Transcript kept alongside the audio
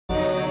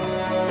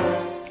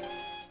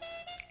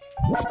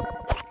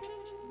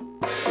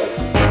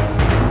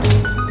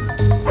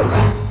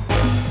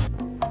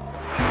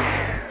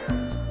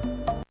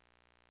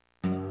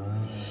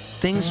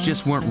Things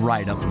just weren't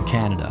right up in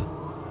Canada.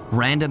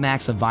 Random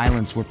acts of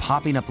violence were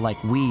popping up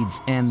like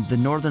weeds, and the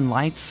Northern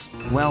Lights,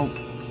 well,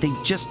 they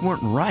just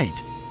weren't right.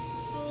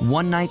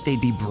 One night they'd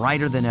be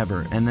brighter than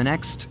ever, and the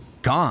next,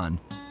 gone.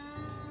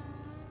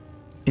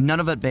 In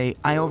Nunavut Bay,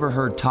 I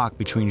overheard talk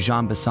between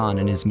Jean Bisson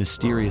and his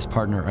mysterious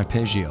partner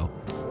Arpeggio.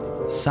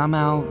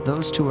 Somehow,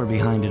 those two are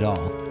behind it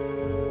all.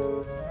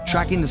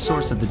 Tracking the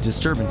source of the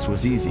disturbance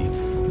was easy.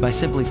 By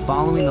simply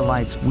following the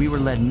lights, we were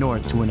led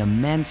north to an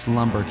immense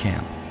lumber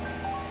camp.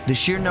 The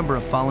sheer number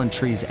of fallen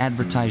trees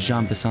advertised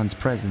Jean Bisson's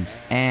presence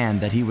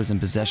and that he was in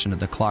possession of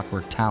the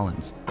clockwork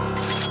talons.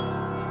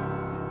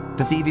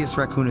 The Thieves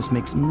Raccoonus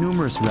makes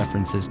numerous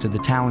references to the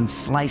talons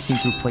slicing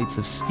through plates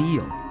of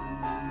steel.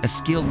 A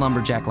skilled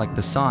lumberjack like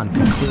Bisson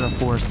could clear a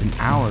forest in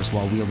hours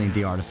while wielding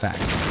the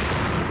artifacts.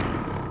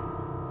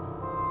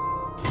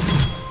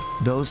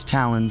 Those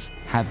talons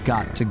have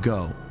got to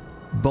go,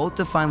 both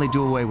to finally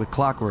do away with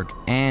clockwork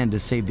and to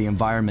save the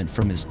environment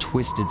from his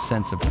twisted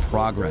sense of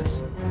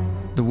progress.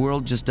 The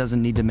world just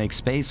doesn't need to make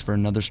space for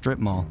another strip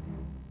mall.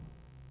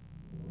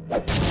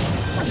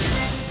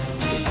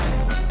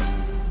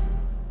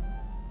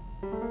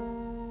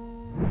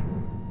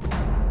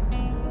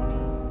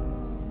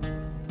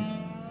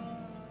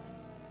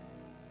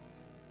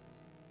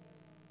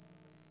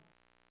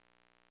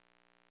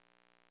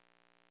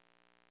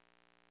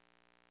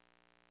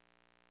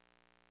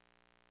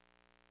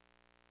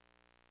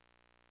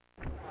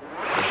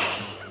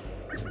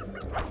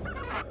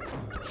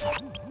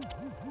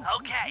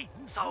 Okay,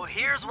 so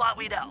here's what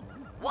we know.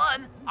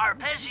 1,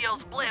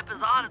 Arpeggio's blimp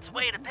is on its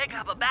way to pick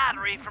up a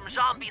battery from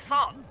Jean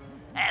Bisson.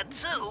 And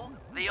 2,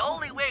 the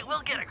only way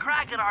we'll get a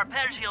crack at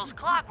Arpeggio's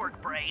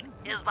clockwork brain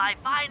is by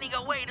finding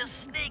a way to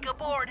sneak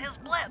aboard his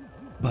blimp.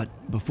 But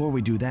before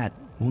we do that,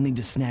 we'll need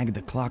to snag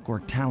the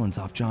clockwork talons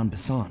off Jean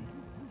Bisson.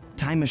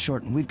 Time is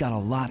short and we've got a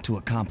lot to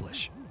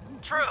accomplish.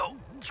 True,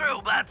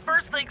 but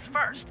first things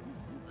first.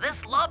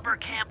 This lumber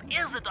camp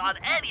isn't on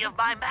any of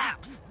my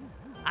maps.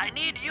 I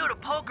need you to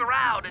poke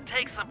around and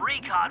take some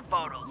recon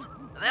photos.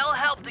 They'll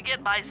help to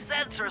get my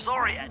sensors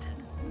oriented.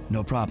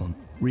 No problem.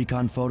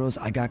 Recon photos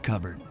I got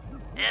covered.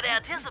 In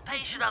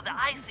anticipation of the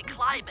icy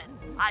climate,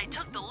 I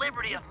took the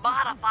liberty of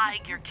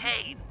modifying your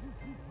cane.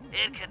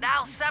 It can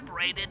now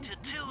separate into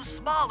 2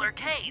 smaller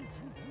canes,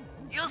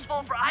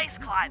 useful for ice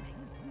climbing.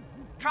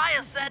 Try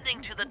ascending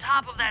to the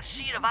top of that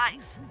sheet of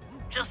ice.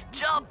 Just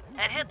jump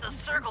and hit the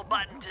circle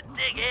button to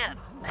dig in.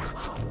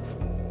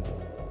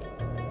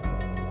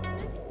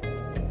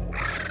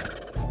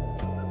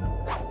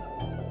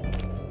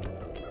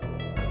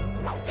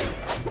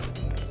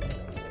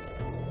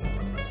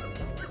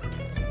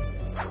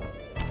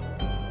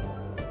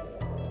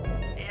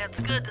 It's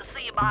good to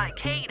see my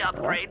cane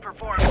upgrade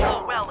perform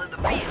so well in the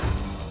field.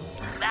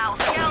 Now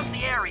scout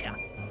the area.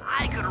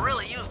 I could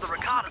really use the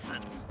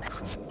reconnaissance.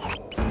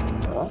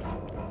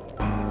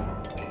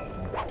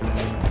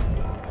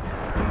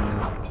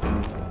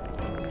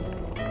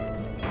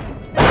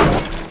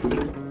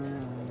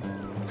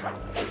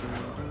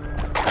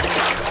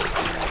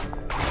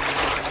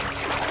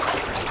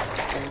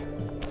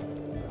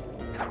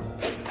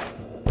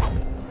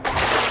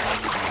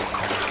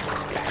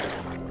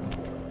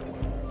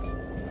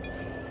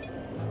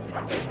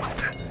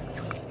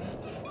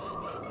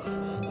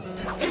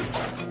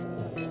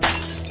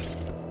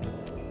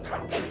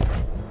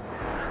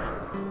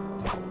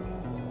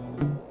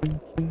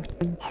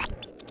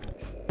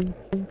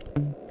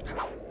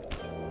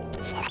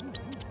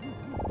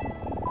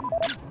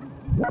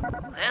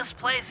 This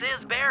place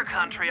is bear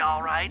country,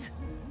 all right.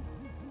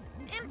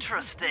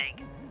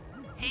 Interesting.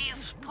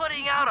 He's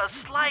putting out a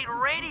slight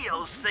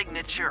radio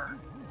signature.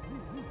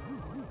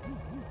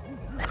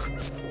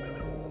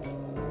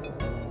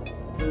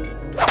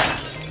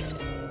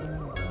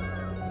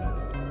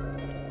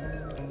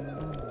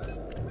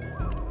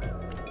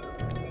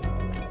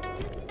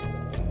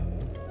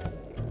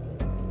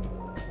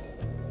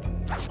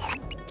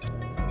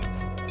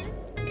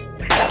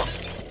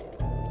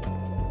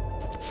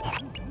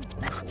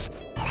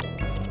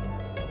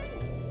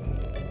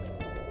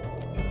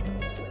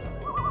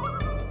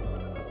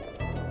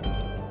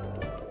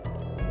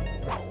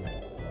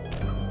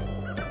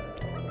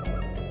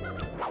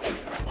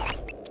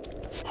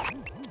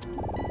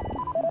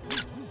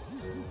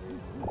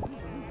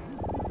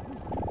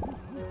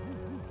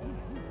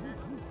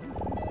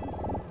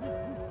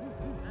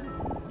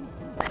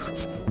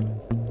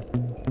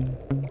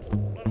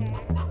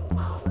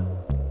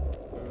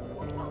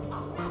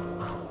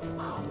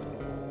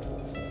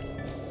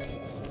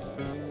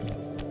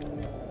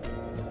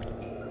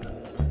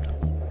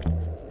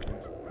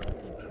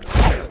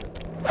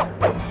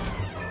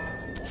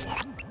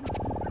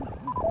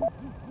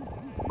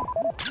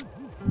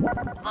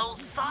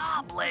 Those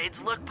saw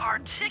blades look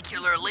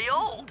particularly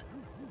old.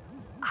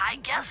 I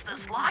guess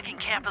this logging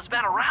camp has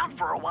been around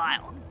for a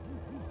while.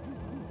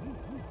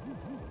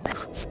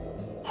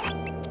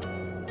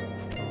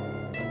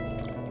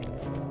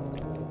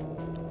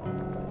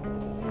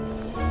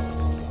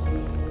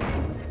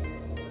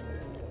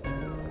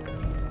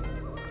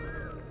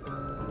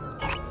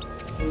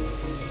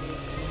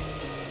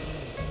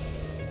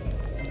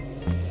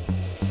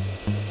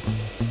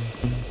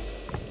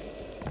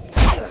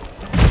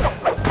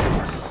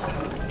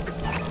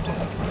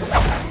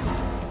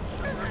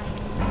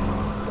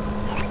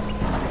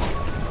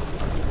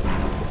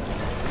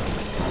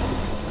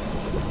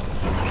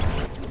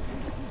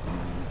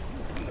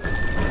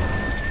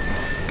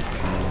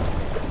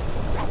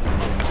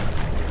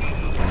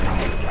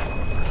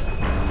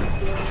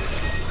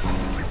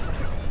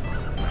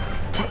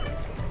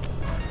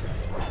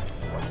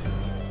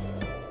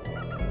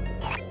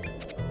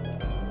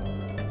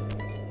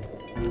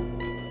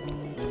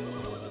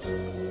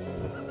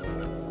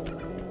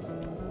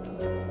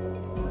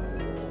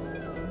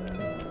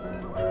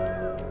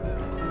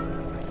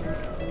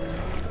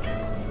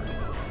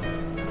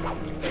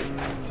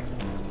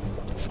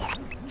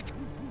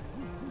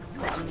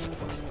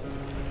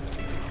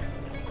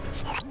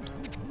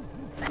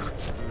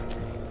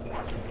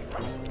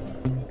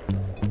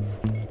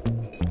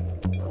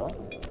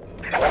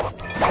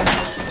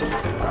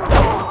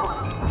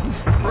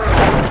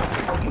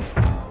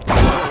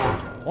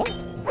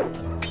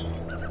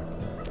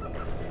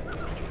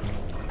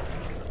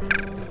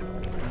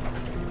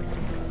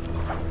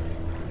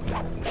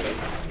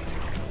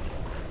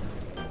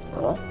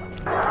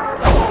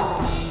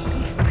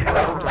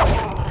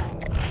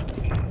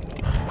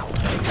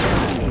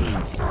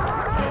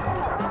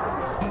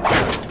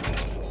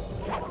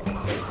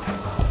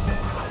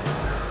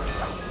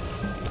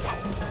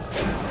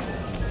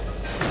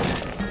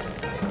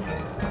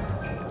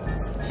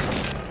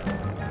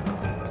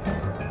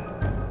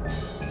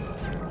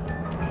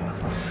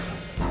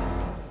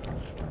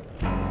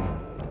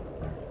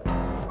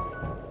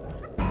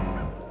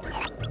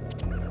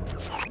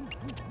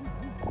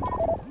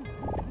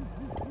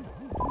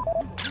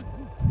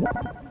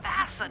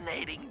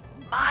 Fascinating.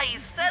 My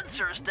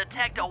sensors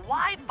detect a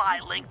Wi-Fi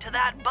link to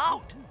that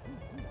boat.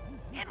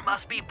 It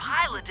must be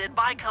piloted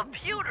by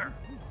computer.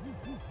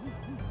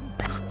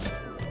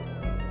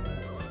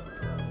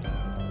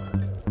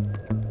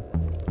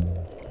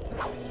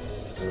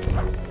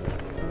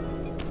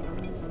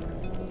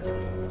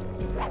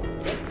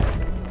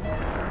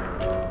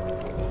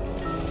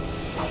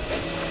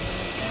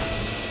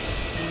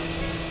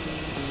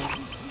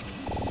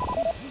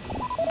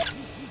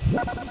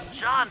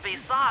 John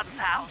Bison's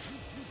house.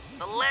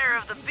 The lair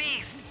of the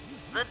beast.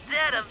 The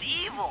den of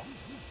evil.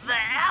 The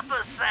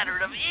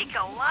epicenter of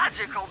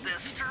ecological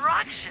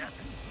destruction.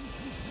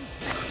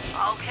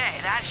 Okay,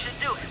 that should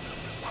do it.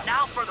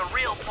 Now for the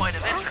real point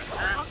of interest.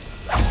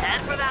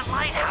 Head for that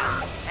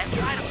lighthouse and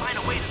try to find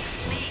a way to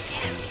sneak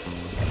in.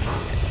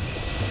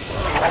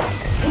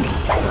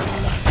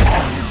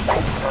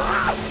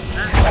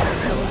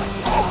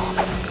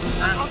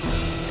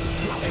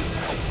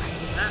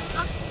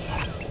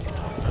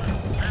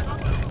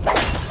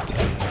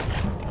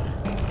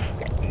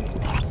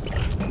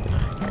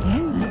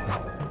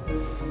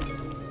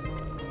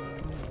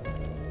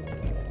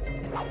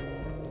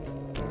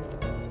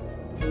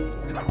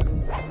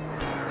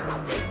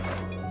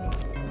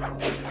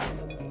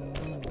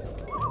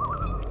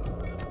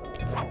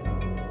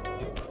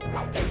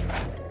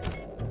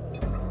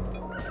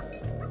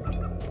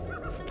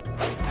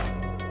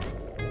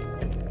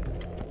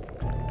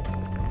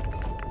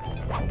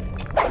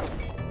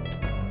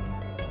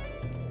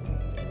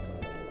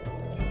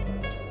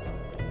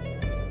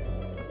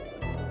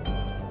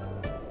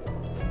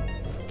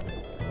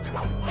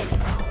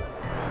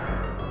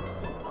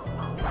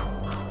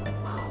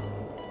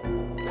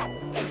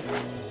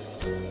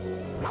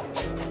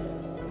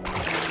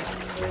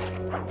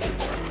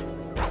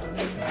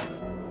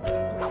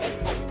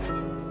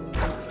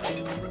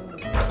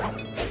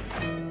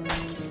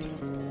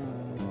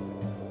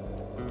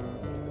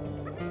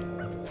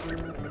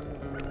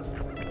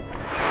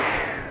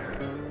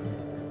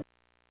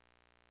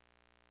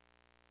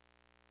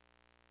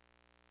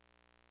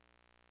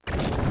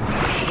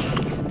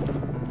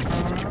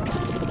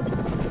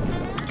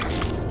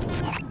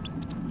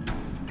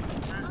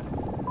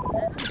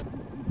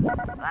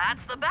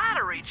 That's the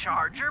battery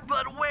charger,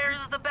 but where's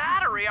the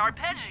battery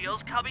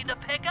Arpeggio's coming to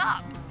pick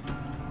up?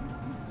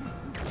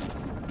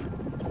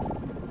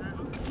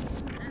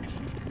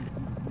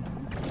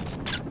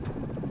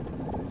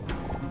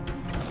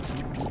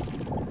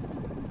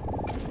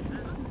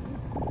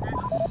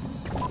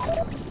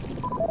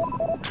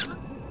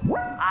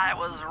 I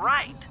was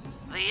right.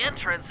 The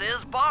entrance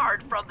is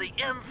barred from the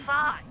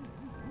inside.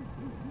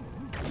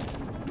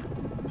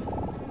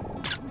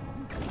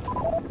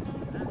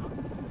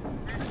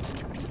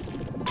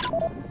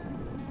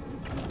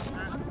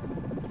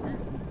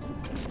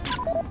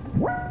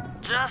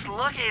 Just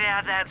looking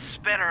at that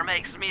spinner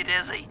makes me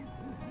dizzy.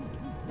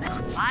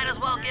 Might as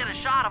well get a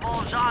shot of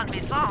old Jean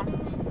Bisson.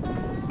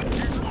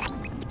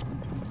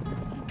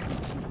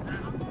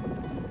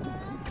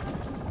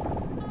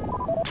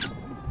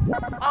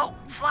 Oh,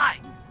 Sly,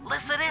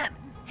 listen in.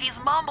 He's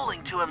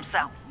mumbling to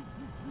himself.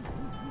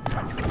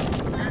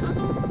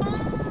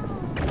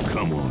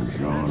 Come on,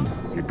 Jean.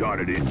 You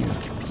got it in you.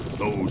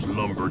 Those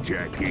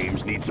lumberjack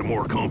games need some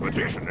more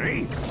competition,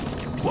 eh?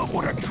 What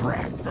would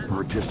attract the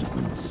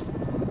participants?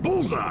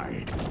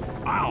 Bullseye!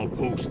 I'll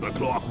post the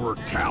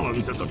clockwork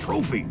talons as a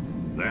trophy.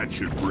 That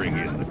should bring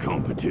in the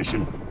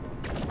competition.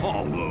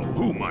 Although,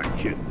 who am I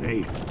kidding,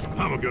 eh?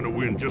 I'm gonna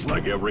win just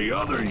like every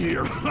other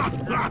year.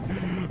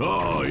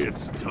 Oh,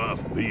 it's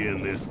tough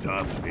being this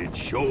tough. It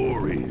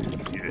sure is,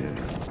 yeah.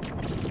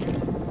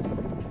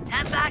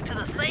 Head back to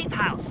the safe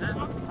house.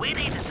 We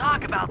need to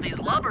talk about these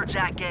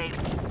lumberjack games.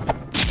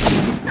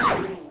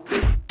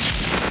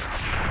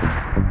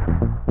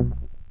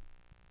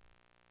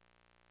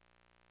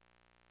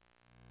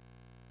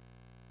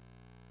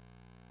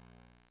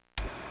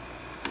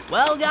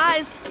 Well,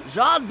 guys,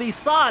 Jean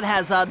Bisson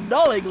has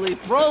unknowingly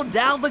thrown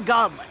down the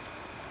gauntlet.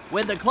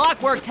 With the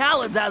clockwork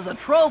talons as a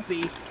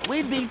trophy,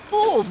 we'd be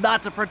fools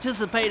not to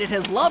participate in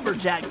his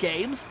lumberjack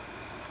games.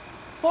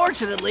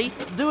 Fortunately,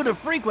 due to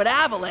frequent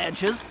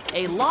avalanches,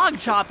 a log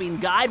chopping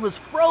guide was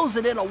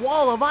frozen in a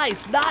wall of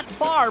ice not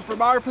far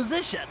from our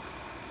position.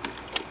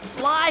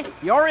 Sly,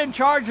 you're in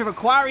charge of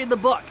acquiring the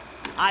book.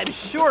 I'm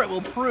sure it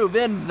will prove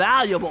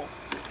invaluable.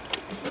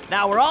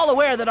 Now, we're all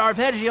aware that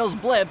Arpeggio's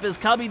blimp is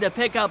coming to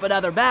pick up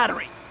another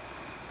battery.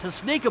 To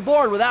sneak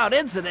aboard without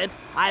incident,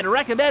 I'd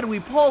recommend we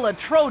pull a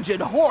Trojan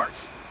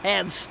horse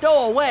and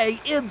stow away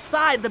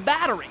inside the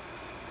battery.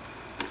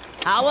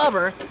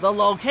 However, the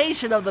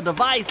location of the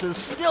device is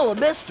still a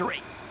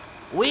mystery.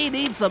 We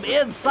need some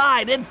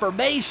inside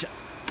information.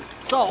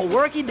 So,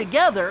 working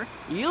together,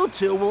 you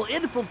two will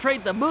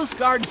infiltrate the Moose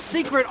Guard's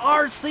secret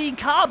RC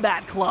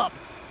combat club.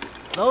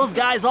 Those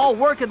guys all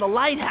work in the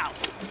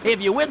lighthouse.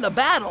 If you win the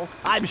battle,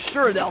 I'm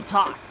sure they'll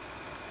talk.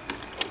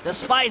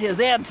 Despite his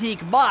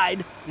antique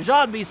mind,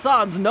 Jean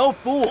Bisson's no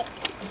fool.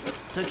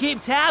 To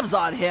keep tabs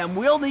on him,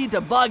 we'll need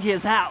to bug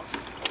his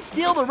house,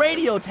 steal the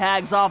radio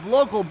tags off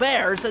local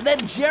bears, and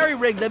then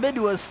jerry-rig them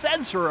into a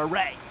sensor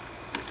array.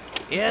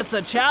 It's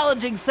a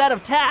challenging set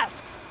of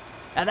tasks,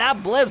 and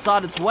that blimp's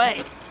on its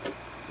way.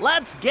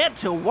 Let's get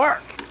to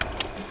work.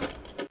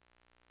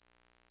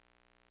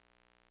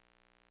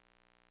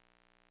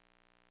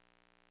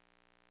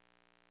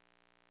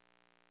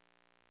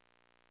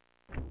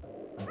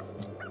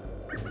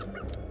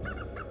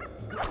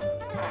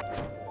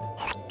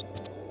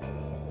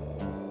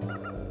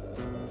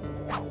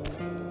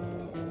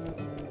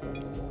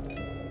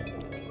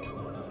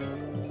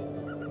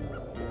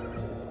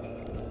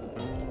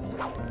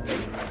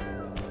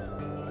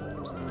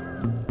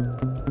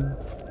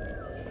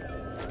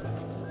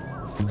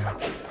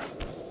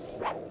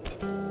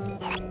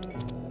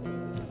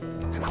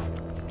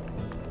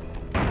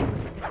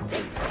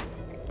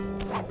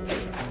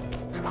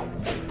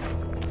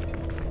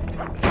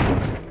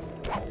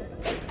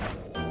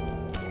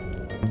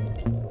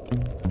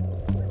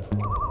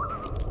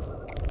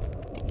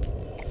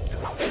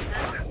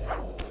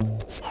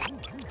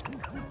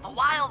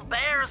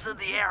 In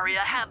the area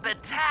have been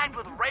tagged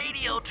with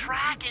radio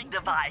tracking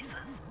devices.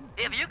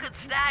 If you could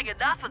snag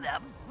enough of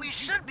them, we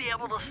should be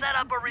able to set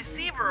up a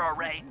receiver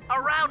array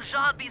around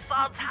Jean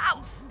Bisson's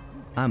house.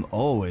 I'm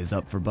always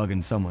up for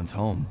bugging someone's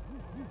home.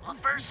 The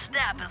first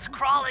step is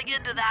crawling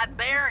into that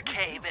bear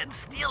cave and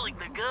stealing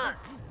the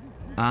goods.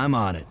 I'm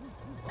on it.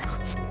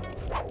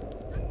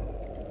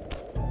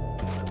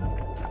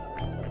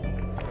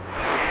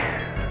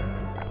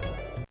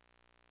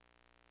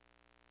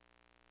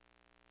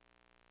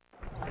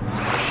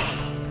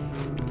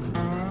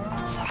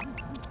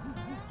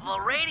 The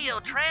radio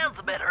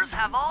transmitters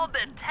have all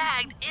been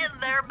tagged in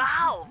their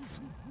mouths.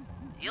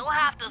 You'll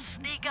have to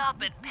sneak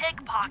up and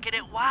pickpocket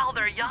it while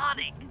they're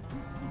yawning.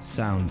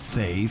 Sounds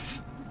safe.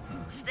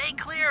 Stay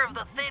clear of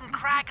the thin,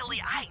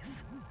 crackly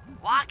ice.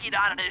 Walking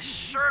on it is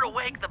sure to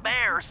wake the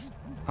bears.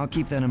 I'll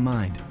keep that in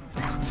mind.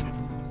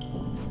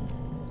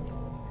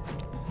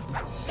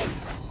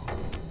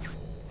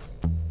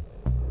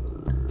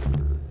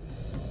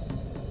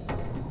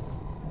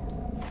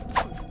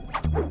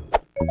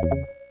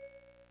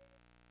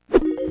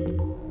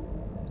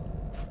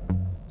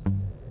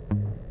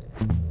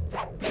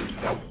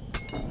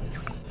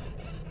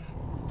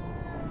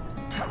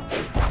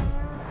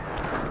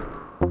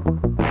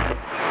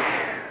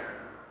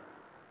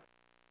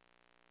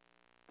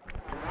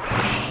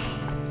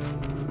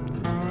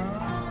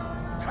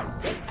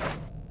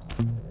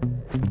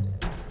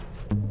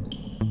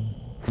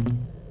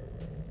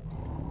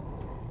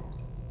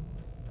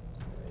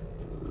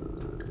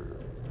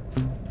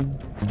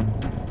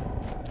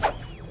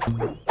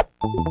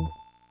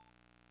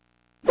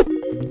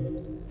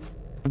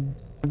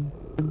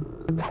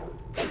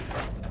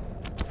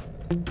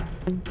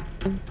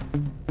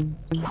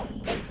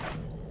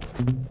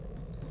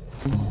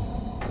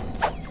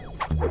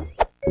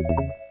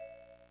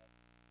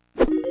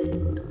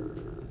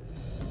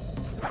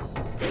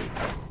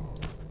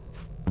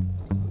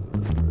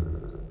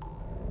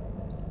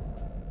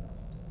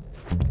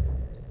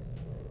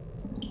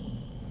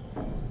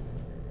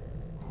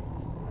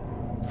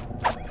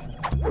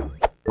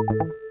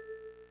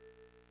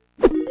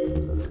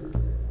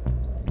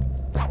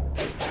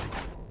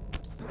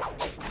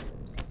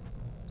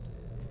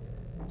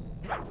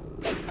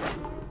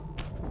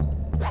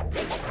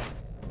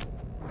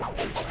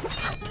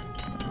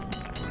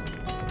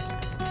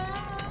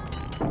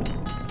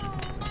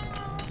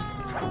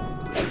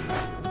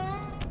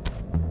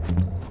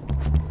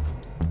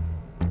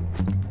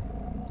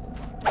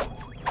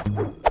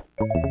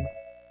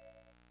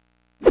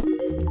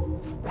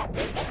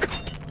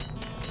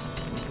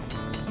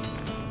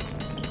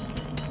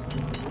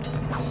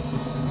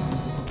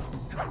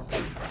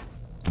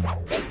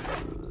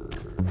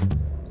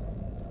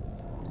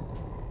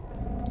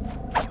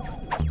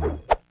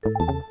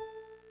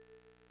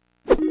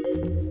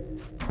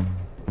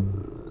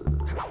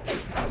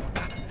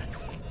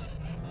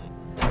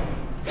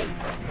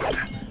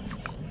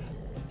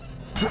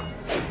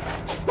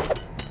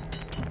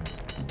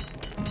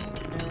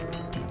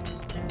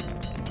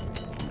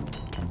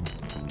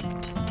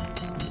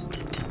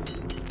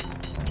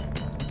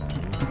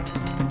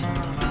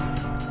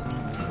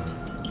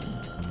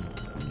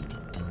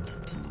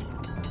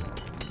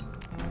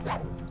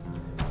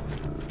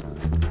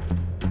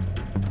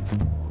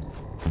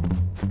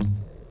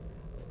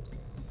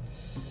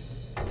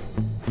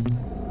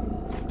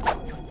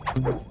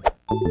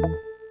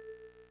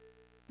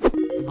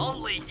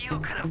 Only you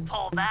could have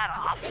pulled that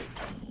off.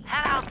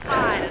 Head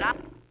outside and I'll...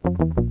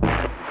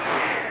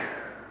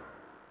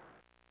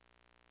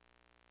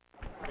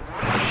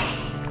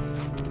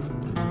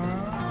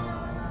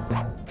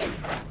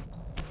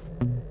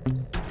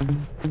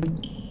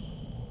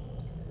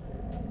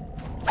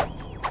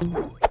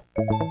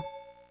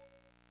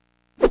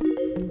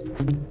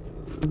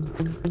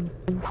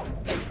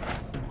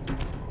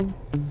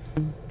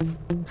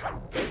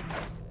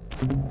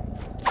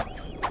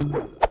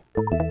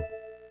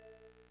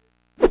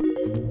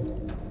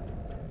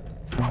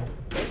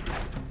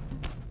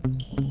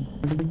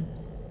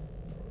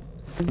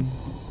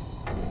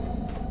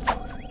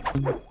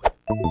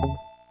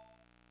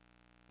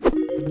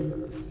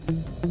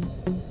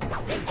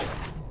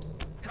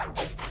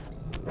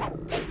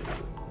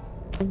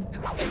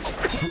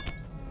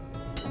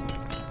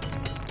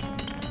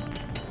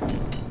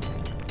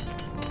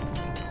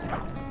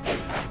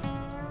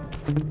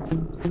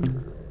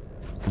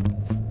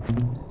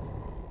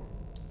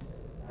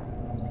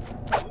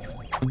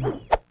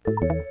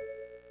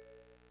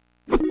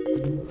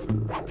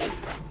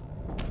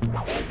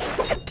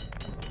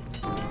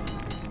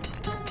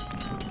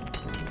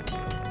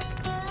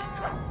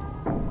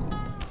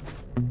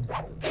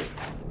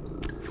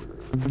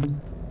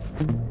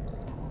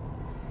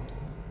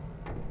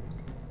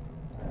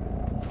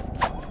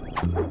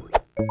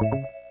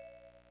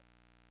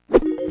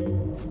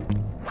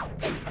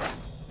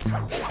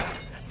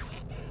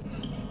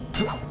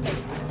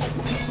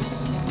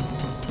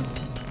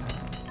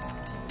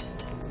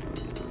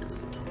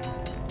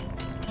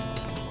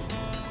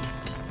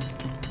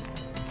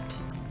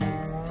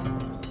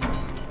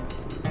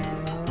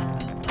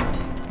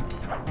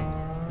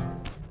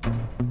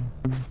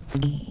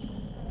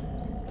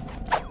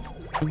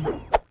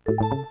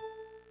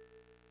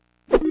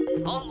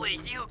 Only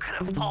you could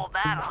have pulled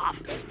that off.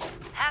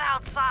 Head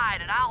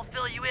outside and I'll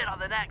fill you in on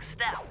the next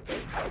step.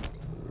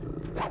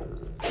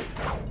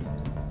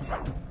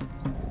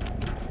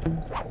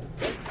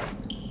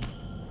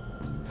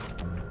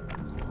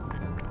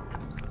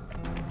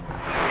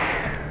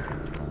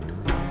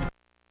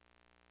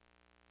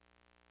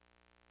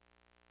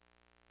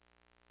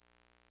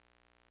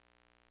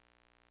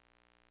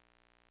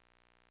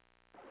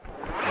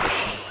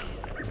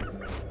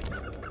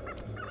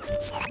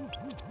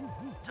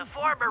 To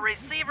form a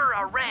receiver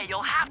array,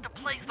 you'll have to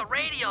place the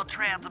radio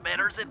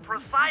transmitters in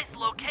precise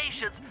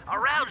locations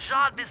around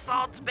Jean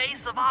Bisson's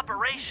base of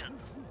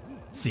operations.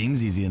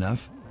 Seems easy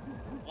enough.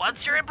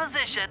 Once you're in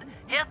position,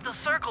 hit the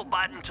circle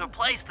button to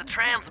place the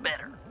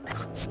transmitter.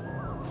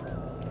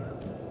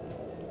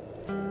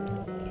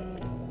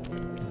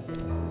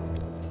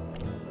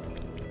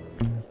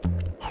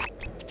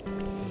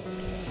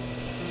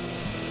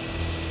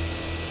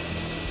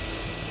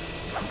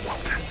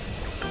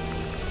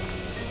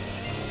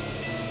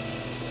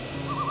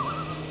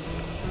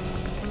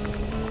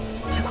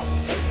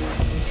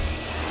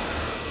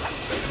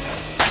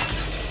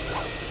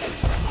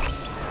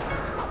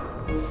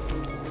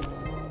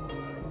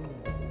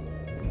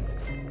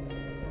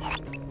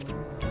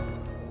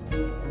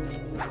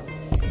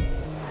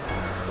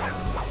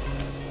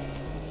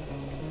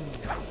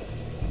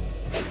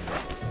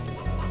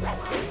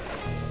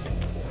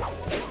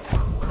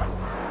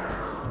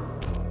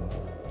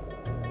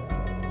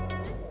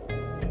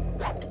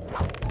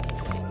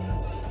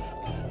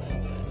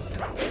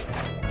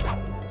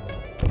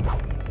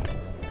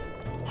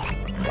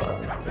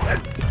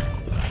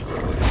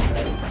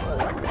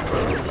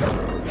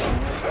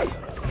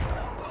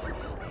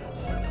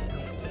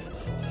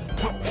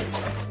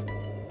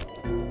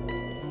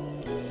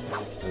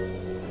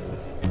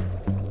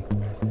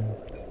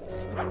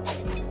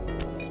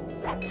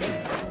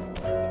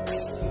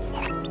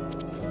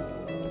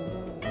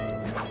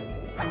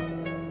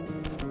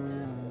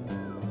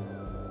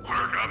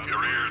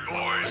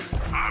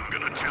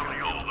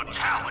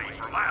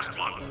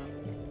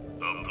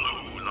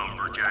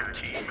 Lumberjack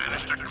team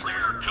managed to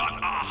clear cut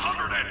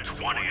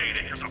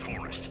 128 acres of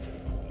forest.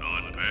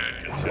 Not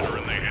bad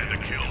considering they had to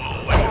kill all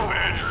them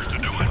badgers to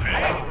do it,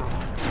 eh?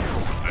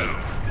 Now,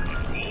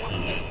 the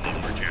whole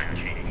Lumberjack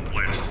team,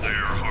 bless their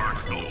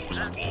hearts, those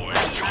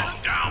boys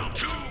chopped down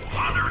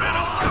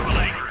 211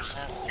 acres.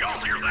 Y'all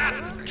hear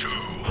that?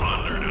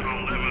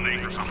 211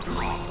 acres of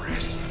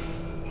progress.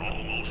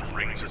 Almost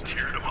brings a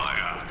tear to my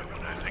eye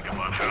when I think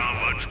about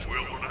how much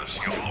wilderness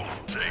y'all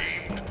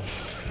tamed.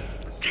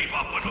 Keep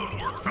up the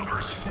good work,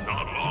 fellas.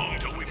 Not long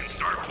till we can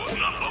start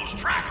putting up those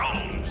track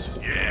homes.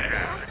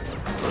 Yeah.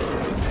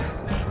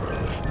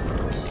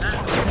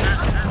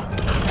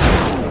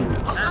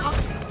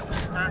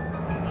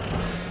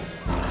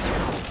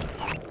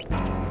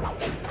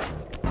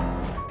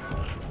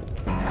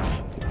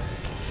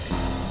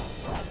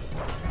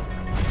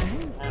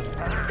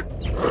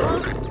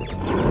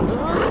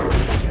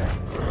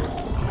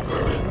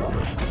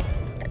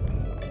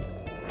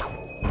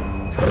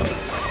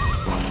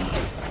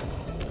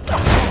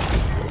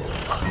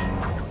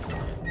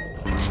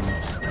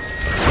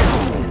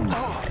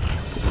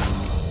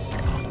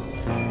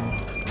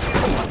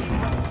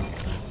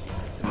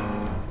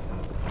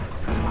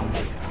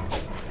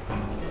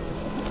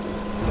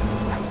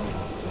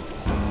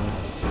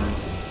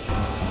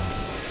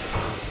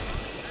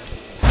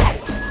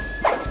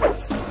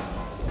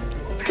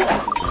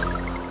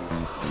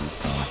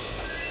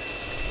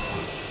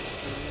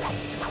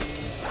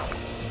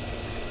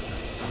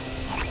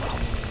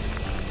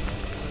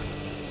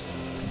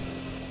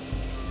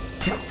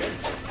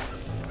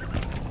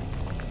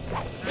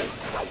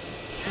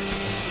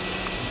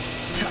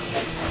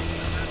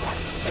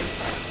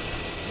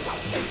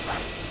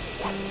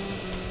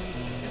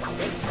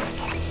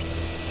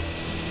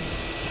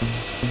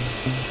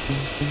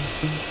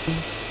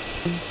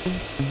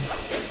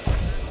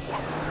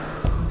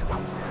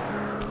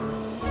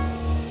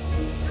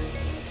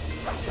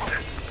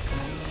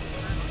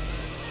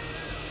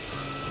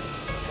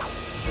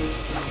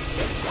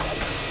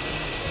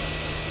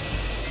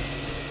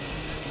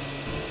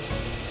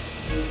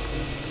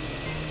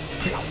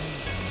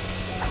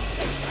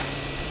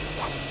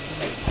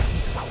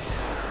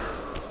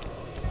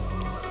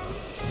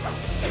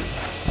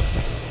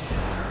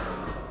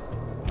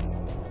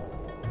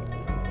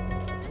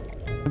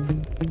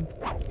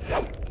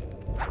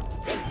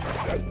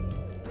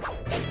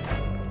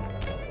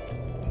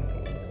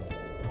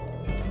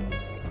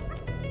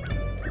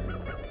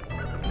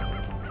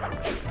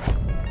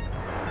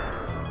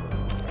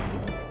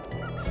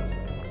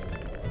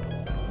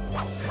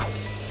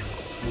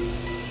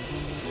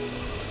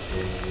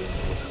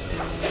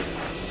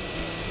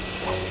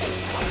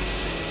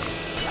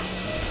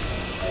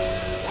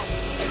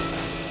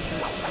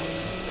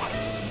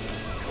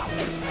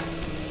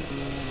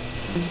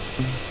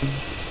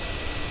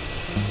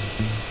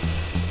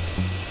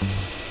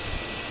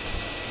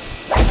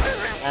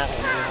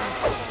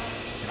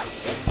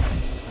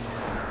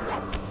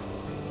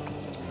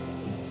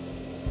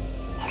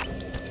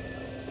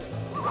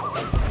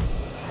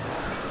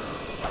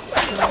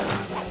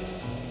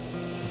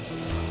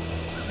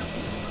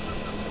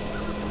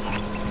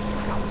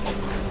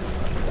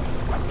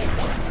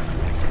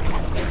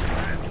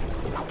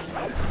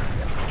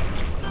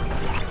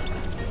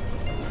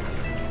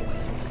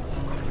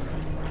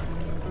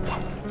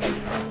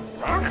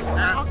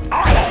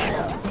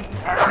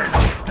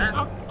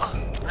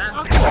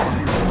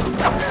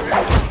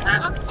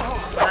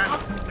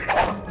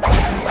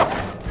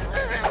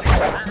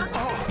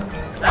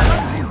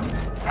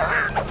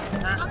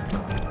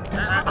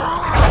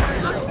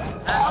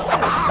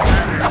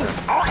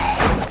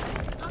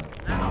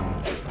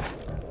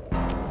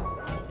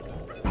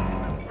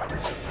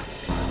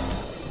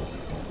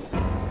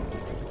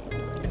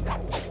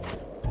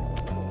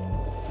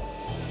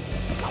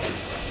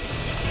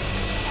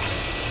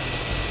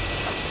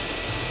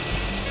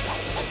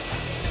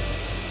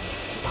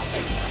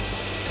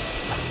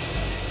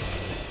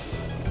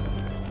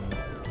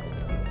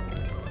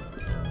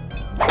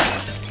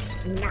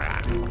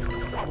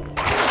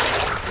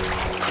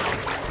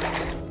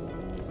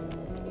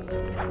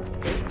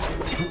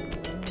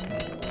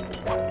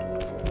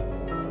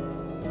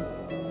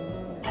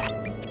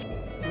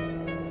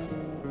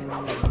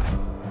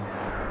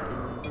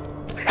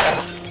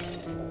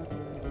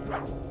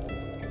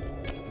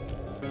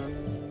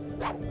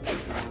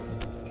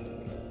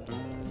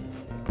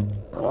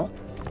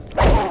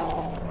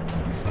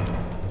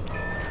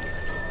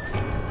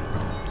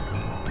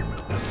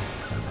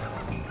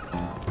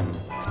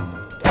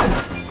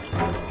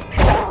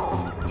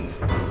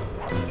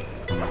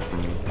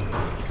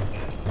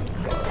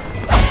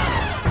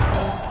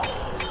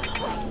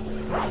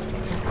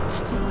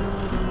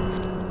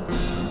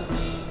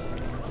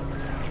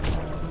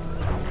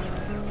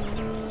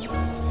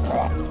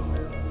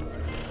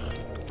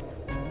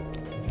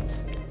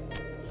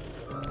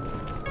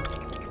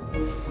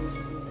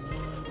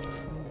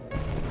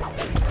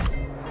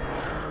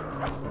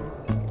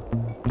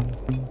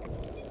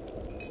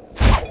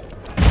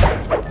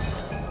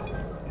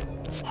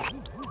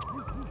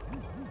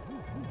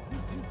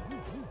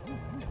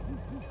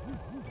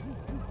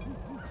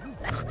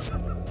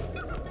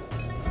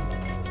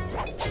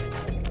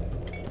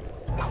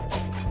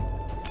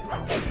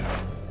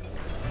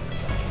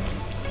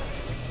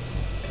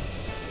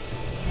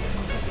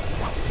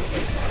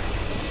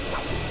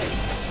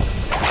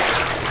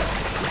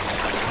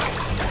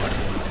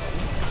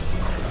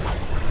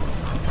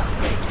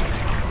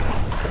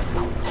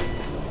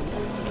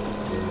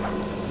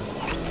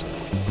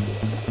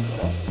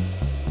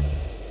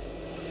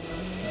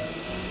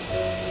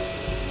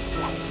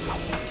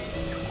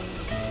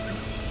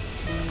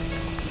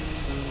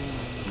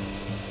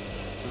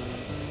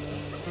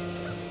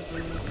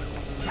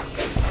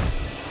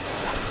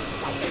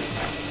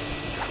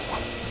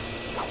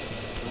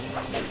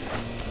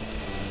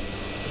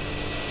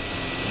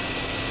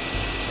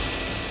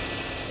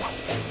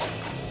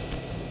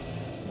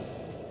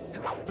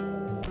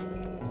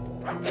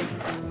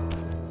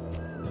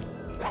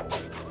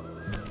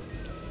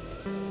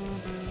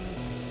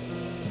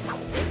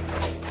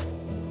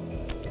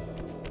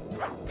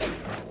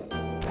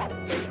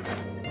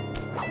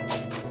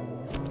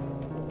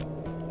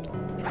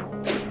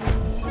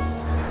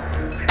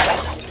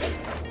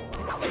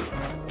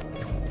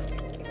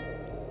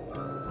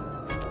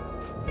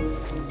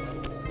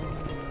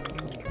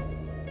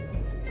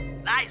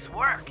 Nice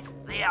work.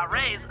 The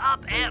array's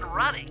up and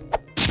running.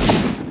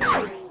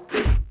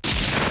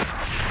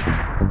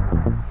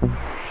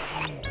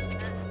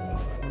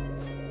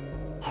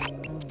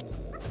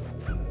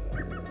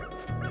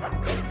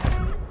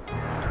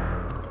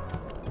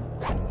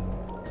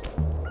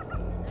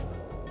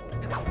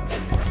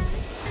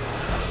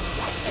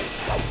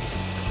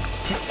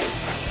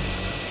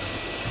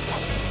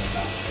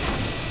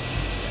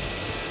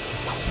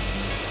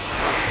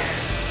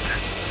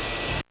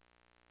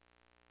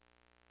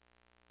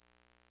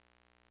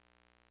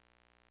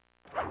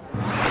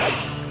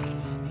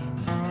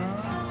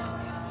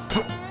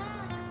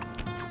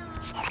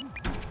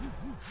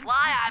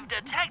 I've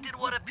detected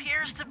what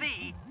appears to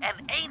be an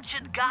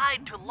ancient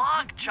guide to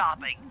log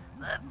chopping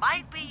that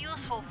might be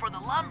useful for the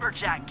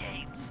lumberjack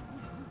games.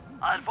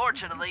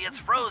 Unfortunately, it's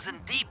frozen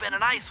deep in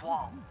an ice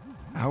wall.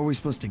 How are we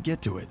supposed to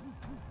get to it?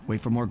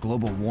 Wait for more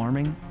global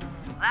warming?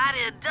 That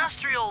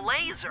industrial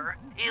laser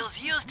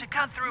is used to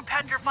cut through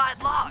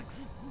petrified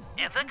logs.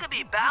 If it could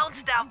be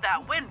bounced out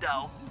that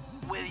window,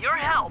 with your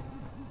help,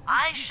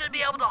 I should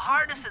be able to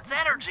harness its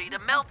energy to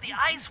melt the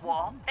ice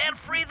wall and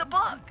free the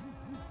book.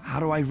 How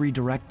do I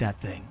redirect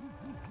that thing?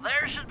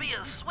 There should be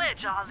a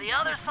switch on the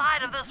other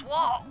side of this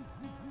wall.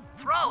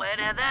 Throw it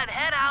and then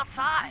head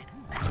outside.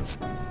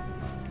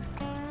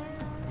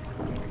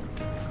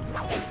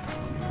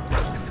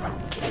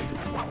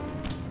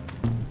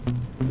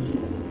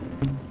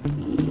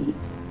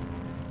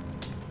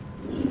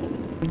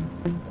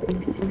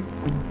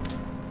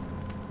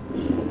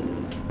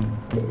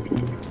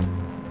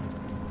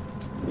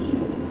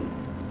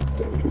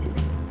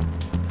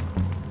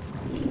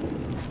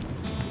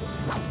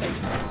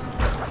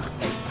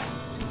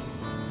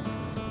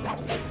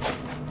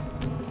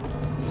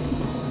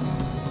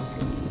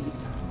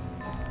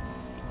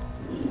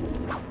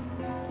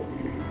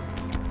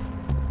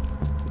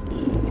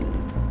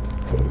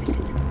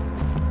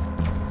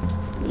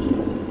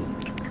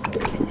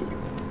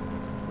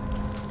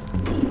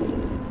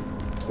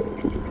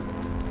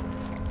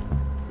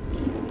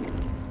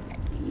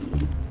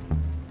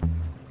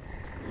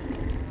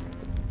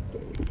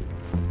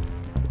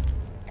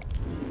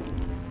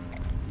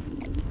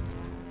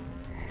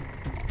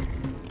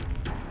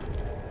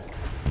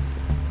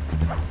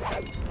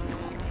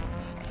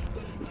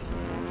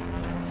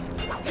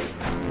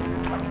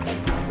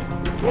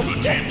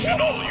 Attention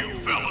all you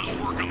fellas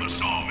working the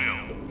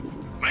sawmill.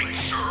 Make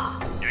sure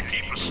you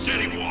keep a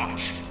steady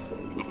watch.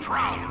 The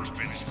prowler's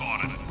been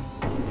spotted.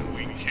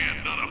 We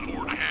can't not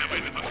afford to have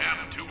anything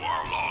happen to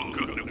our log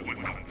cutting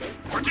equipment.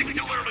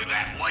 Particularly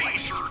that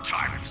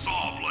laser-type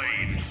saw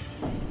blade.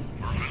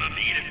 We're gonna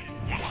need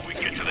it once we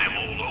get to them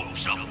old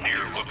oaks up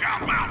near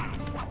Lookout Mountain.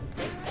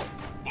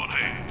 But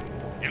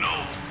hey, you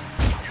know,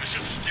 you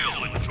should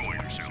still enjoy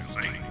yourselves,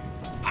 eh?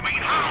 I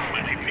mean, how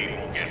many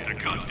people get to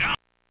cut down?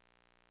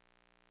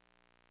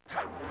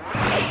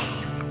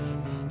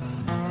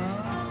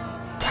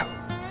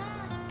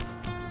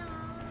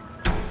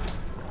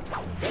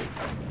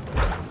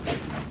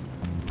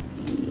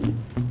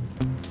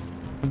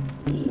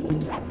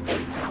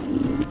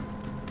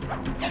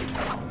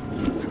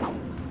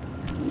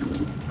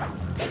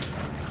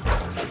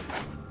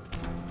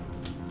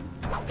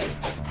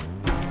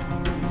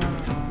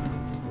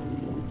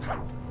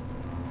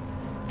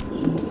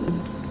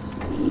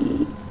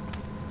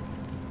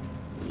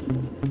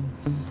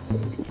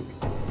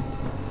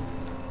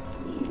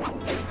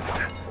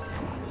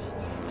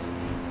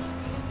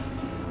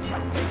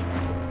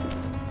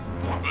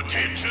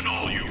 Attention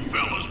all you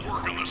fellas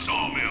working the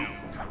sawmill.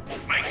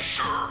 Make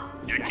sure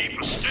you keep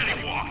a steady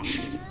watch.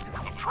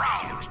 The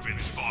prowler's been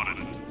spotted.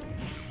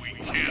 We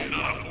can't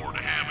not afford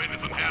to have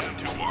anything happen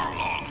to our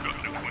log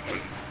cutting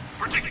equipment.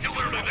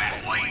 Particularly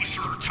that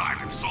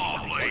laser-type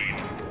saw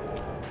blade.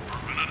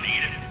 We're gonna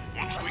need it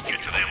once we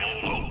get to them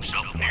old oaks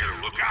up near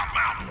Lookout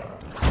Mountain.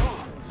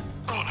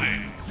 But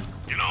hey,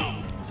 you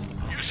know,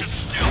 you should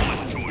still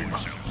enjoy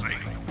yourselves, eh?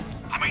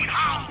 I mean,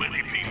 how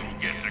many people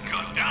get to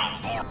cut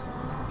down for?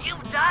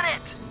 You've done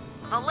it!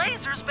 The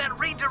laser's been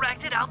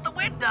redirected out the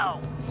window.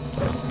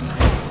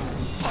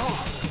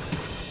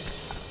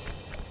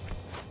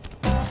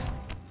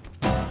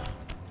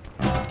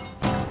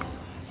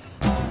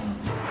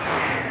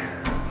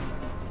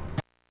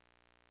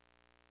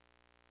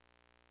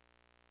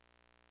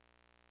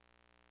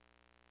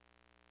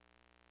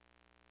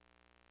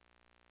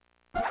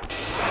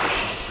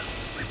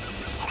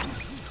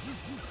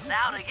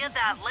 Now to get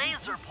that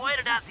laser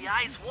pointed at the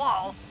ice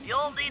wall,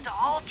 you'll need to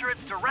alter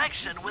its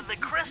direction with the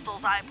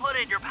crystals I put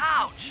in your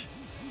pouch.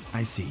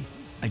 I see.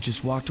 I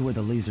just walk to where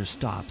the laser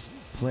stops,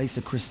 place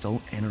a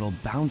crystal, and it'll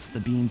bounce the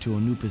beam to a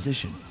new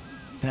position.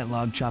 That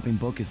log chopping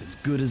book is as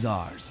good as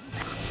ours.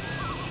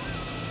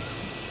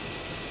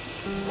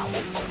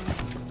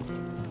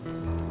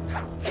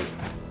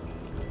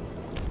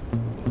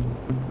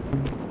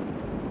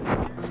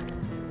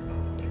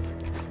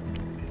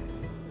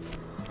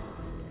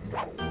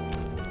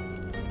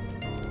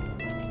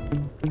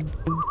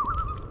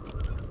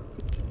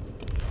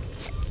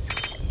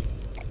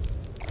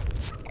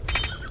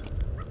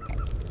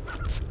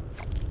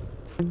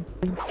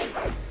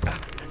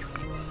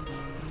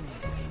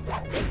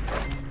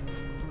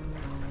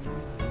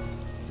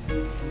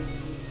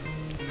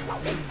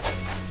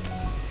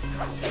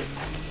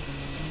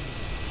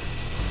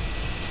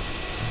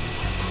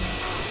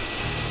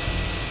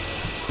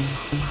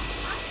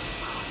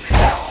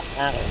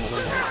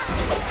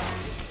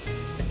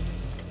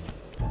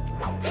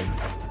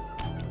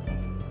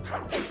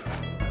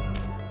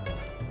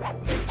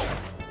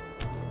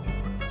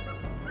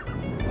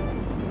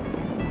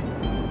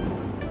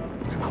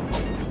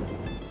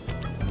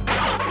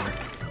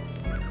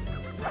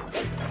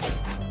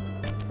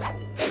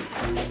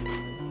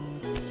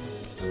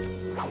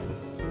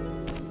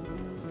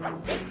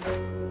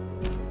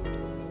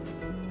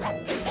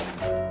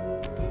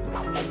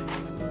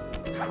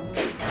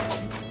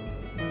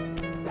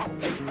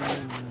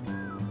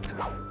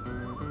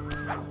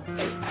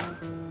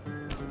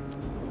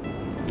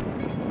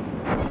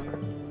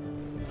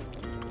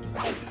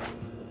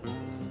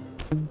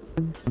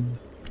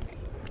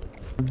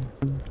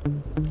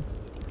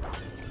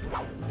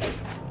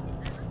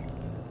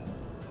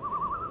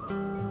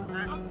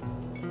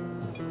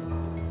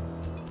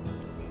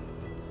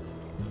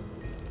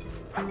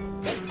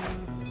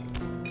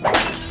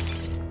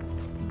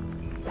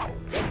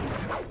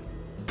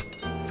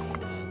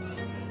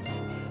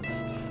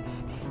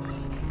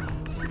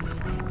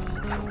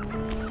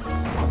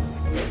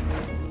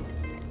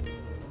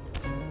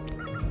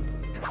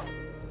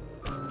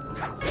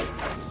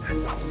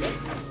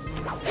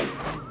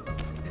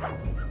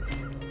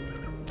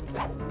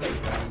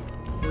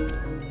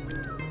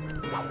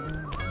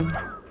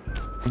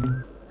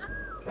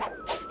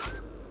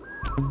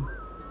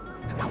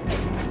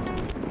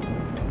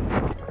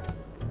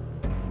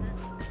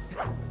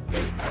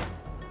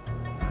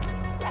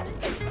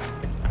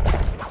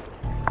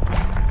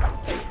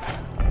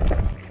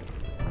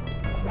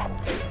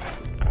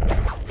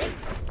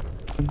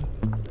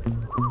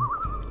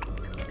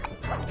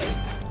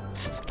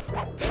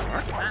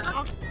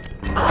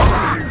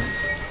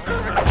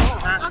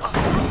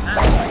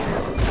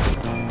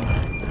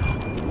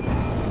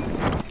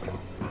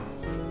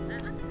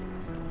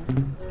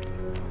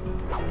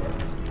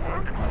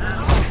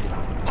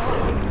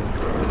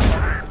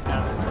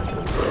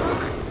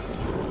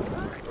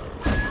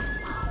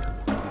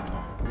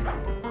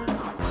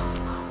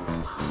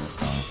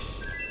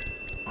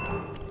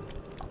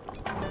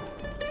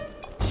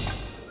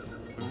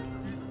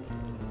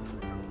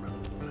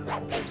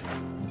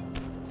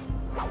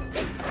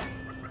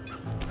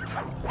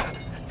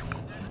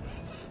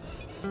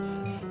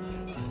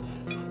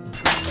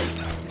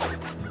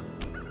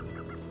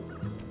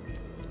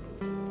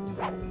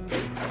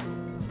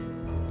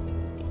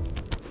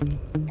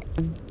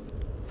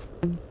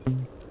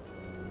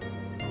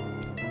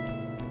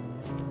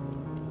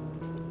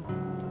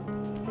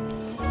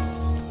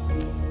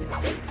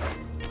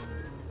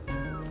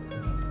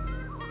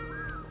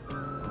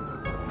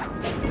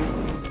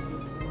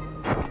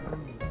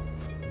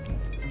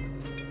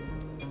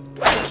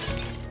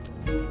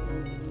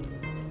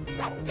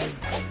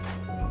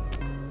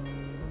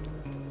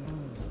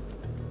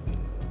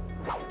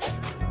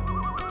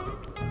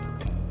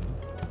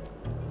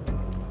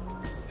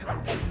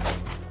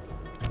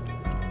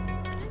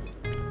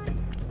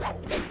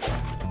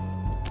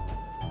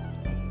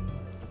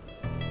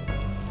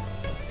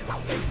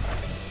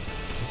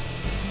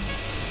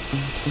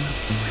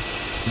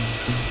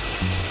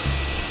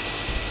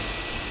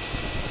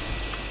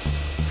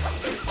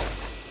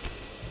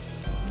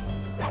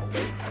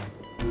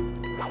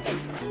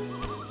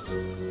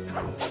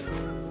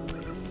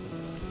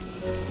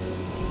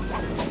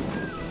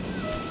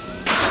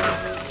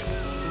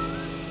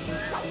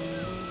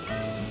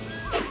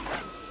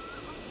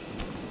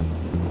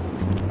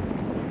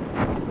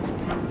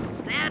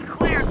 Stand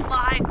clear,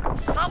 Sly.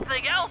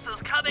 Something else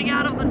is coming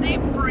out of the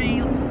deep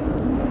freeze.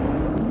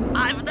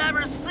 I've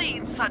never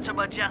seen such a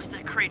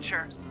majestic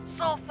creature.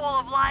 So full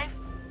of life,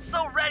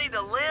 so ready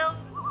to live.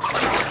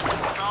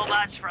 So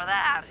much for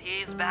that.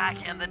 He's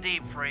back in the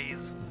deep freeze.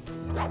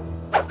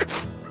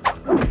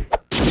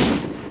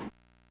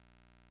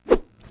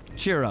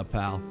 Cheer up,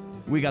 pal.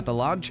 We got the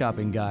log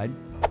chopping guide.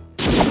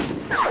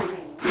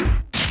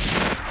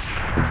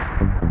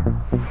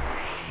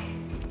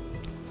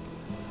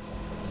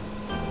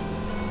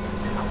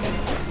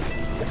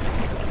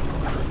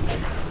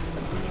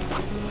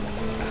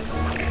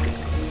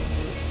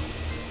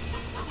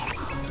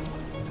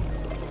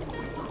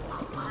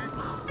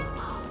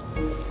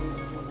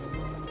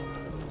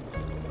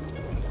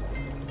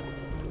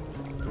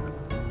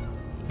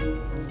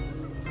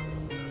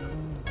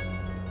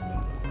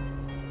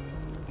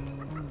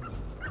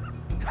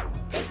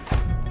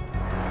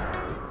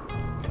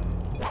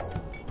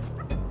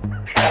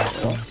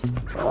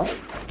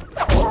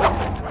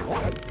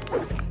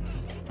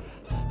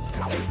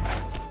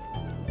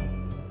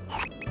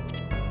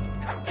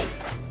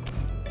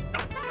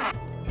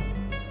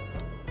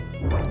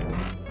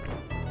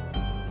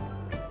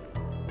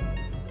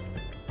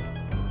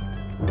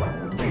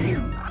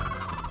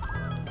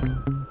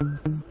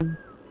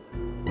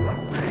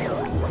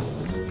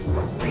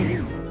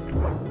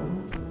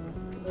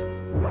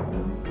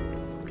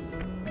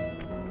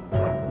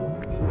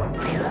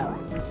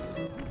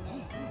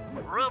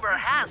 Rumor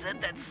has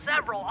it that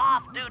several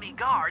off-duty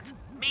guards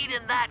meet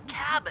in that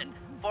cabin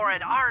for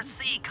an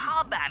RC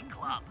combat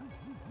club.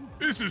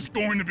 This is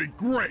going to be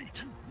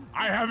great.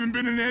 I haven't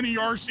been in any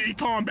RC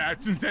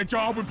combat since that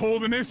job we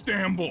pulled in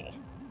Istanbul.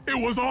 It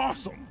was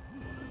awesome.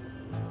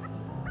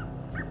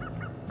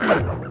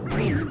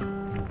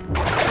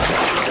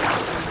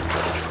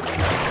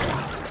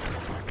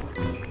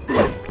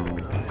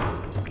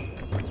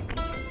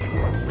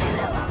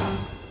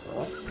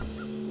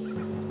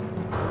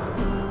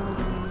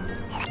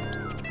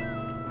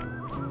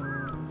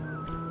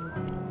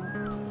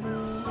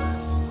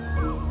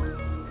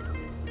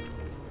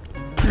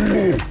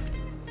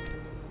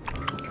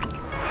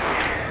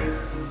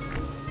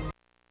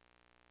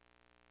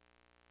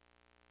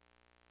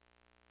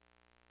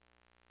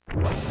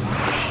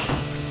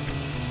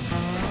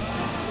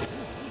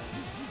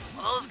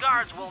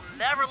 guards will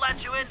never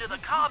let you into the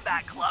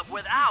combat club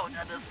without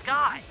a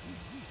disguise.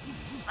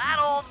 That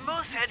old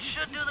moosehead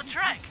should do the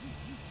trick.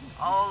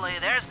 Only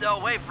there's no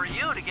way for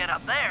you to get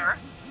up there.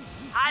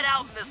 Hide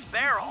out in this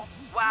barrel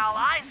while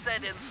I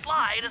send in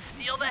Sly to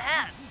steal the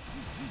head.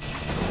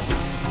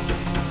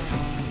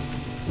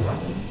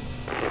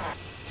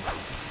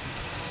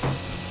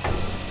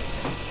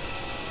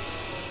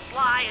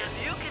 Sly,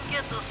 if you can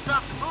get the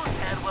stuffed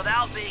moosehead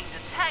without being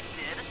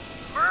detected,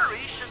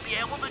 Murray should be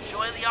able to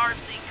join the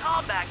RC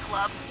Combat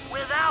Club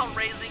without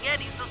raising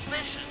any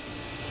suspicion.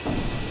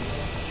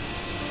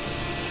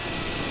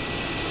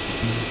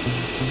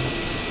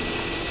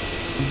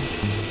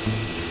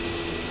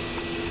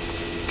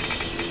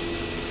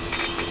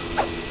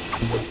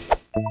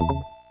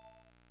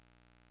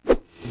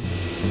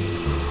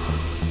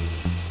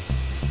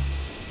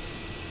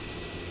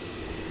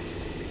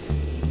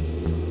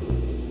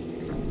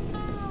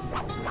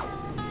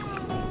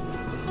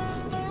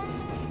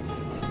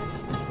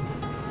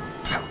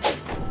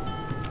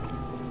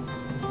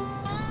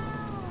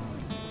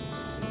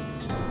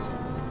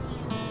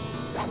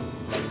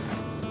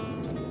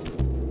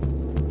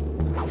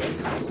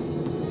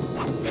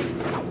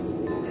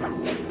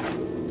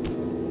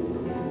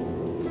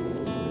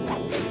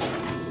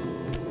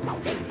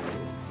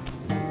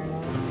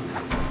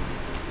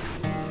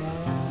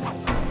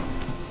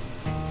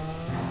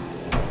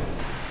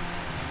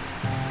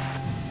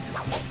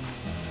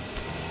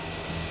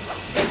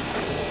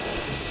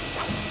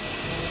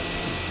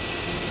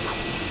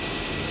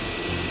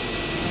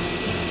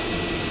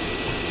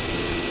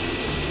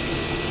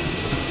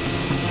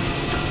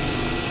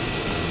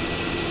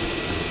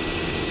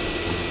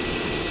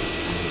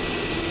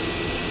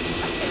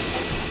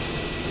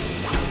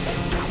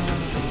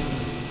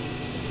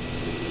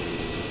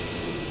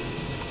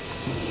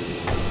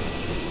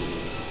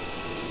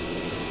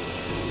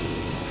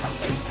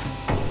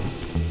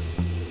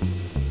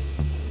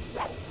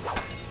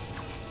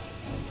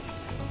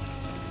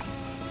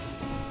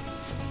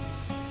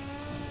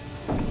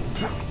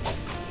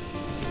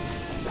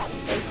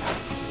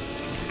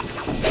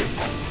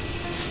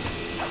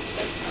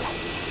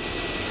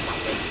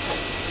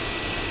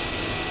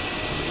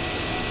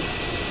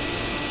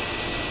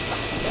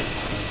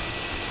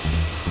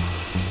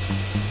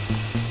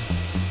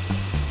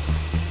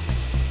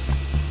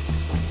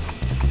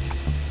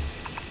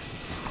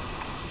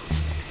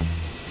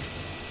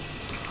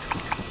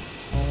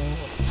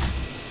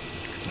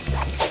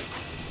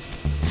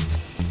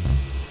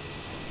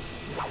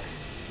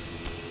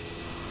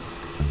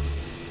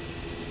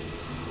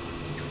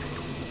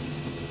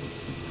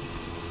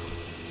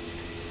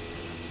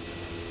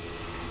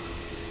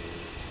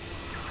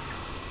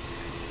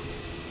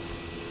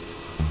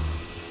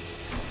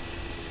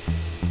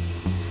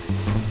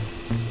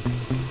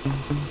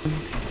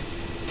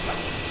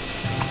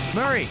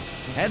 Murray,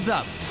 heads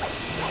up.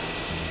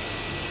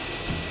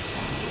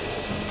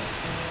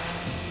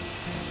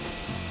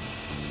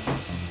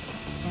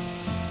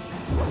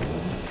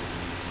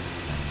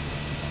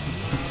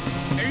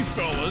 Hey,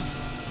 fellas,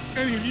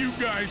 any of you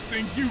guys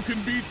think you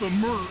can beat the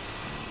moose?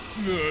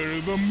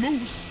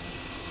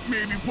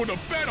 Maybe put a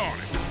bet on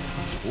it.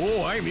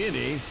 Oh, I'm in,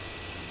 eh?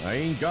 I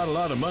ain't got a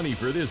lot of money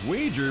for this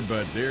wager,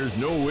 but there's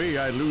no way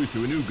I lose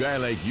to a new guy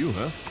like you,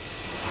 huh?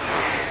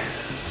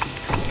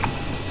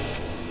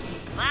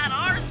 That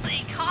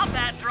RC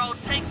combat drone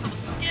takes some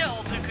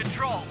skill to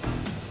control.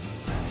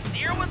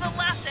 Steer with the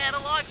left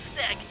analog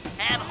stick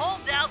and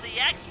hold down the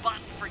X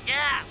button for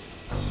gas.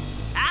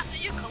 After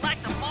you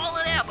collect the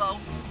fallen ammo,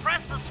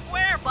 press the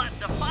square button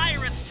to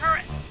fire its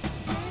turret.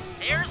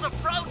 Here's a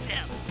pro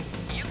tip.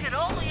 You can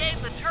only aim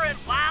the turret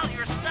while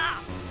you're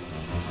stopped.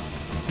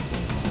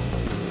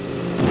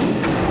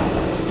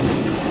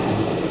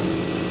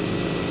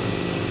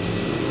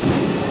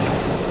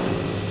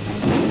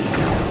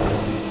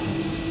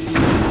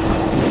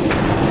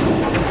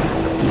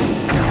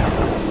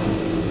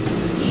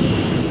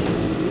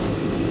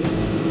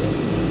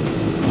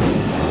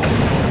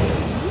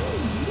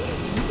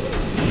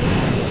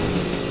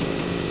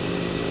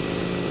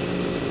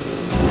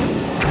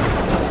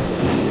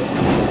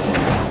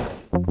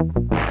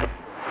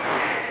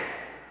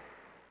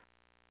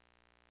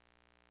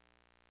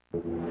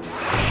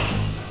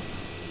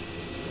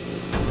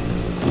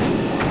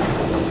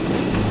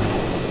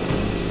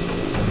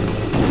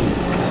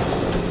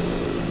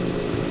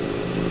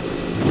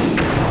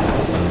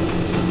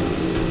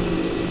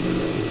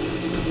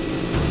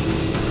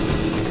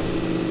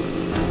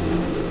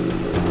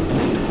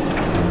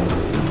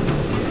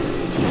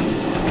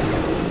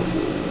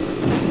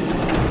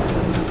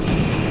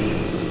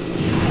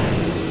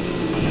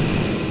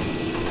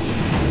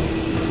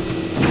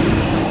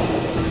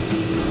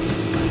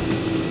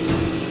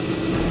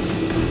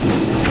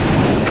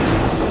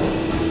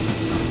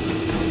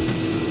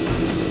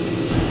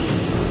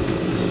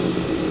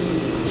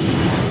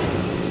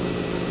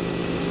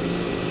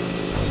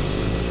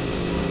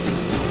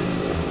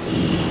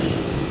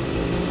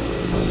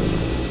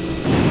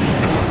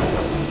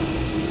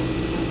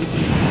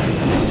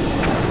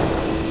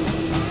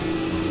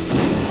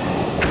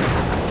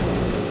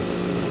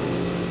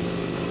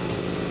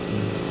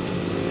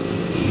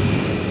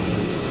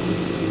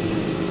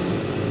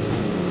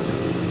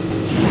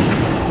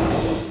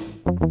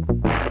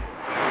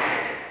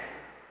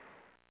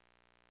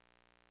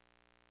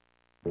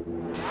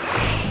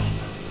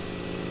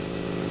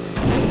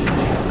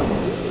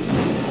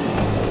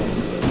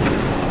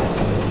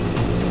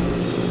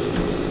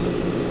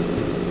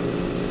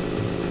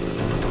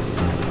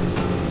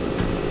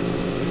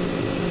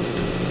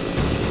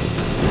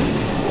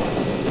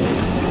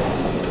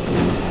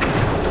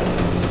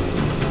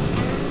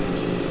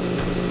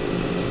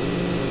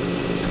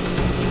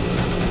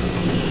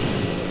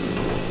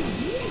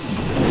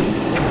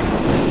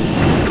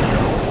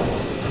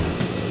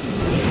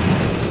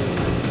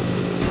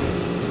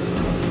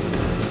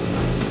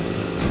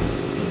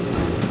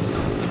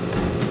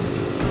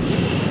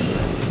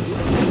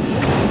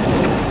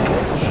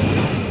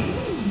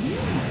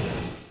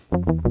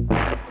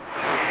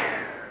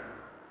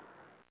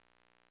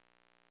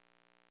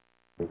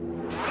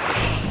 Eh?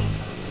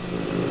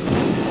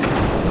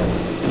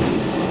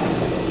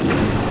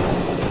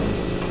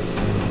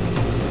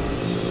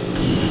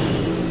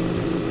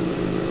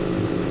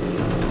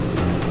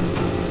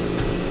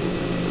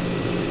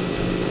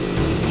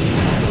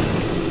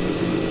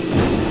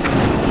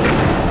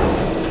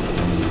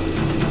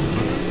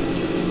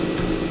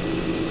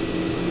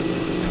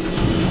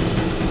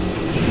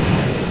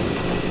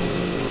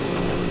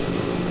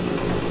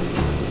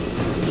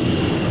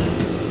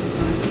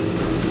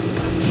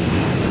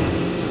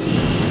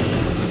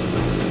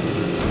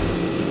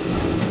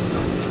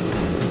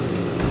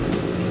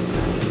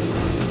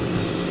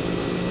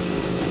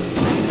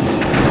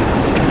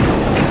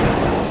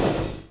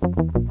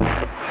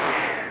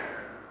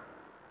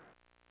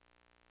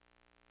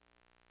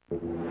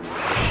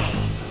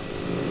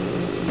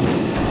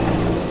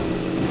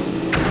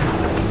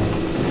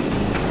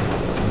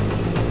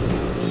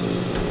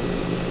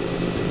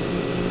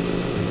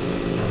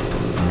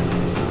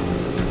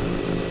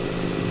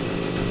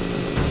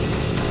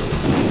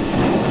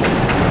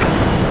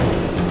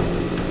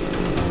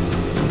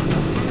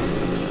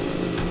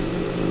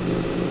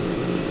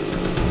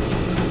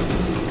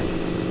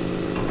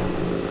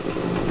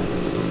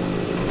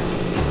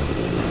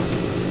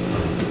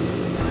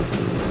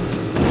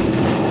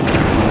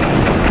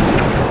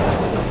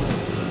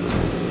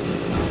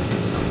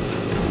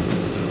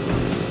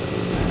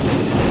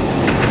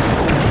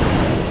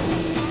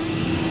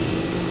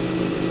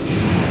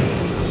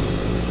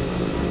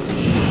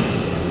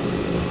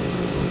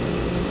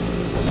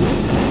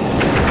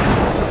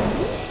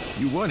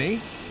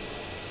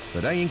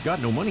 But I ain't got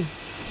no money.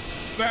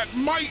 That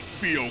might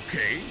be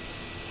okay.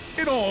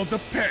 It all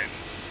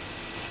depends.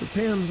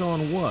 Depends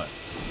on what?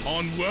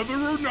 On whether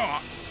or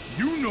not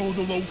you know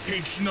the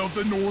location of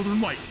the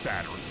Northern Light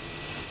Battery.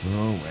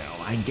 Oh, well,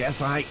 I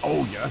guess I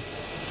owe you.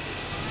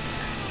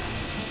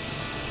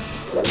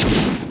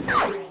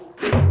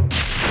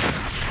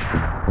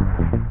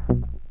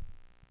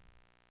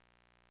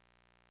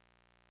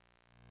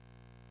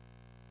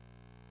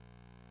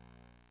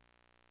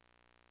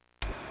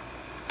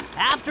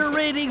 After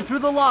reading through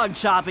the log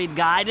chopping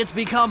guide, it's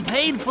become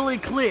painfully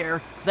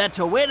clear that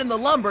to win in the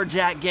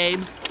lumberjack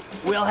games,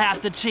 we'll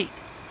have to cheat.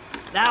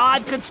 Now,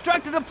 I've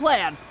constructed a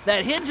plan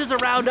that hinges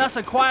around us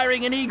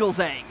acquiring an eagle's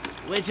egg,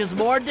 which is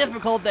more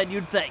difficult than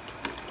you'd think.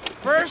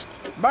 First,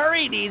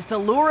 Murray needs to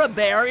lure a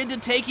bear into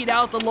taking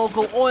out the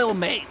local oil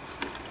mains.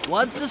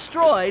 Once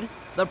destroyed,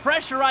 the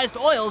pressurized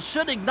oil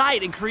should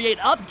ignite and create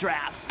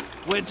updrafts,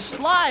 which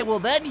Sly will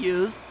then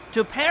use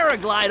to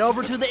paraglide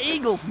over to the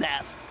eagle's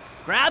nest,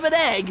 grab an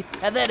egg,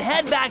 and then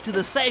head back to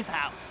the safe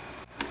house.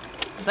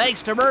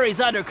 Thanks to Murray's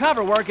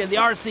undercover work in the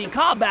RC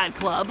Combat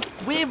Club,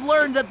 we've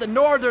learned that the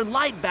Northern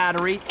Light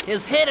Battery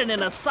is hidden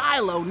in a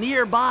silo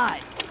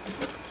nearby.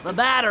 The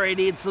battery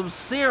needs some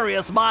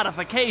serious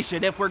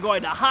modification if we're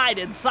going to hide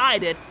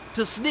inside it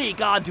to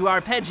sneak onto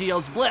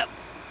Arpeggio's blimp.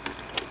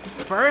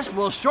 First,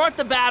 we'll short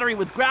the battery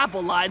with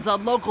grapple lines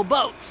on local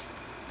boats.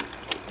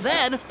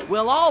 Then,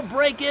 we'll all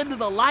break into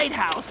the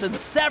lighthouse and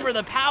sever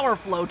the power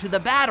flow to the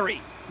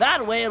battery.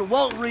 That way it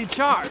won't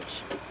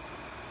recharge.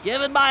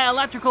 Given my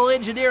electrical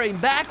engineering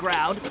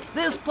background,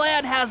 this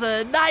plan has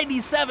a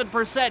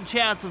 97%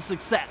 chance of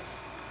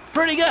success.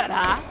 Pretty good,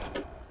 huh?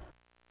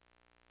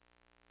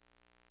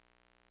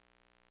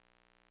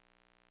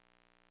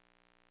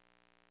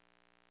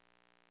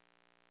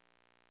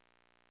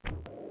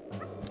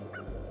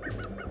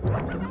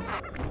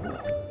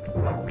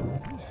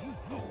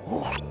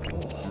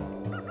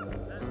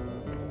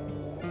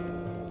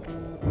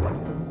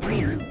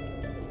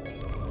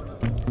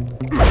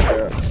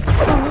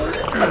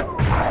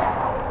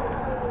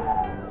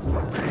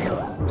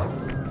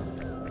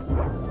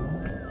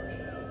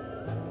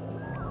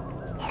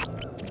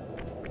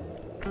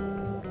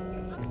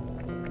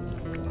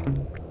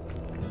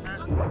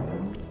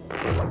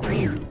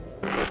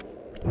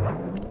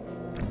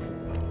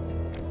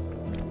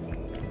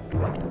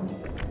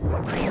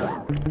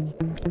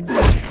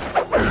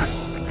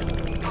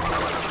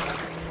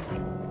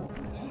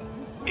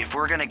 If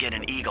we're gonna get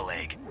an eagle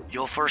egg,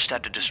 you'll first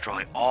have to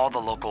destroy all the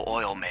local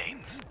oil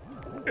mains.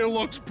 It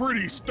looks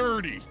pretty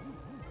sturdy.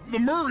 The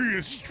Murray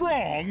is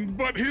strong,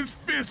 but his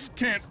fists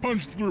can't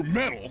punch through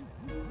metal.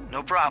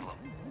 No problem.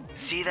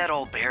 See that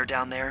old bear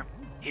down there?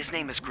 His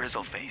name is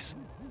Grizzleface.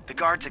 The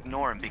guards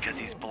ignore him because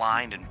he's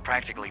blind and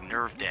practically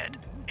nerve dead,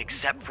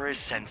 except for his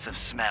sense of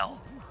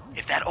smell.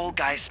 If that old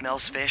guy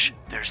smells fish,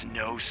 there's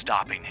no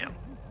stopping him.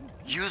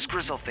 Use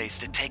Grizzleface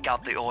to take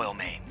out the oil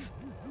mains.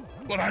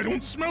 But I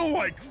don't smell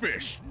like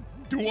fish,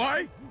 do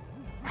I?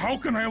 How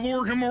can I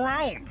lure him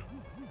around?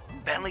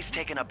 Bentley's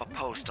taken up a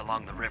post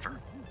along the river.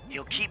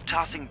 He'll keep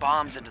tossing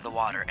bombs into the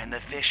water and the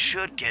fish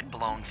should get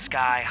blown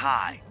sky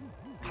high.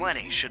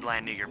 Plenty should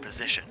land near your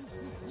position.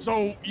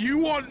 So you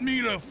want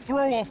me to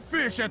throw a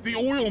fish at the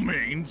oil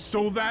mains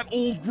so that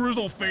old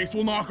Grizzleface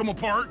will knock him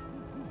apart?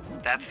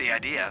 That's the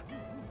idea.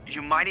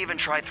 You might even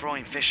try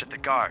throwing fish at the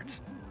guards.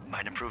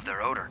 Might improve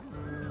their odor.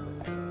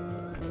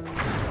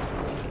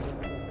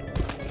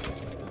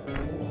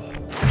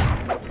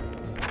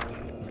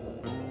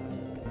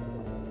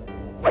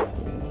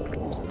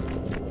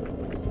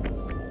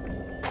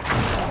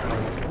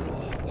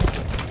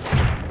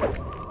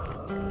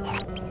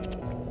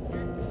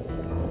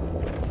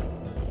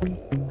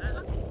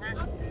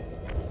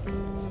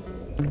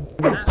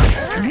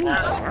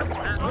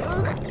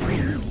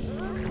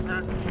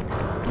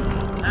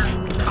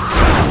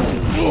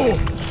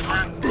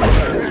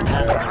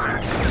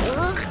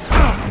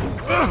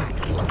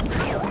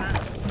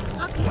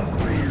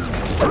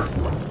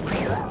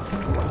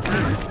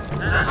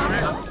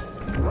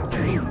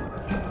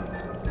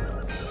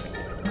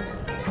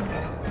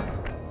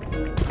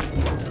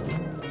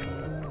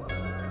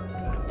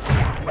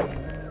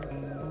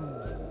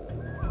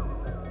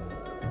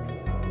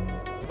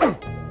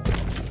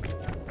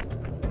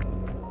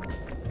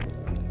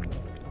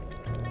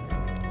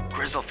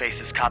 Grizzleface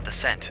has caught the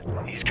scent.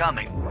 He's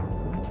coming.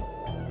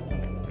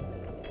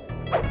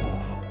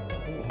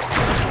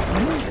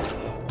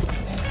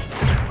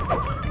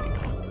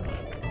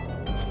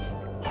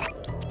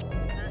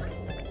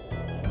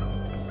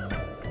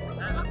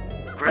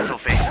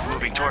 Grizzleface is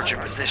moving towards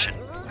your position.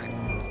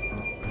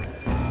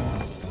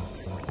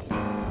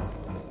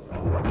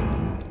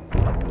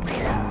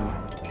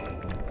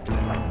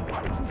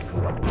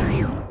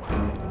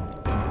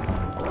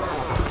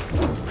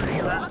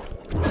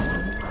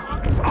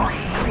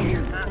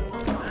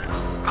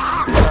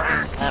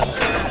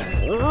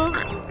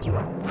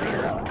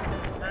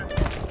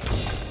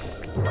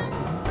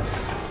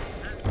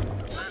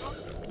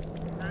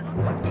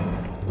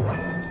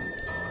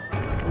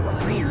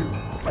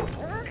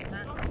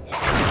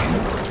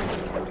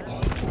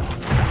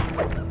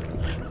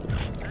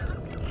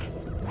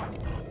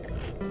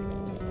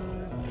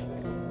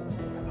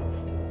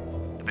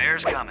 The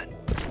bear's coming.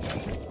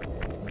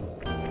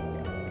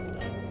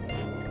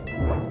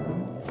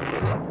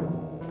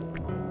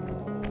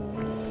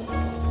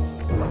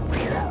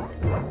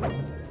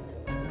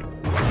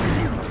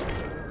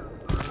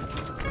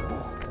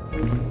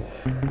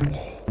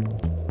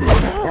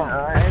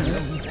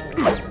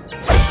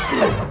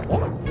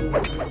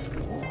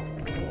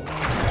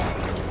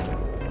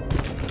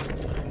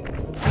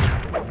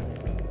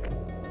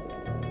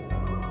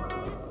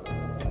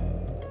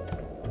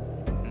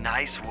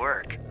 Nice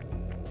work.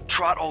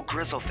 Trot old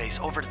Grizzleface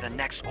over to the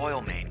next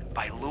oil main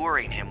by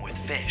luring him with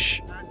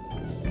fish.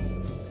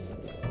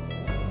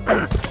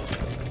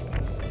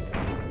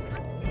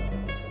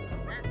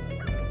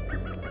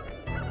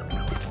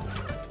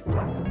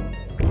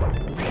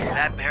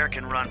 That bear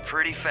can run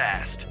pretty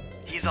fast.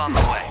 He's on the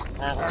way.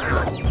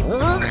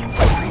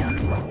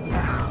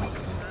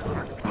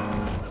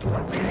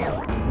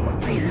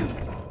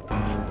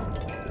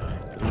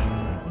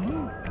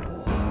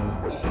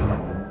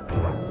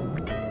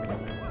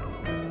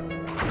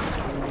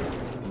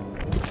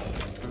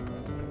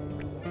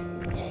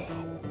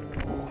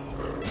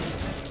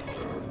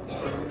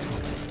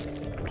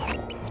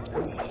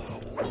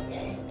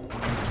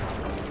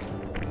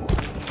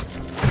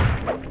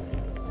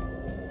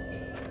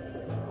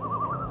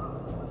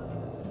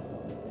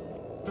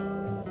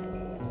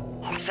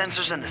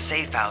 Sensors in the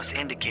safe house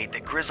indicate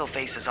that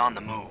Grizzleface is on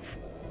the move.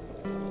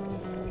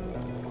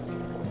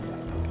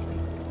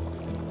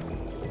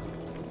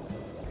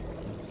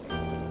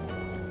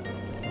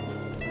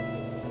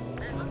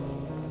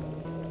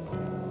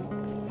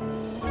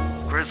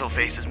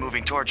 Grizzleface is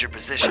moving towards your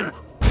position.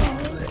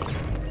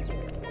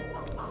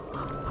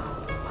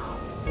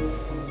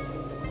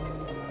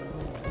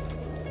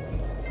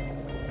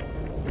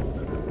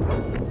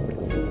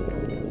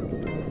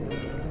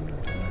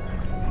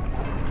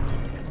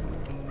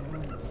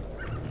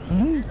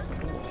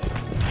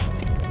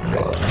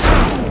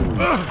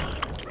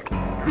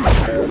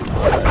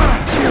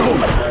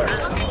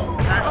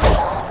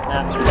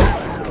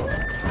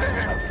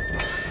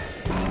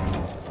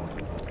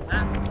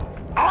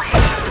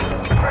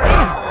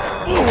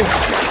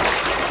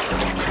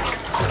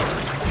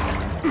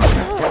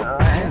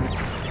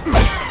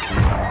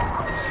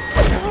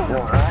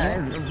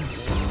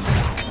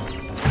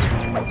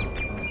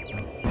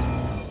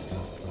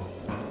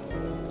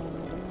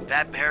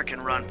 That bear can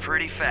run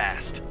pretty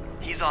fast.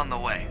 He's on the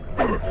way.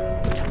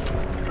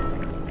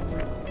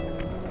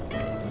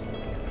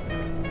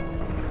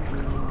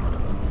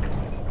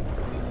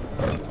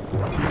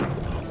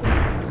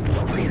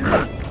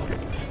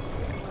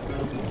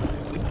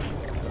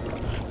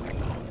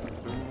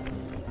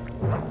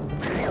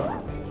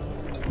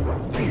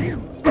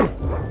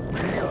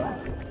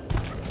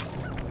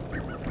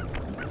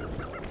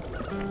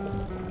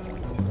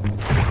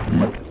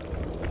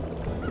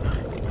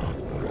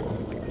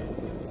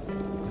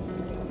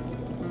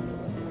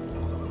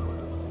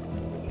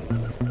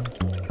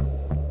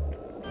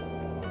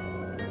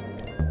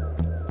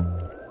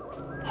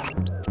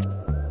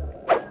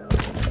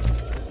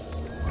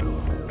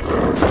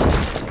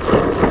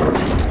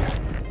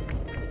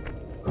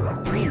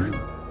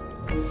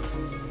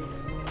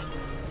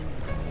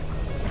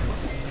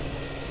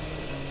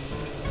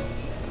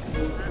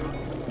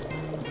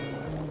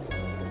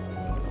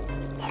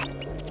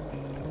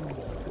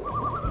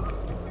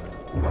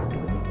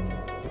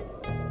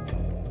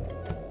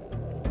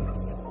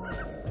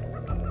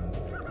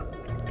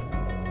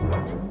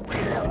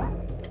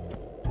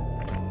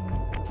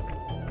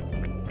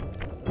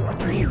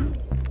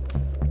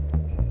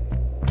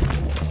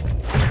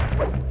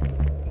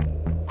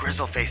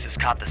 Grizzleface has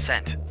caught the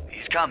scent.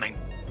 He's coming.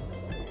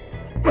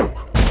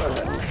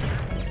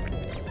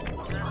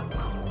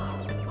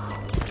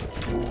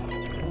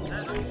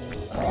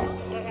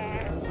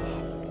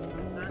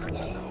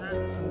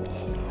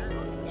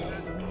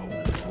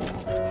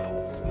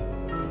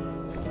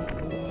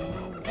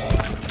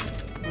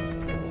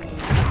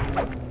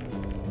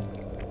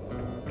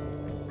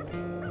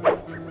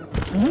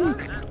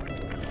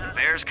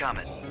 Bear's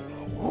coming.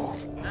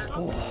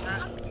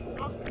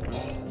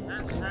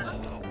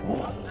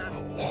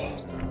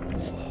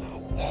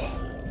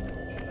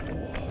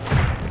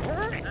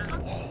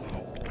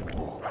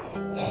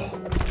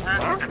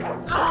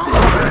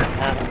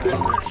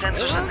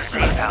 Sensors in the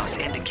safe house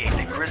indicate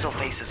that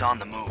Grizzleface is on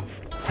the move.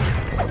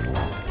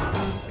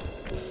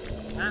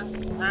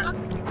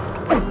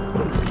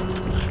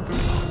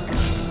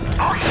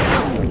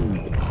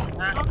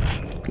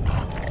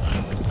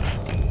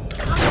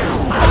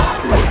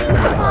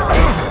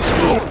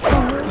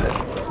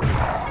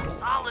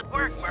 Solid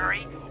work,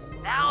 Murray.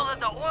 Now that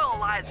the oil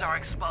lines are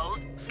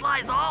exposed,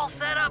 Sly's all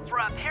set up for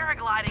a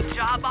paragliding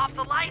job off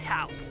the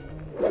lighthouse.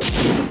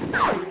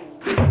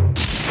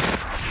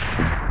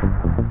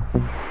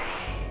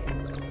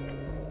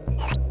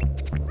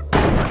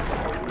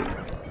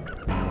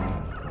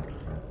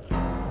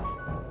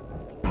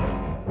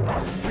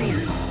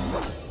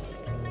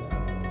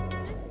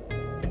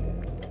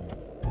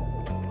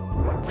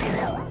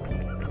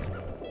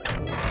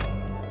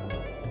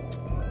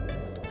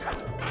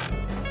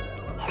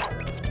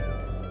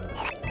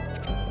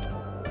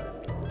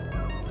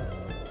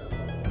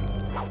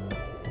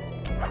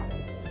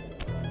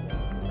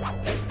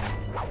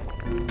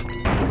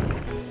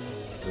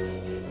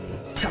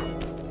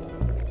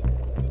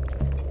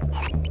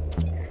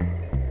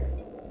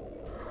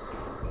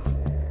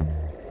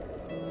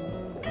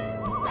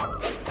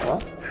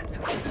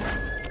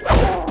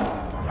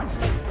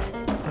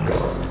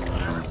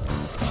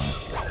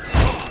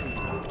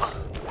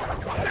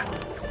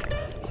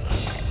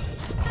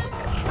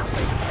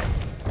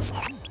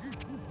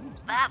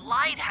 That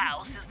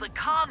lighthouse is the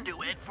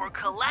conduit for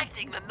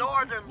collecting the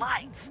northern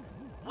lights.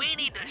 We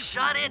need to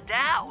shut it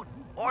down,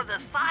 or the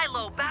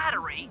silo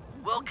battery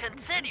will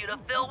continue to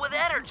fill with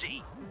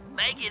energy,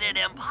 making it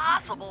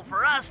impossible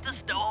for us to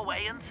stow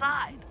away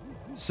inside.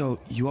 So,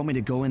 you want me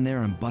to go in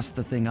there and bust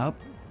the thing up?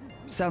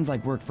 Sounds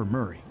like work for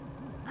Murray.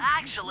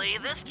 Actually,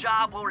 this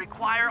job will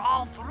require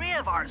all three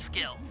of our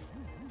skills.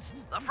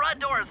 The front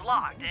door is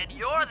locked, and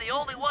you're the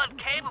only one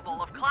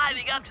capable of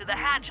climbing up to the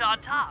hatch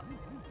on top.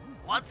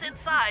 Once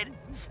inside,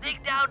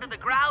 sneak down to the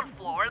ground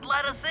floor and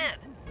let us in.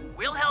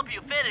 We'll help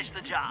you finish the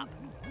job.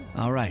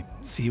 All right,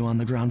 see you on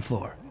the ground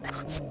floor.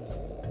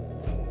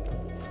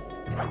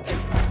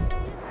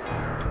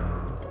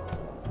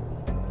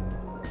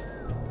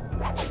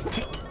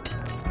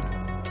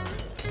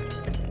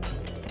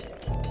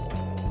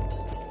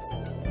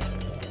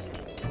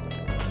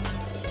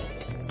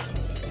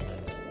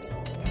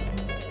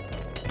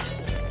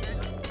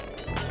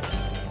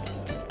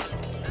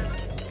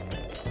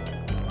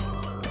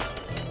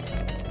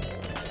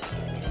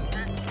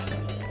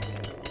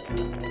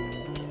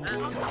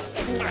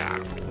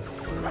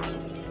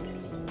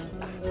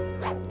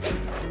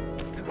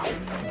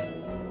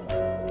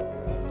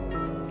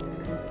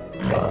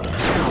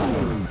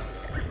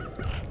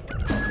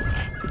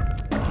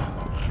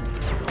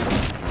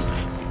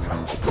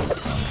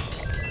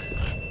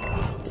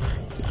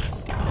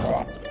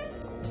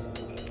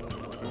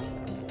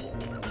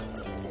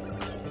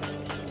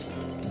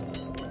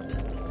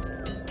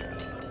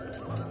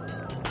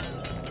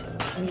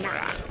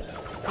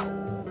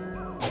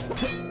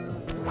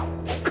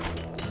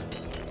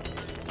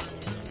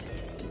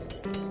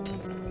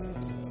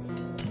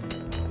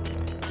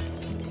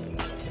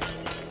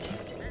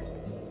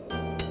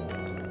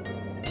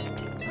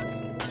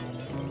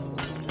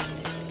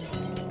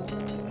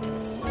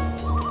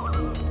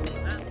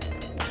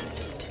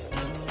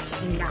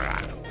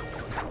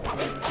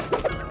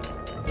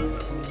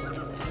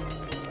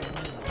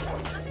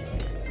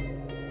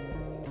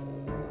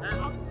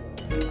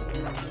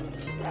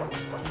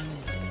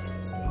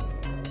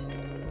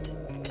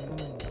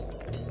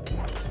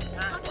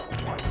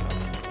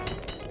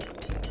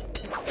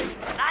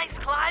 Nice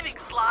climbing,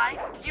 Sly.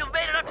 You've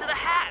made it up to the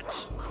hatch.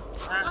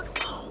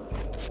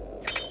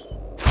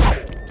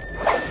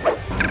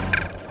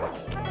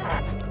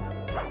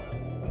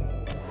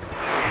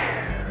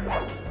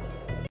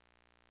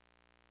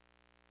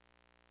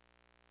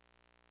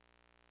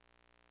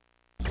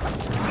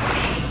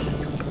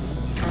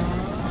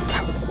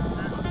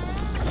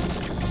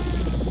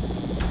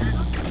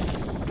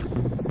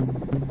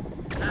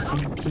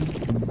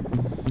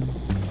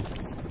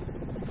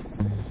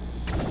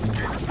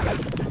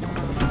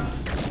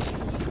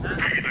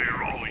 Hey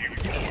there, all you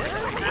boys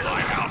from the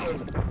lighthouse.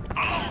 The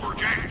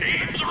lumberjack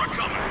teams are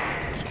a-coming.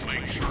 So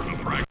make sure to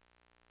practice.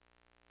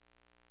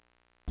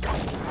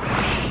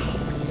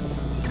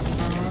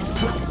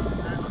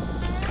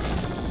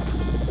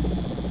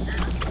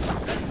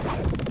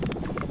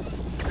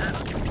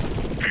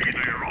 Hey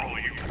there, all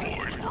you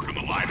boys working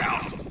the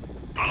lighthouse. The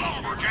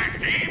lumberjack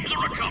teams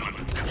are a-coming.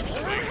 coming.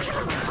 Make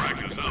sure to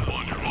practice up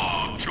on your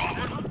log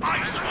chopping,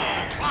 ice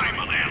wall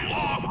climbing, and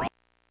log rolling.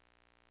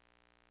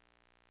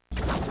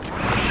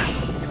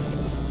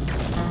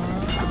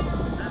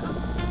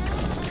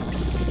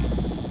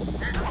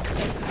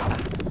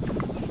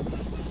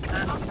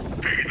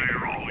 Hey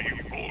there, all you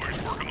boys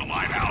working the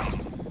lighthouse. The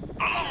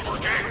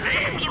lumberjack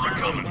thieves are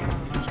a-coming.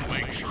 So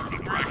make sure to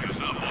practice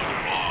up on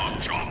your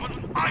log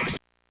chopping, ice.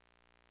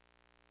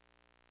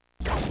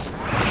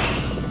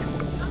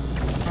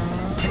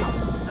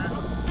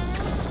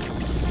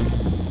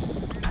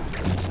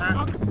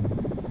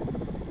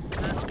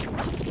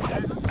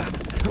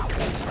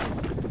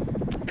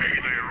 Hey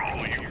there,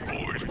 all you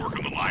boys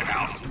working the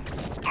lighthouse.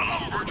 The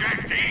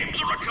lumberjack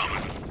teams are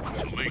a-coming.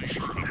 So make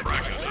sure to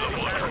practice up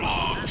on your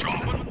log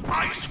chopping,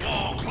 ice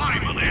wall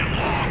climbing, and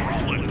log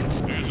rolling.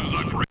 This is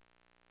a great...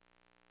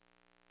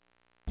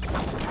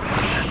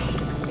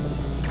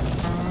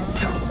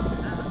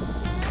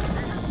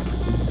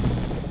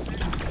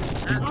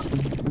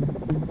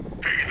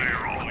 Hey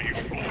there, all you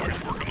boys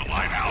working the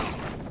lighthouse.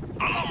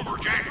 The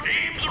lumberjack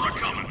teams are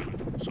a-coming.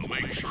 So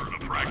make sure to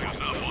practice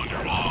up on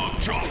your log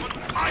chopping,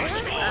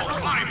 ice wall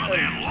climbing,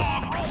 and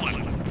log rolling.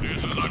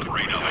 This is a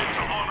great event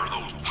to honor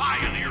those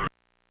pioneers.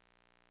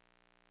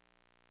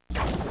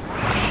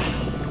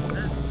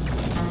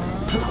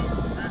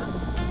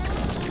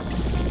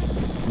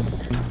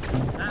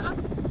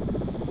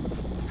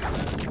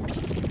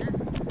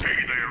 Hey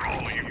there,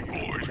 all you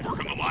boys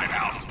working the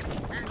lighthouse.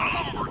 The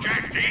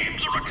lumberjack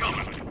teams are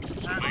a-coming.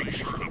 So make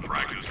sure to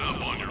practice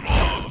up on your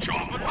log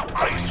chopping,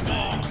 ice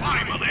wall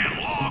climbing, and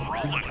log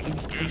rolling.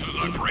 This is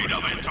a great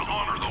event to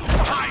honor those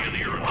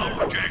pioneer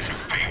lumberjacks who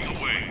paved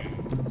the way.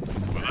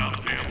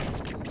 Without them,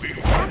 we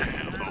wouldn't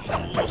have the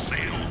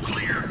wholesale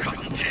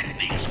clear-cutting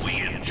techniques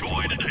we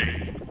enjoy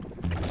today.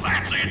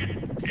 That's it.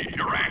 Keep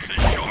your axes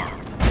sharp.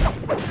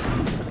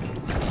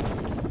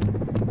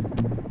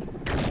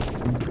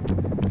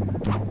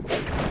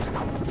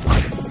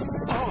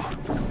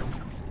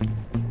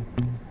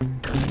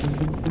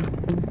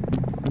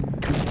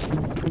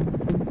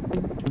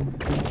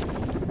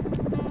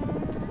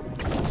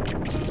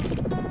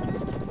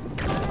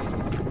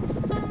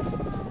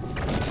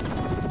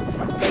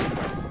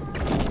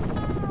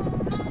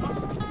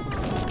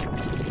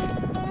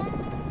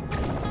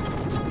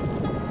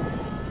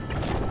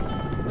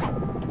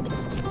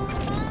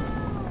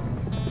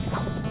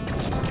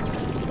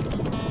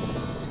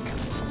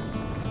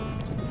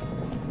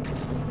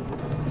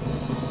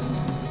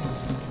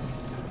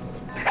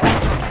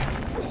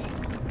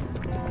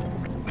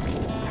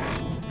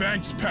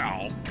 Thanks,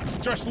 pal.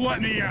 Just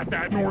let me at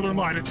that Northern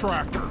Light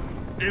attractor.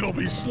 It'll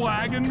be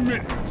slag in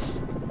minutes.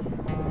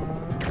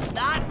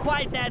 Not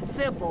quite that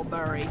simple,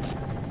 Murray.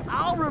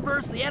 I'll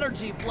reverse the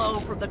energy flow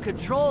from the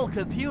control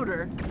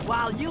computer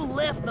while you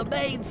lift the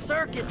main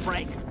circuit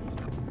breaker.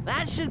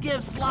 That should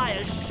give Sly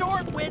a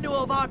short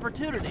window of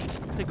opportunity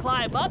to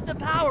climb up the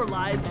power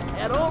lines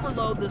and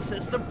overload the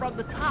system from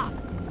the top.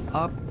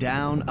 Up,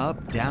 down,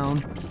 up,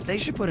 down. They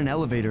should put an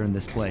elevator in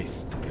this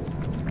place.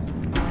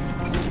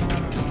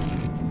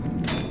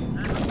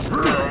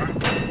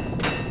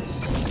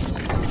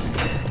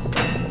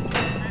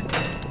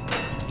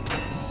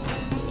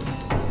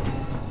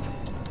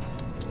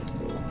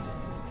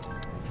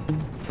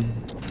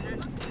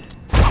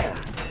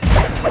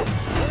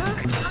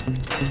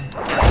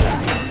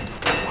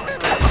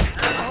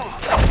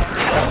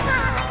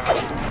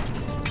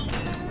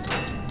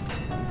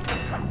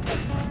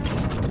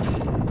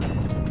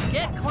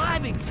 Get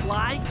climbing,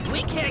 Sly.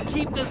 We can't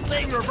keep this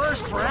thing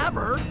reversed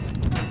forever.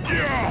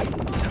 Yeah,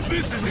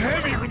 this is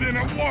heavier than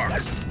it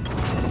looks.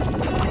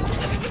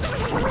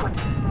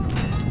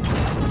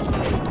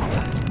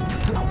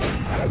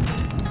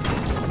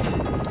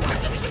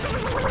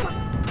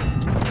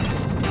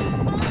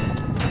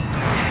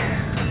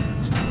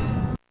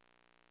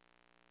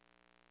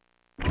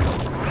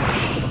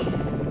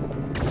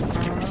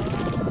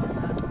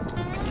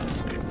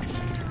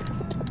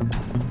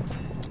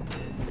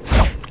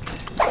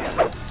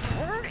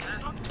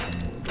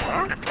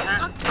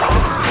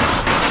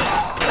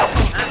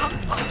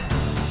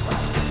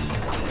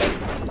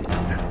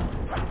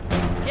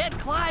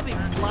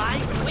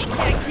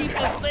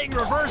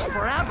 Reversed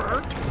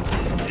forever.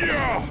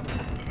 Yeah,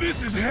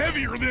 this is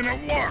heavier than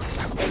it looks.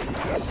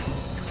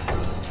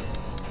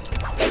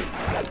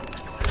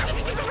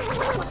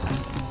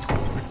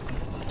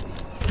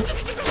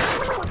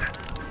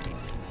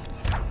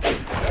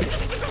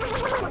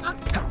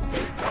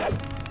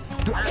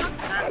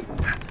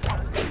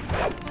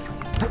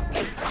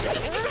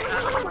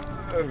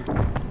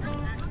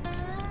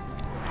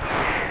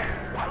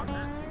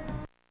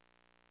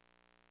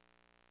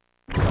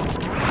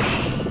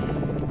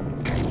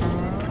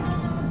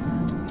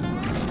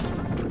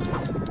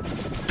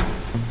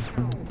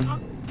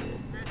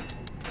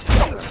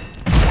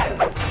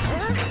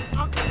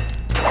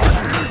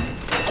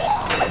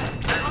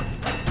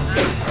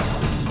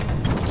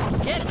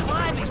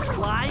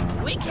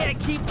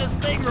 Keep this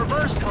thing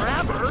reversed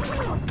forever.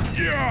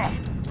 Yeah,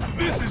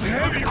 this is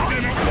heavier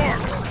than it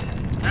looks.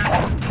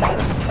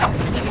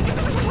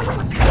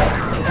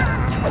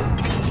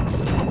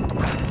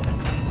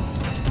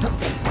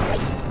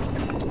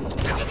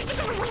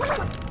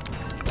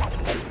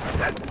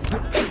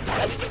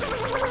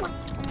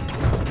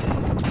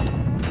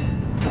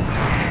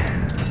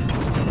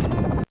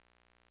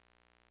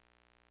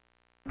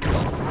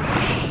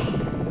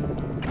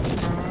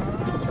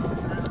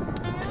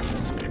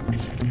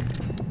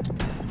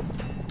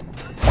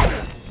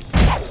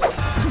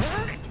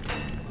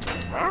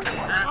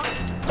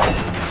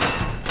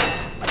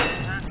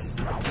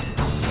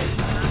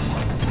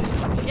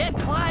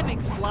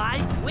 big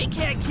slide. We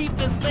can't keep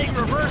this thing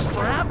reversed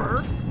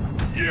forever.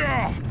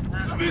 Yeah,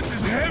 this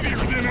is heavier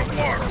than it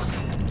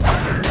looks.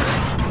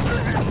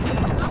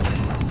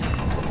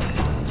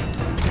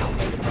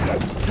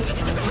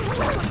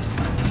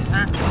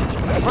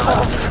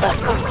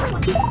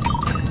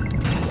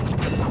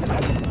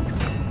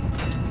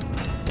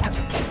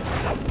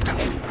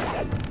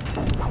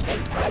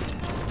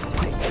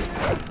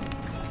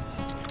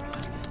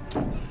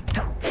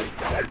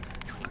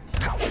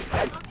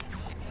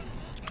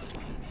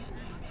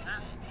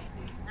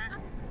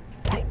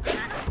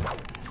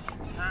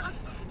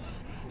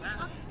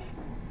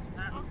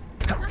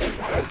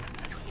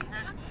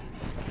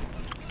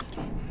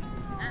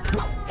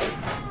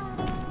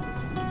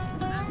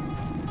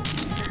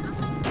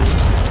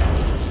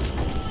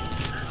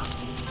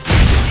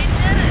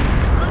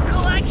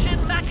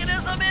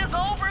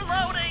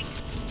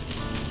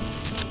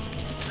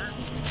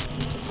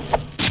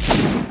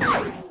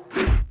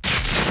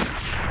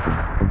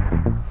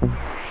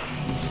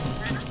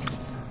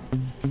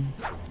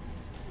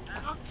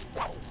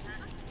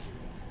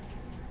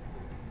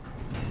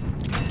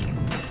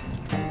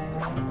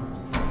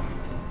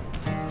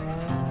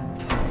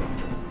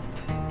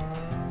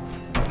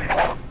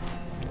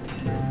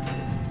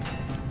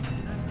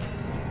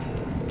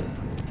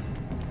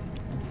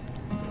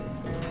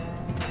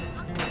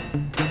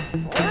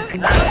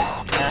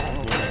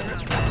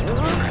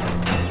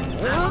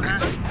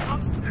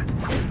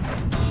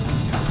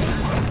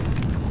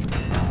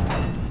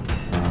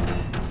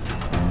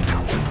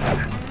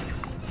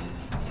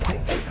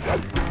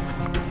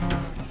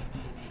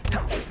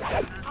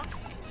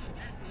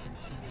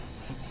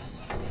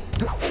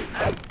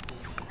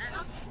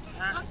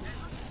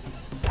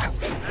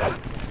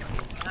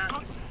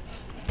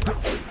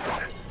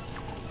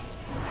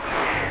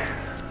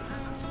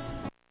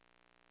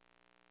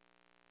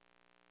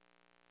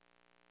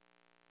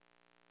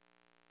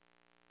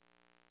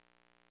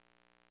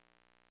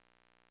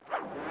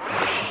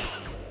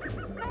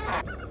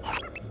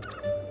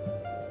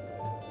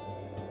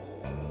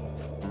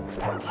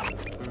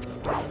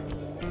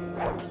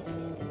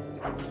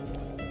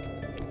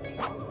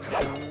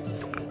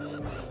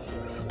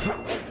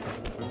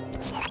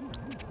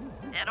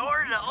 In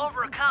order to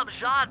overcome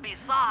Jean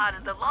Bisson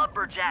in the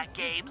lumberjack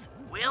games,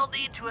 we'll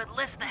need to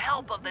enlist the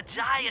help of the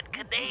giant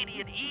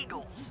Canadian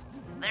eagles.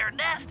 Their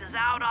nest is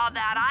out on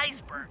that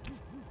iceberg.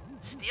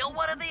 Steal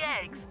one of the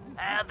eggs,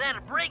 and then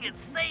bring it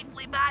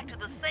safely back to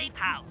the safe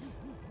house.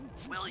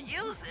 We'll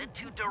use it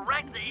to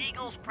direct the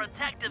eagle's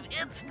protective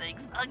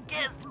instincts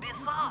against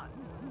Bisson.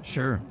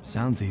 Sure,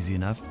 sounds easy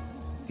enough.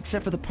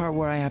 Except for the part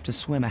where I have to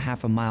swim a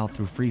half a mile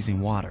through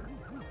freezing water.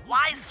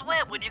 Why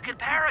swim when you can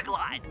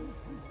paraglide?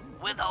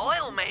 With the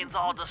oil mains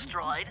all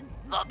destroyed,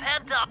 the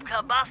pent-up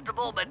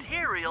combustible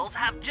materials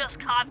have just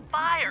caught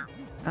fire.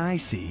 I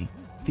see.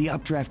 The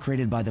updraft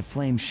created by the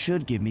flames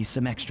should give me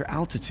some extra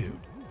altitude.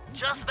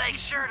 Just make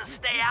sure to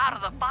stay out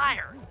of the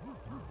fire.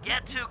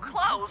 Get too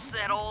close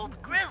and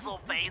old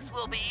Grizzleface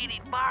will be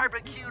eating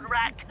barbecued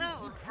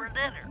raccoon for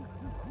dinner.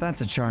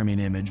 That's a charming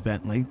image,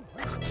 Bentley.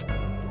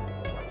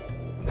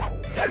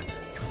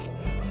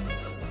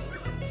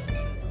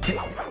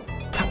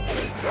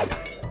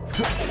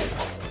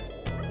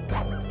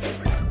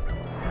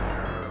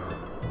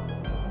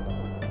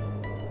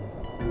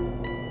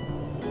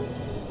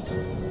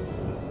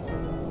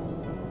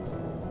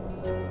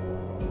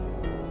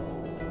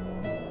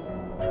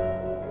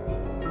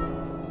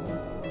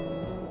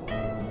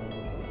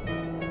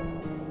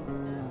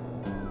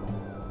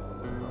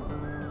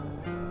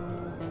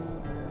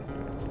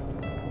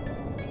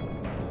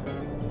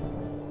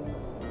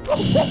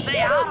 Stay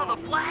out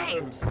of the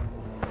flames!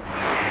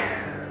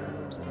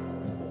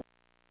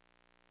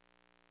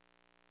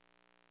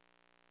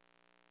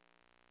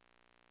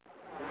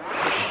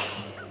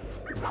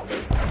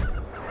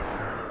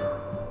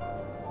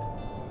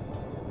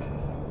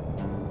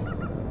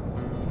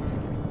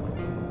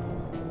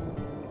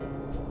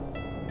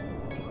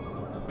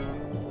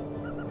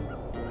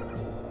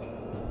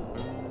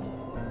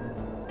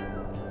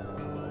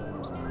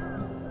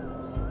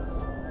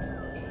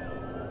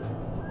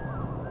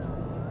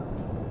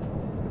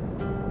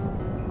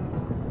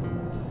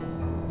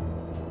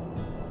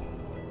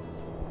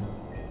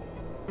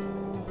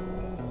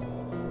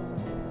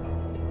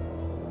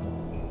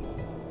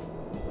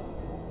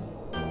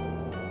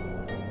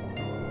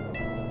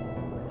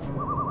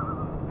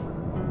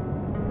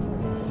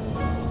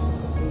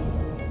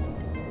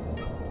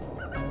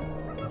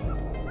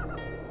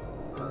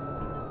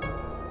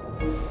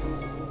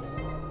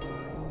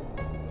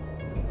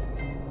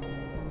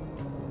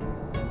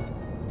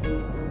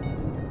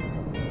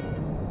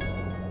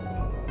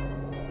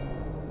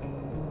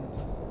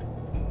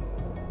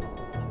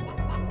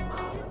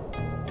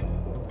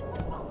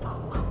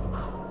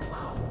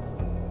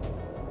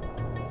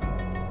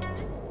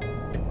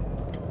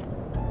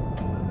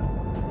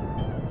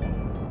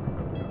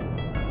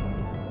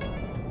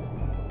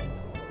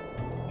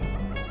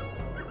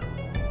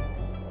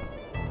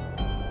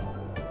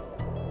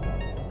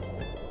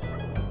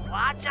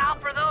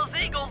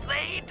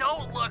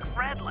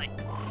 friendly.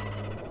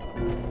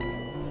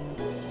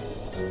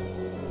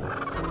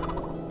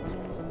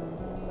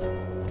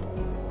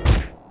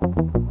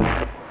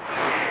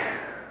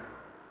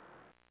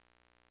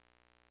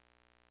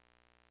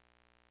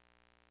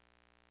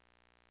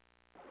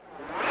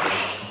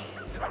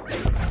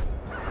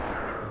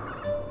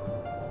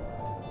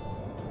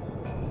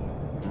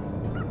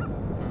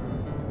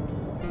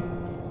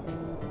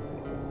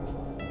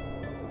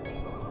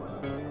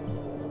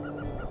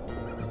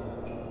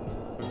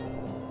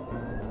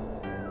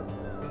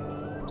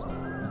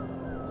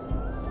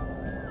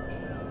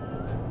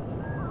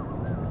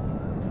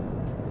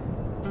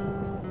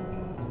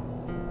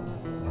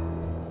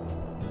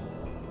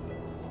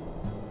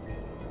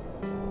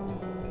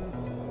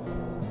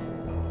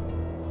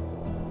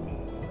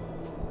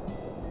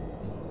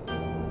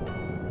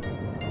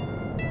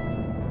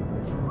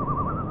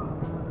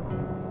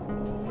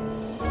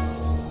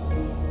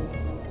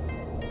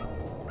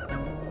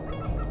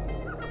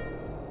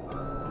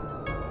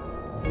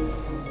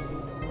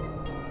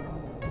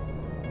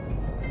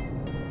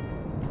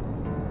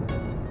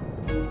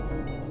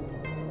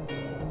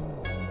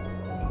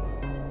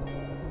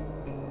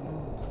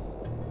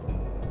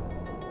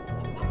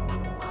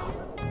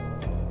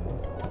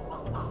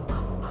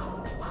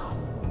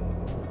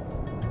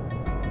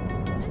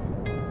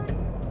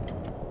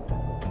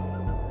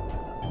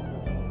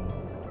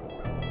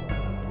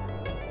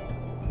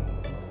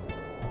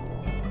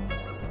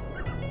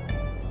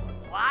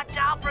 Watch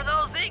out for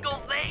those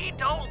eagles, they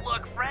don't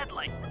look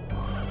friendly.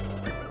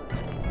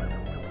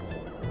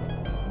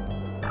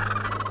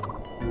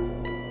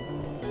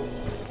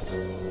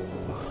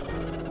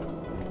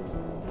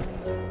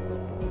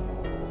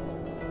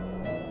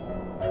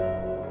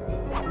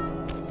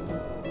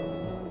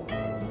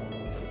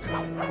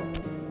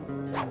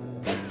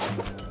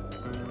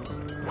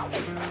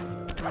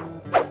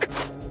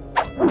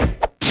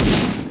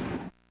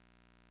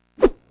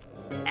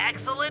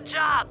 Excellent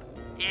job.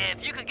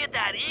 If you could get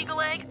that eagle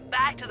egg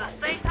back to the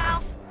safe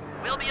house,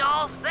 we'll be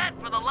all set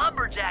for the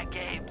lumberjack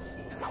games.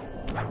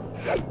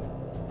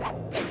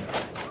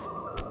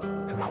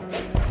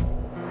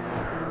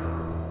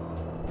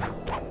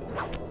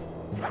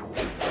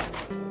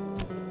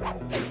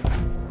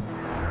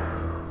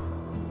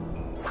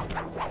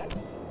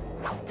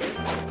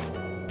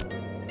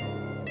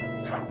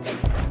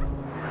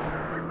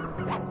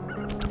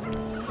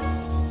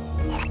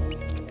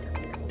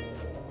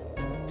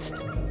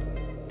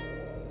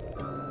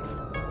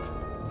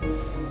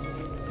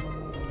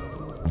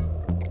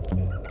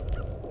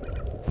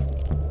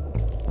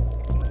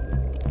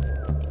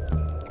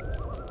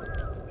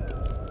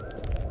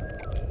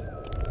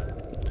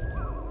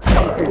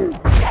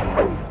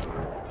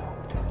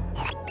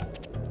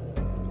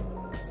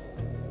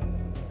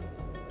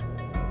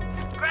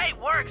 Great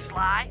work,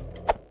 Sly.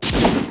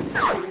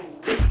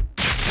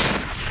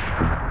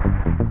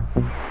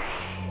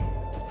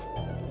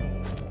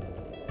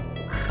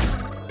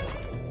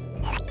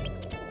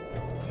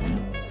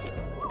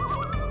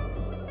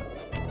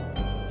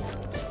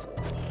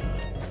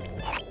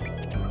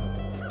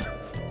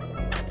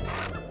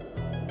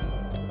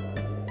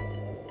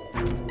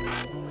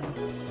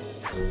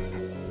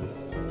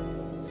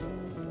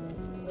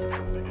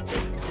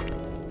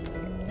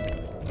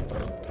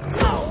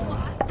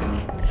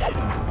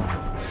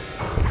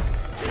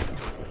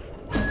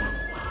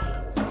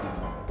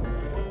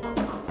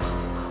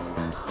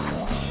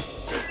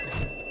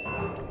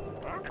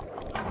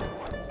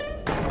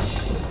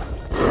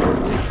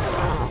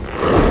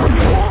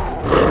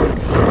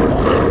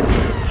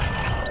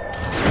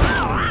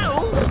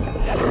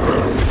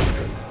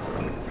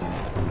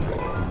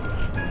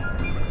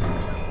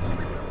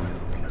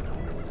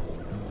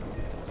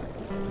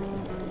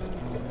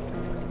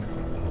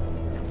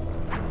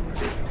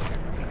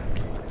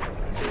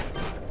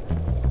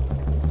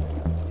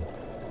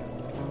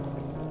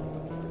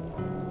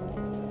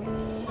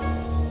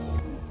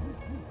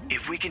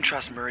 If we can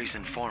trust Murray's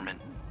informant,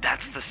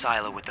 that's the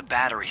silo with the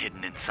battery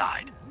hidden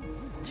inside.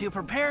 To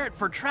prepare it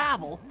for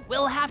travel,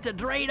 we'll have to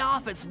drain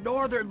off its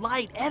northern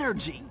light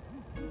energy.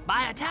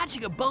 By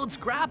attaching a boat's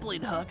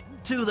grappling hook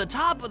to the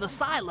top of the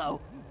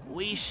silo,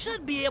 we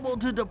should be able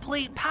to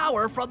deplete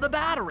power from the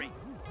battery.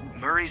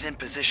 Murray's in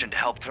position to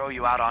help throw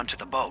you out onto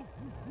the boat.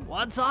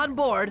 Once on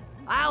board,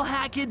 I'll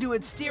hack into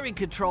its steering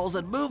controls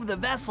and move the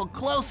vessel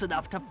close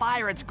enough to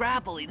fire its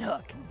grappling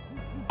hook.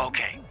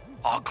 Okay,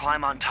 I'll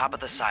climb on top of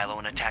the silo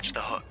and attach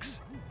the hooks.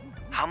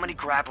 How many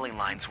grappling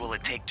lines will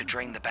it take to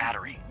drain the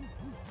battery?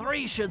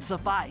 3 should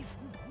suffice.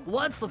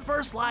 Once the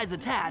first line's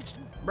attached,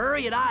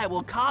 Murray and I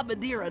will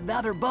commandeer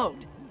another boat.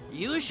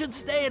 You should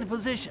stay in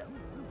position.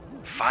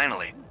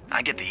 Finally,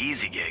 I get the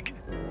easy gig.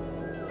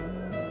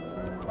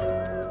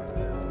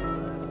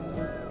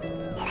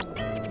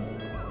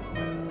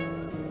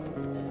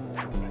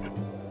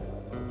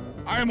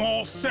 I'm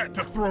all set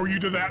to throw you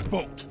to that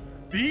boat.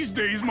 These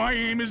days, my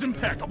aim is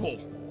impeccable.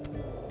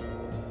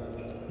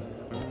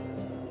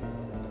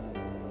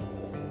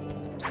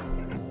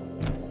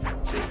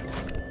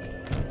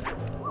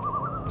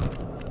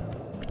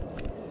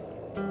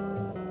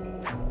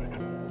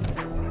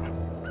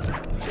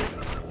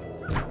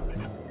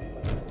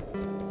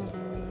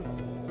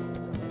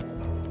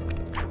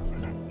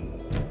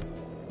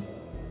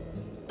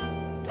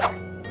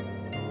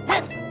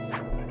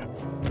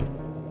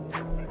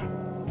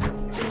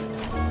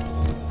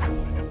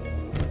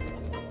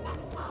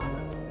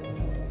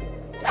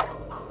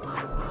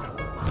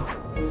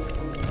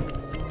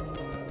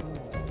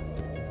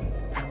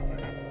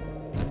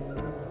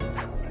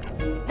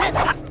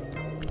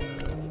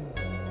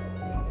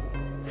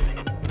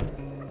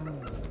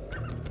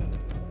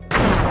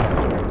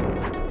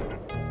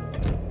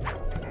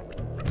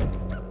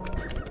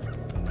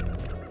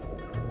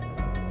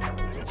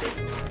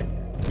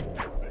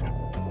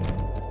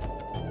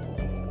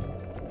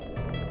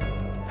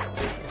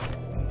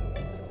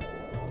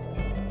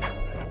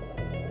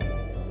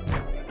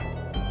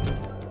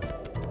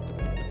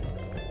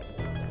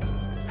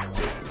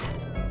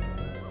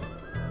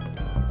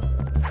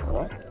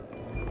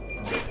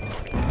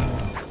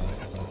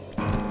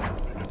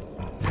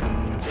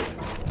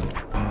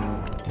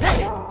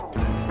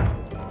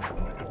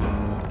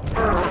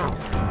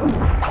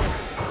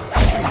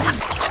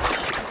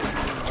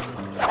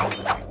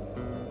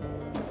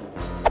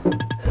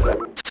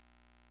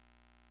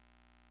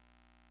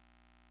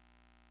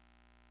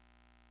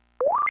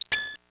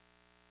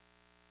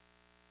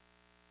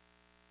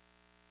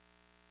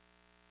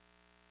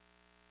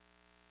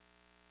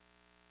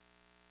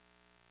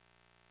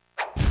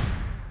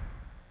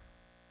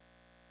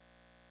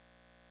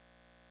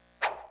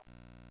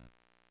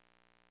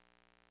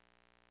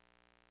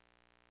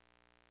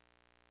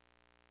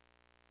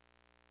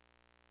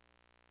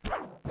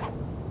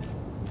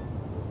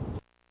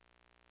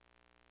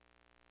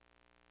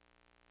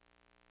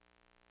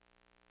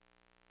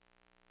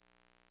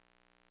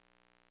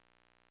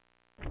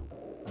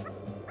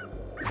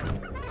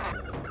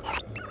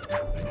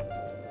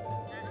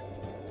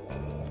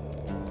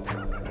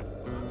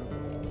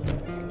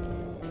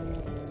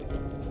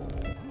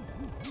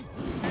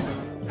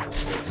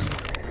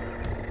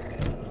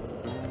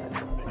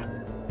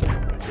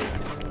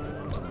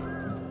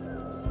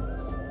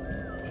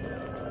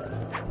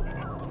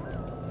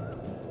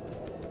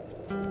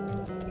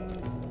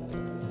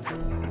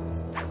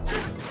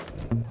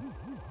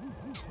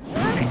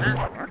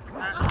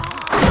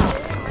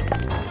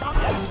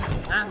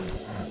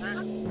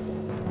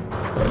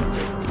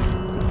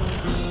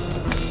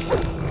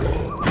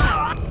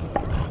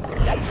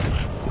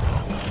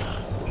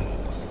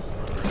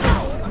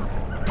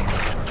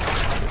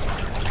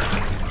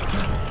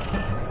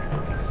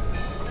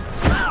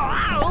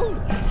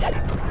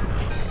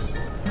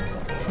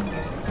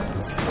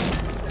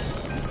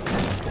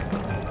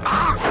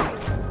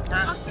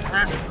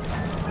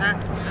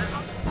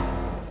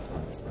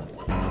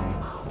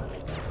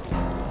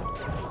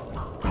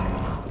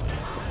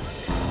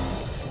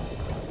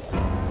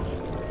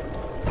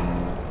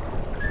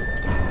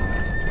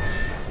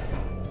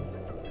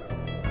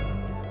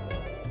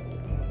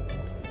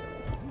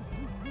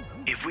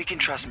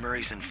 trust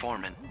Murray's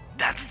informant,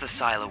 that's the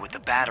silo with the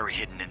battery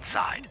hidden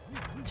inside.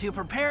 To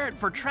prepare it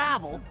for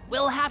travel,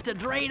 we'll have to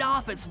drain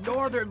off its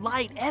northern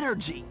light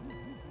energy.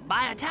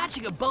 By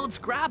attaching a boat's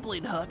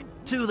grappling hook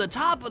to the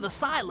top of the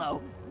silo,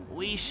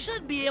 we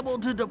should be able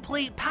to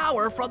deplete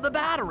power from the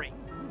battery.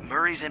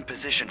 Murray's in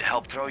position to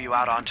help throw you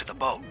out onto the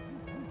boat.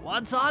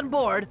 Once on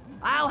board,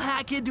 I'll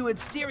hack into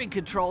its steering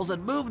controls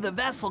and move the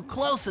vessel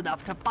close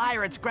enough to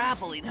fire its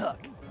grappling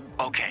hook.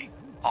 Okay,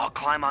 I'll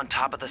climb on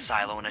top of the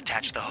silo and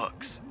attach the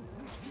hooks.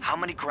 How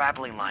many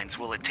grappling lines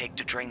will it take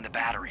to drain the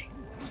battery?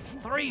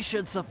 3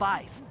 should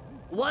suffice.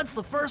 Once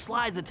the first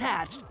line's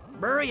attached,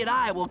 Murray and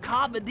I will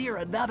commandeer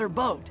another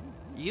boat.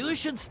 You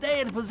should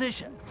stay in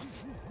position.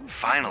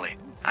 Finally,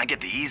 I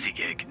get the easy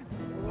gig.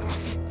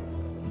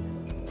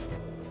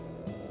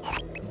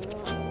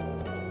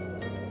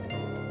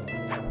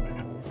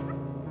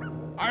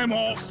 I'm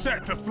all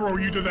set to throw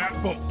you to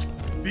that boat.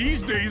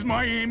 These days,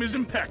 my aim is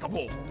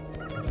impeccable.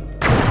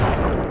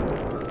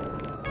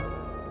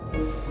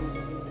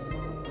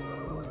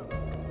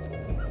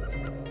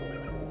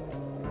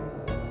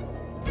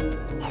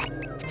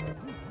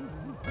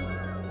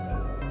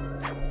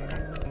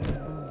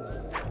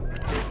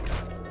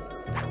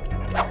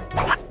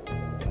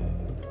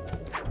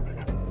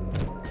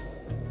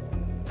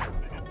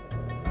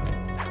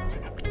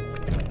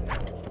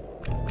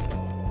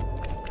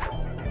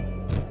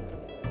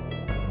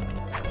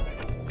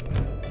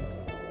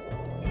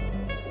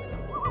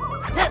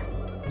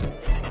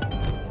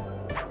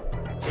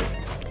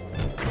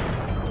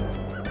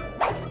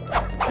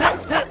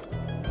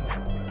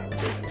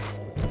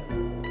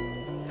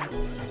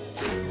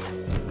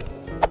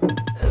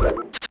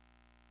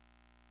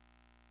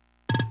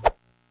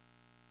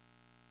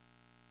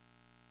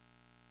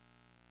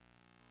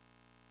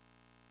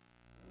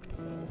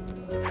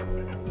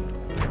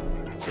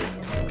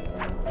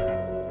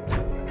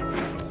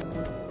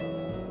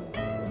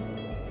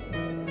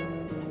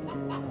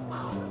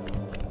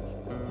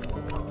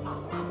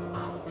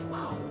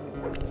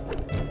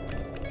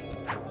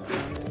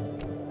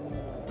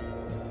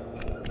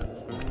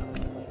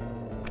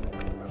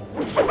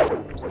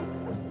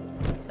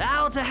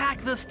 Now to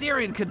hack the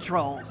steering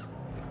controls.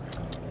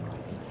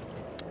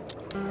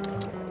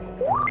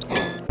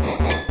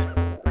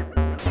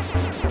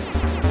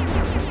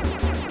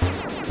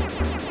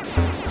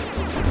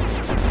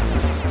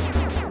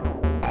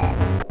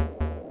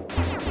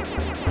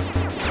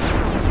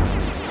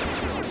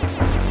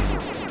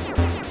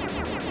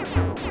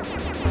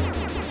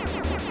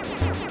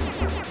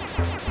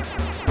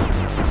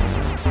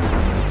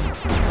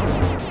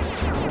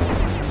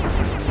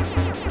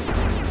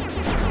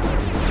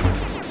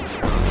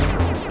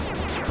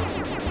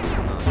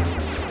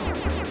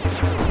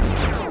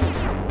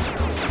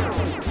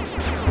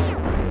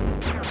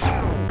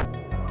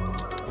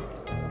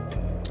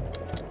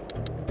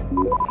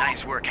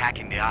 Nice work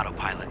hacking the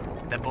autopilot.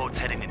 The boat's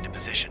heading into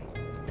position.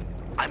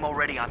 I'm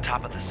already on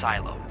top of the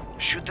silo.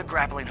 Shoot the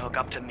grappling hook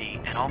up to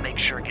me, and I'll make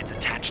sure it gets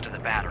attached to the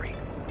battery.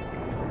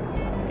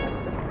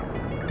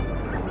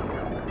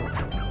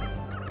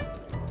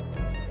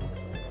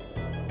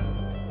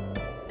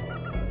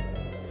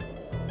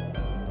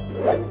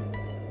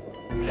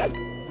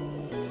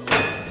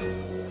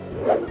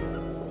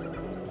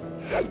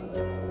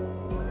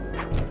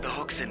 The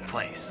hook's in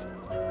place.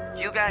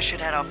 You guys should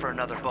head out for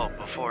another boat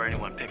before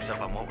anyone picks up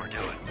on what we're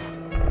doing.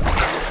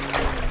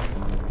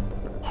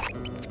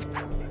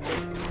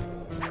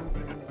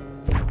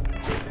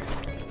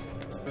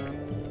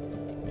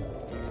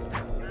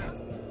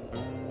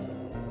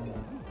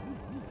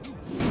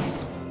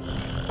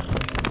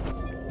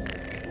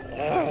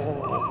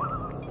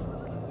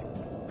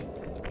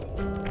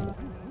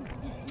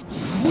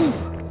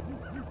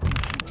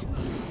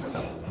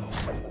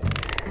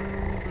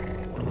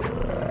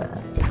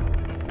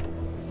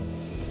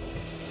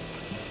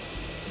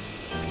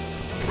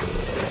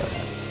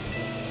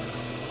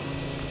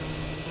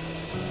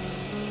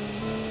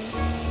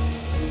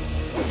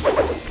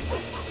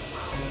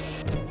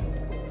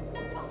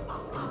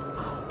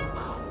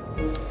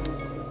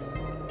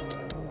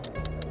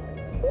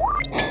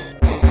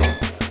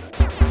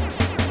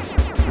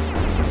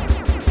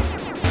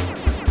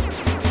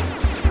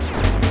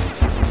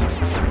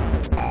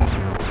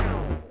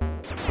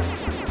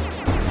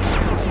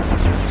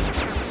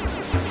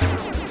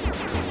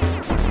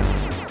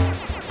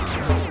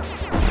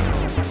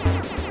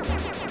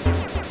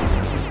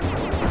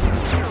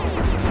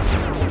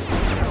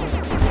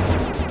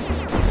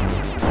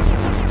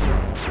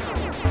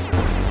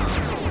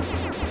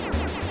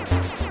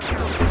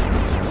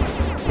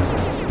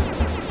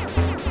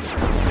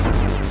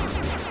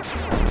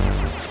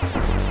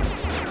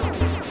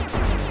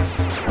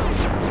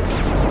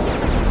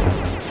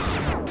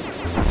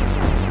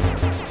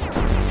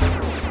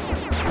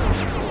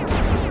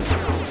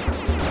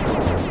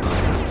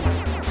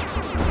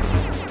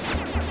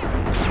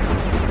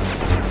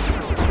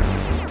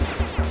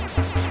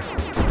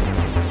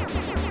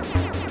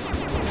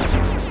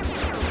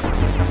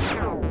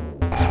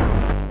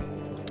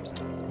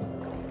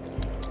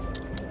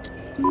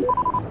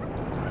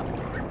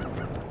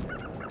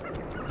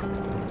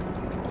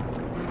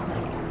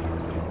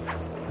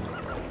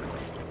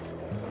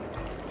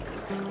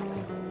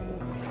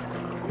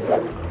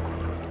 The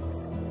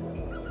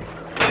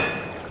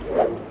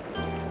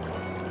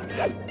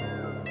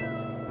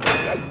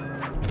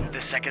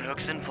second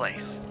hook's in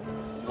place.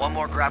 One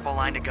more grapple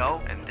line to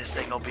go, and this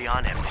thing will be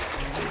on him.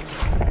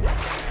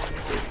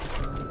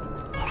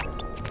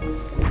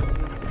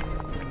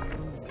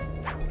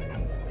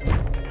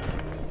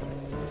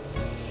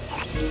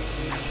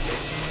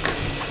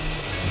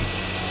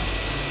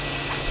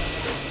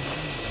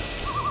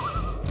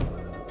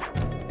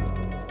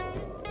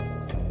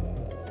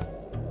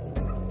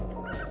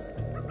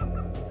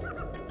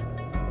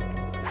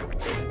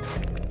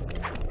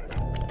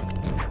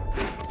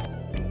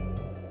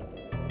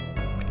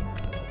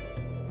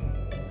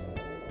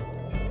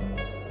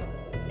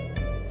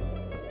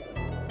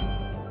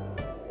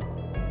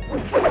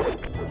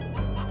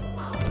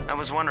 I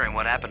was wondering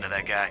what happened to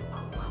that guy.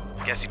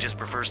 Guess he just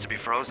prefers to be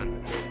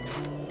frozen.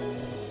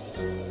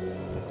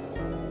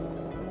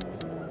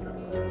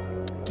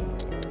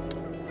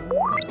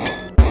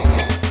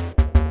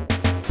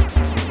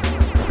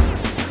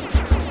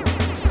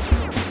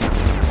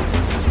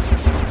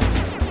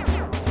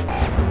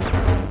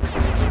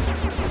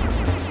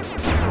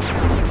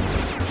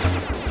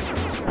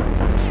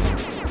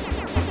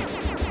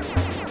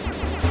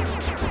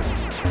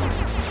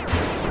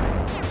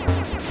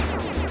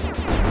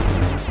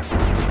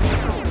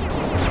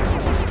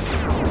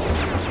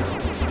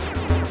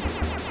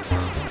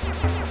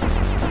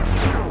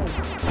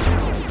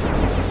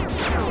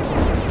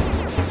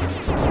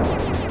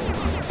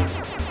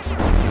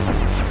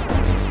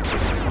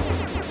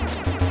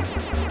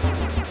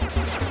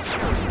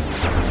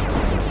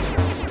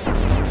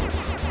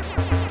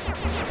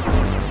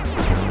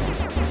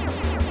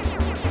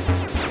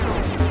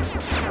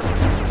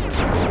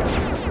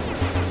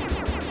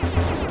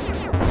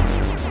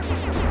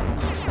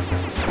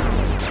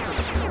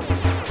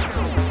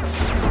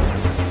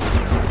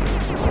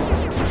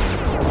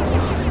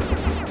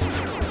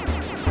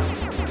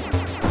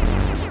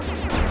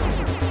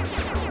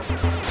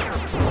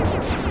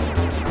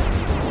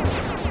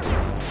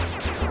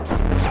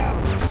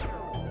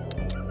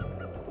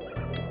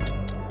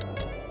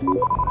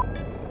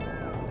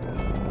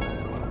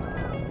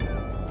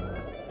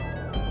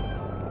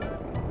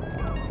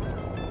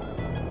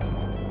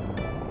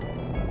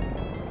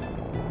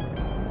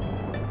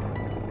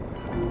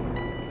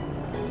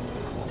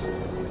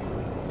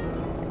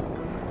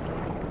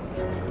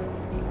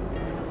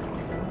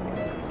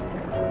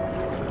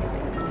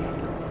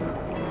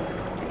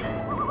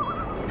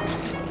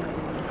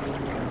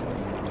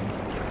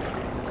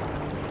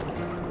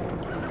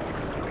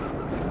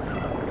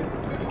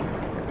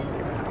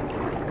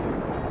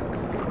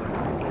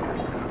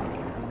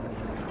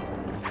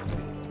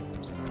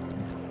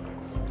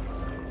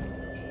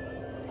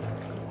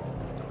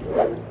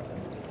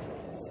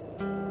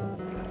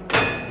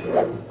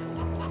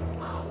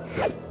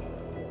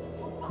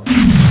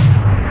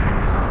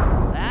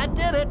 That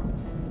did it.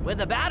 With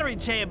the battery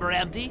chamber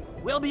empty,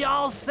 we'll be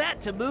all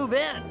set to move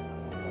in.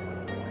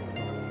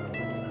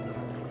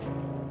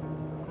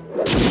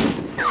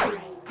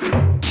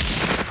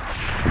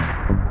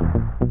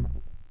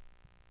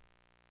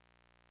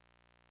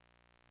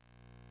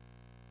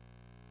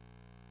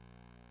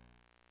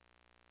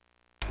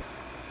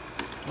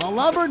 The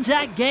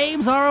Lumberjack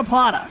Games are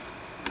upon us.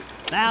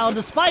 Now,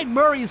 despite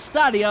Murray's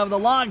study of the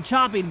log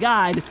chopping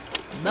guide,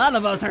 none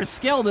of us are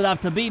skilled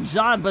enough to beat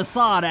Jean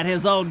Basson at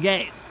his own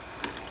game.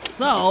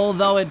 So,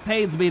 though it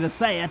pains me to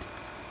say it,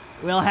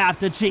 we'll have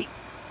to cheat.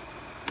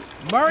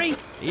 Murray,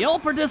 you'll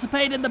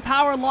participate in the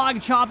power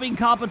log chopping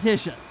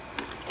competition.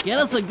 Get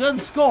us a good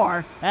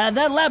score, and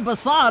then let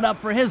Basson up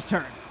for his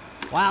turn.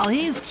 While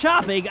he's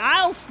chopping,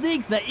 I'll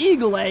sneak the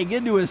eagle egg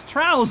into his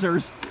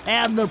trousers,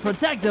 and the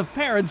protective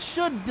parents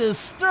should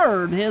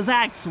disturb his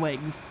axe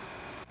swings.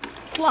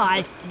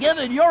 Sly,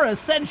 given your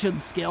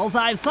ascension skills,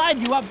 I've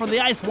signed you up for the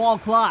ice wall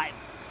climb.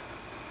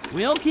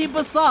 We'll keep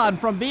Basson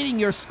from beating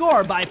your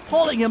score by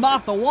pulling him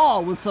off the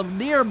wall with some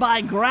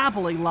nearby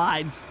grappling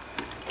lines.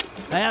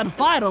 And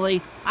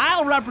finally,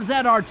 I'll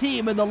represent our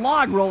team in the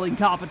log rolling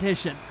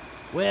competition.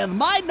 With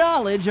my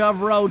knowledge of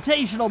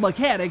rotational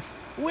mechanics,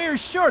 we're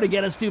sure to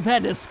get a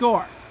stupendous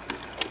score.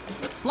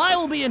 Sly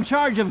will be in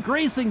charge of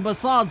greasing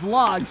Basson's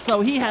logs, so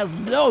he has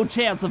no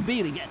chance of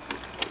beating it.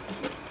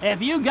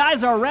 If you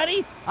guys are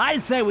ready, I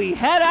say we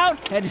head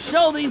out and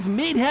show these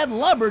meathead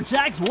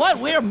lumberjacks what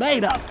we're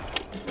made of.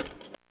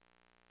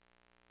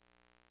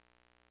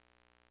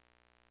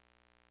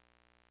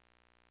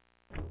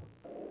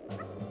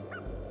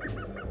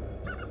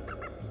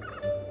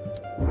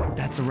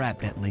 That's a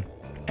wrap, Bentley.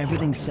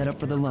 Everything's set up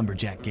for the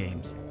Lumberjack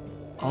Games.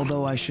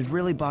 Although I should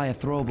really buy a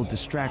throwable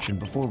distraction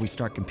before we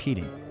start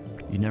competing.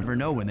 You never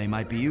know when they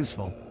might be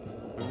useful.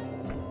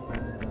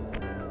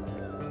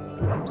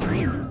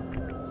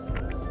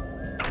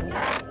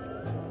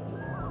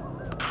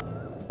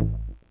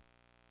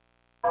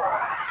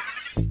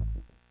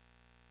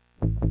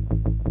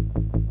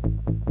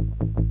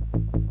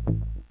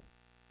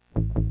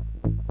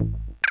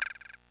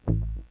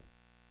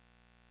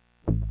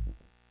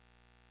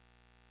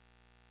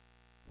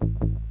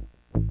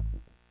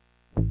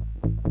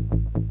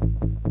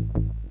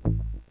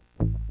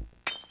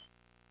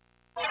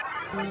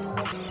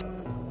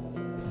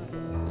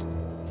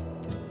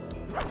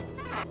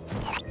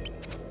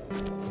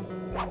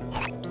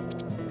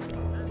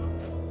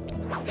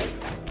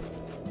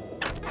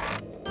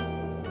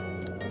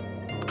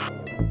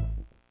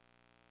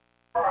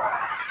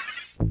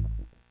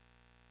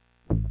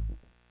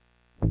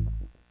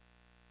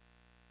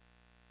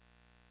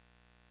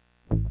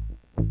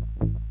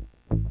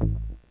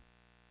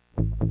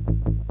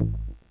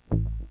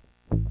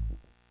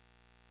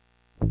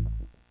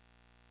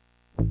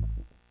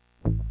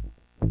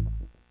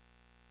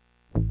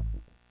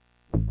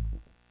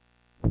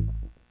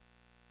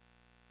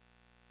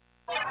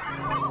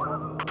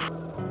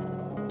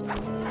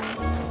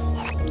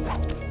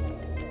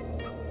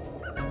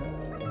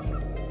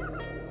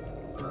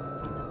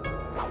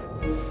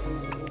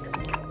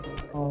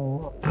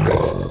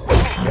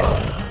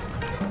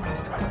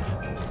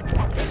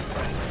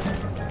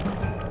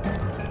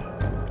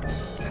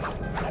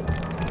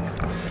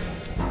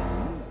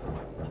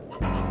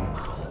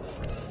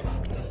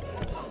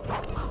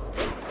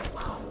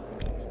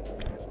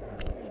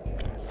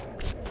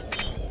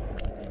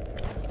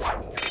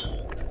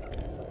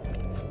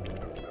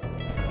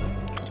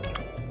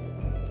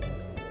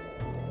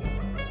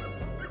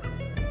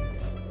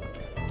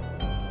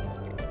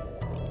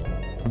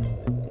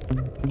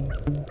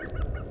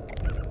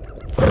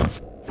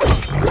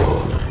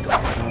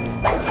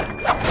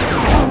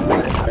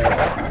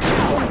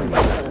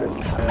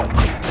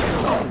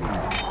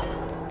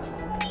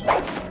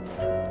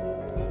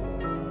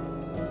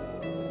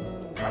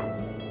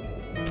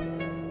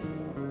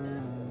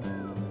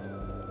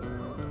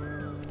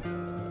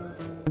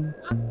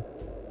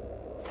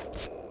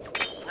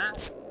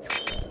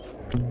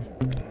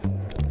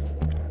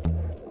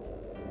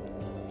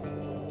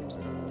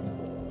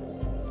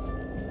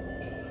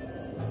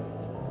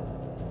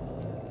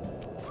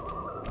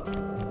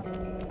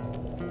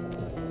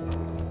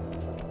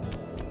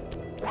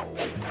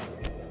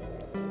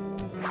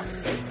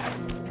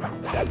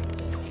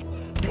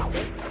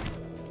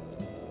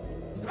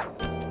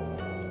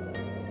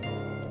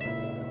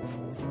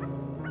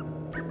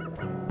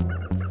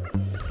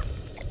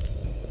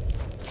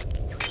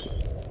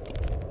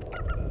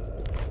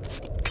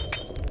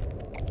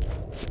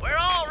 We're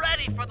all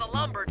ready for the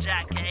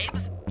lumberjack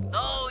games,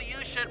 though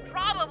you should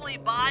probably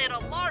buy an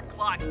alarm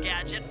clock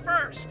gadget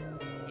first.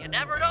 You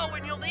never know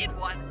when you'll need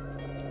one.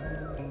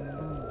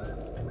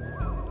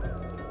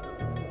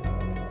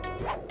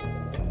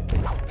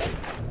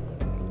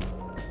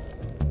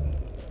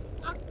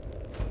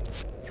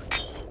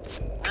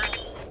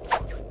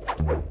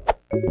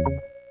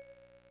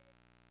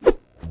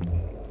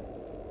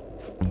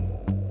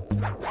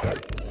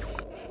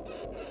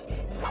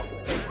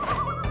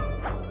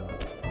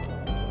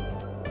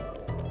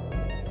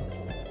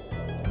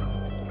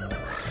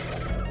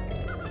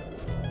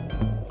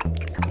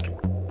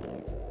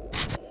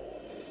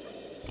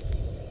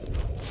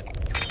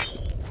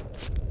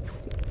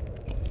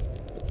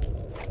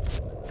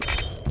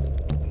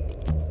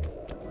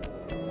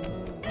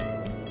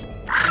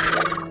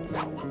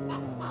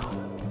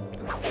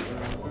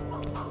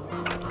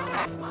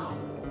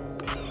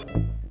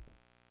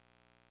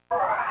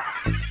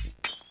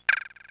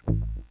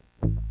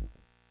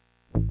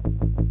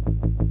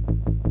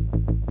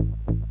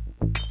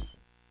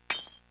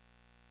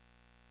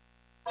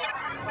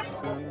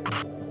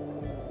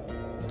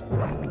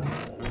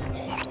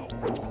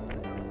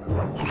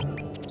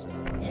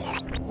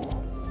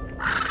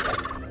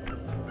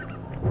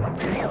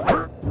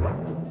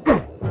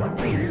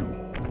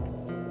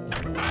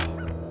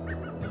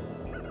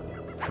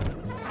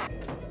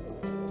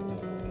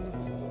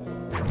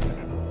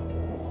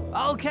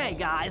 Okay,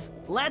 guys,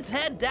 let's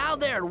head down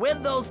there and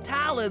win those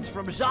talons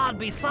from Jean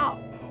Bisson.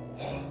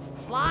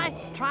 Sly,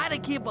 try to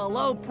keep a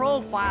low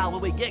profile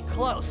when we get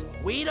close.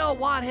 We don't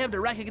want him to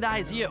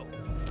recognize you.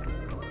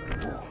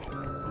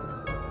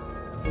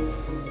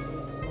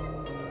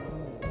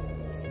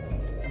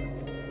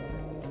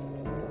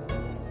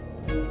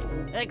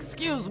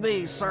 Excuse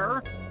me,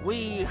 sir.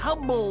 We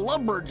humble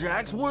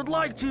lumberjacks would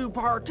like to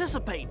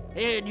participate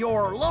in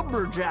your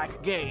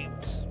lumberjack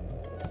games.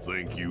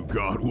 Think you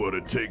got what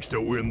it takes to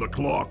win the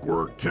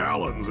clockwork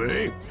talons,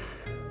 eh?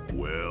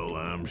 Well,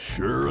 I'm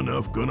sure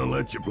enough gonna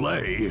let you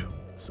play,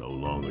 so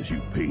long as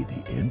you pay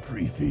the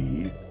entry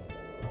fee.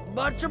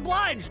 Much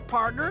obliged,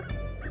 partner.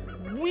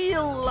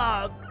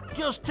 We'll,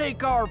 just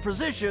take our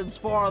positions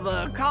for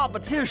the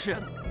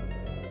competition.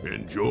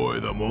 Enjoy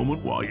the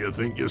moment while you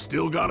think you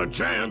still got a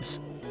chance.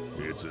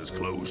 It's as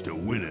close to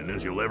winning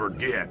as you'll ever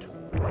get.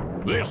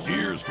 This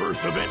year's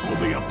first event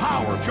will be a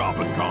power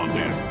chopping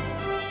contest.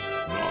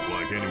 Not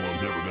like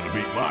anyone's ever gonna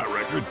beat my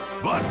record,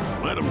 but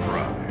let them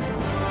try.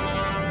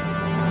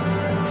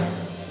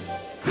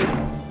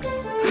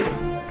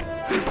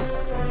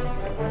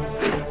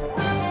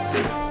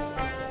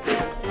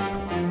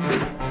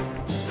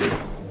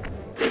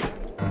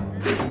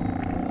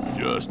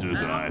 Just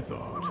as I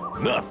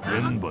thought.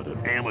 Nothing but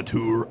an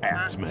amateur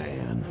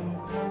axeman.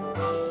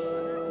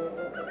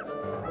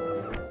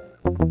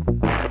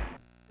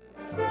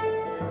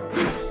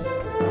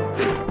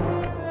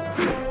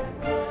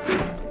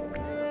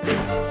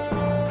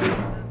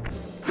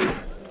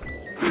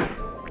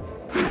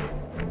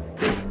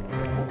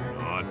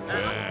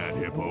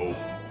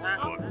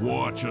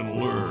 Watch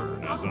and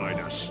learn as I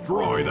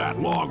destroy that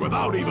log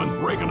without even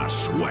breaking a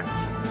sweat.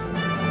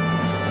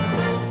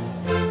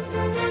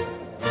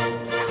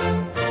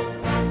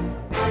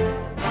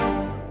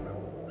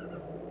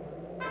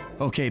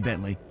 Okay,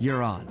 Bentley,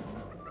 you're on.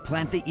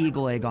 Plant the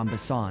eagle egg on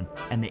Bassan,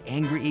 and the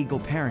angry eagle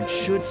parent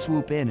should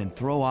swoop in and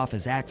throw off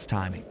his axe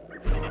timing.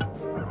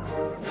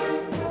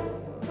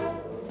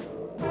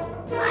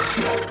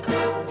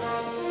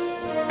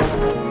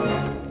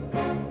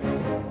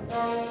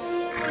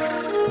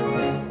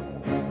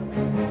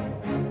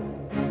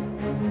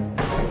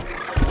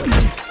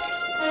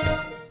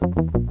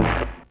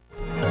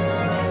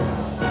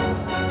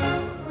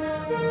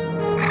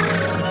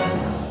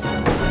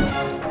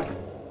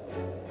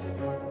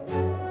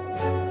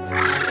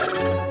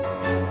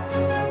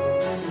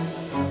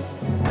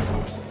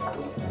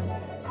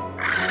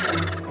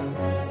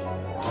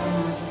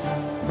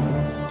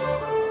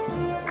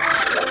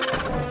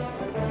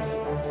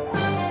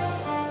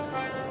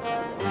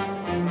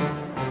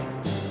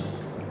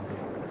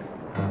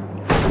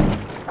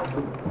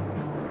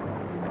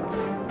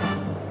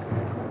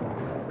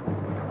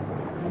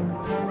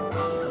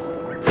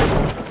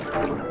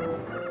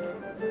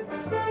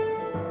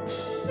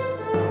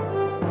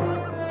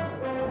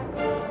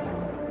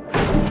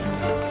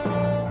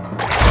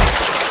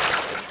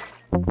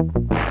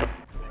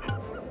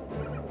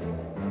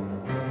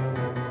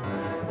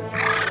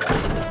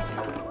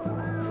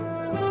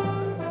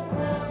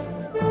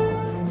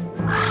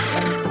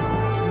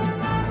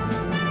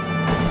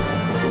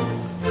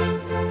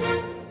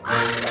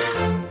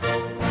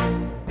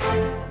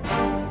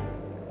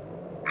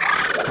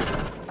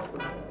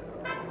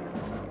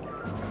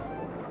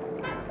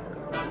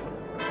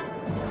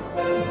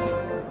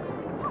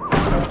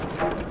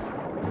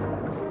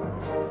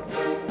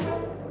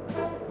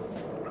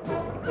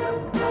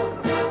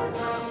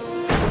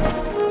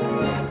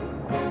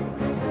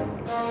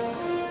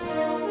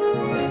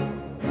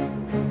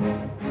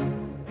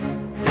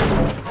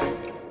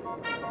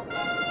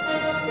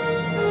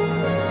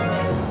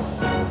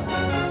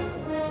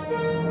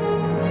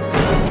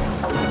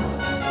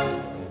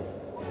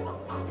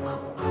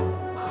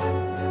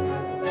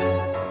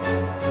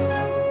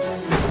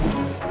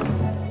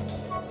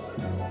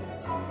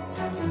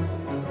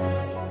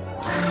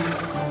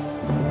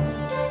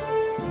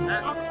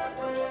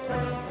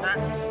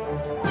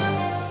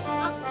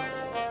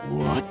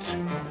 What?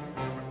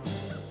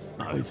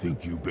 I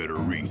think you better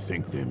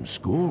rethink them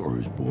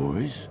scores,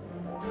 boys.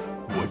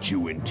 What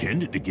you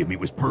intended to give me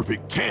was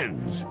perfect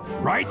tens,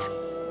 right?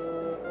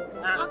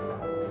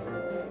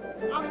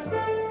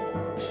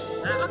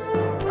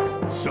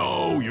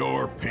 So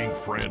your pink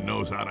friend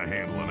knows how to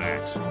handle an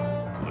axe.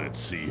 Let's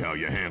see how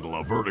you handle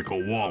a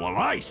vertical wall of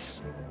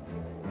ice.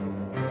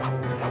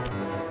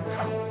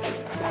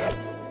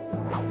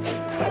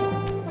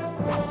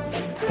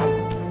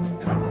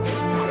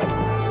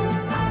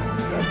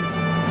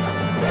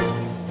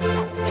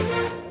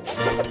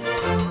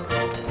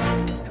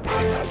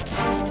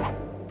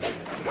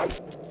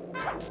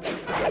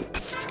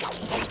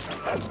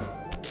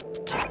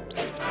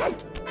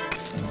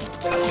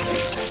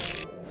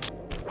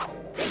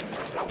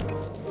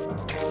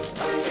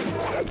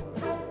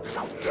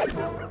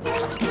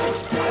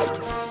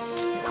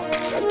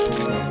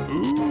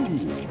 Ooh,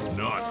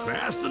 not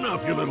fast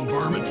enough, you little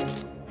varmint.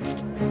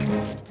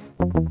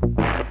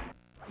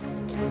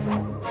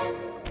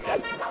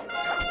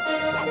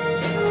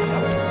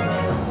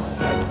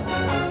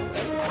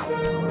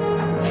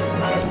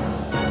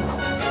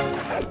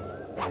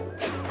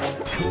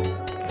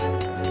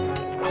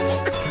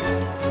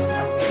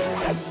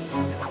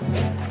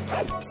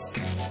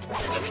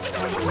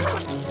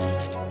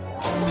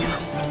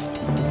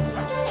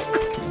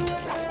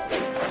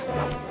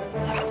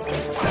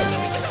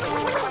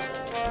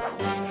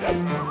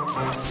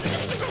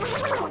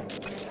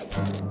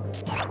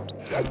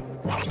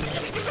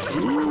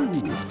 Ooh,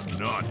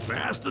 not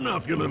fast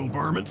enough, you little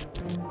varmint.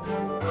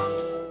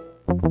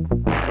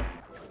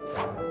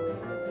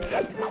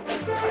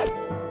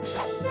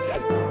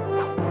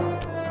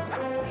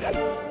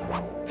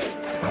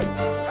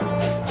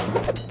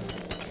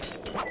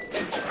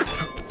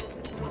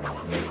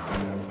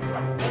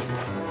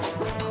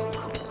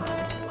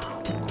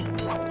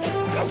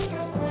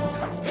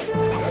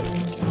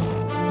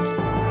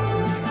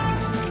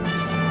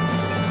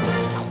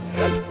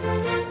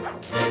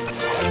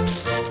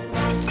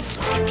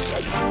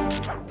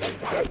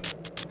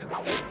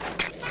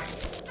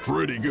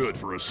 Pretty good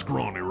for a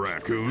scrawny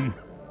raccoon.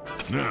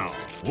 Now,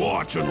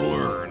 watch and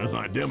learn as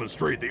I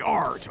demonstrate the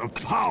art of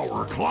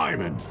power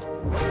climbing.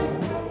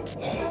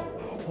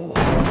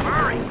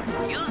 Hurry!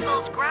 Use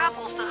those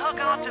grapples to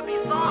hook onto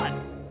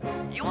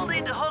Bassan. You will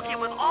need to hook him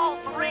with all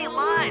 3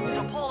 lines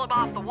to pull him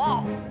off the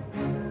wall.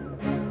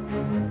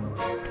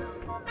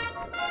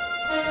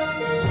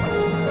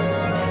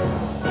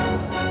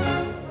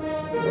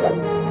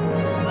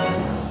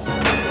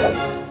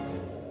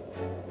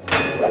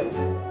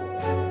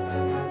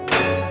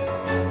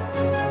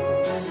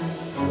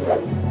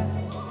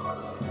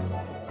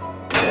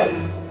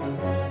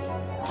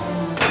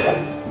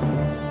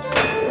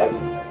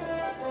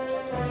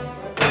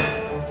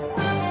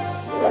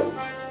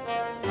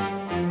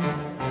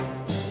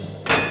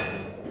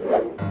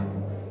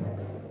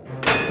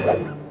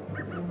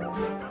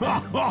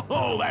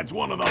 Oh, that's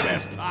one of the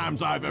best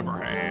times I've ever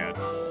had.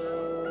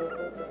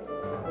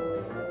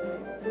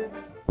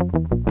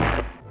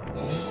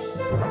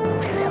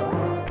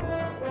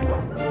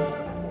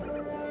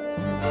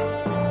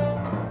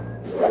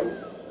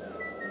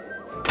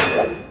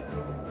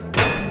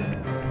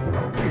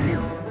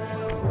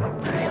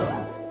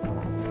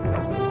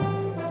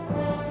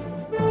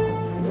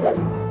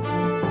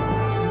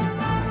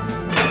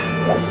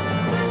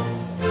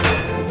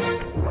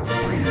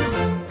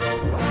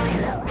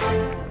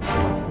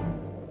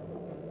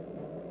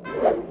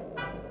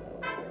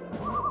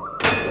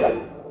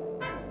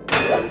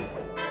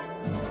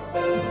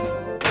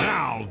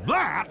 Now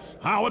that's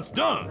how it's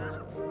done.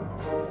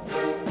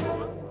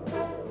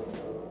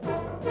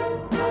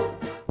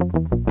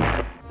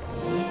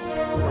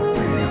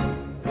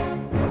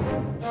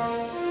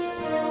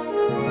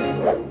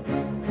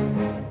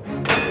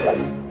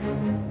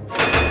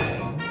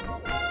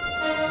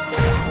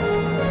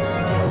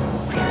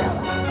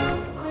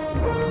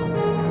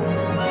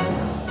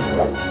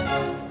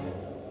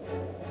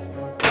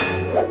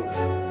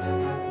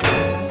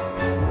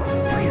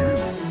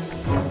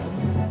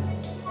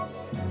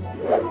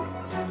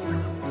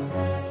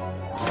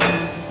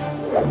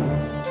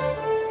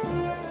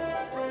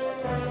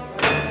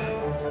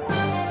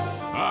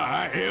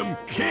 I am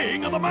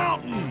king of the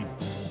mountain.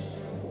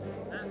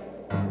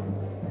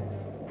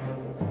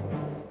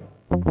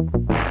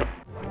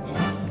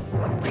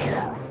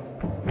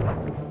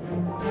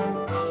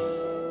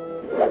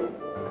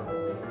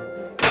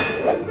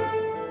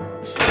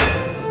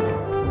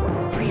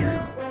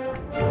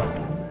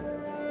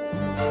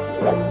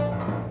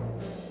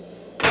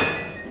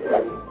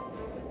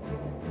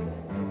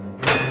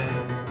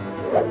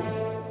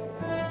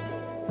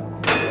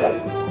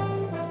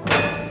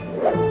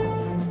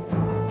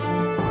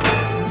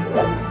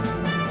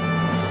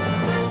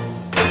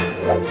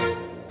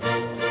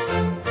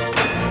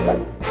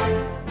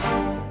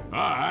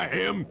 I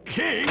am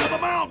king of the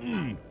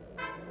mountain.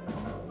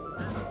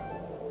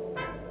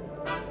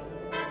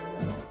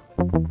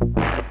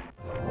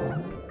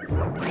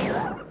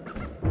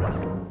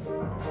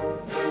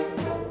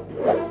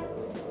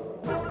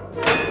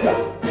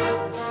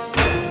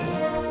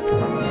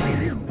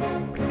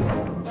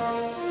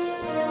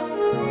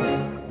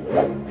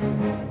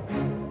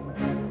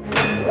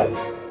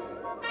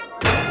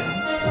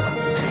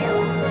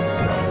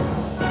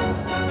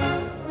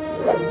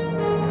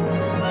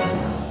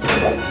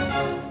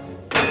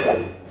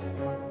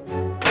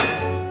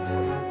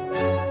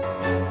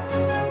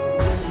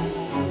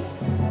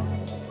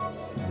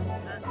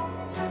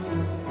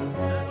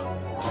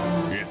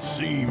 It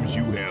seems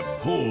you have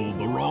pulled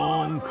the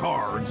wrong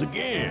cards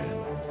again.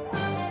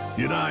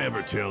 Did I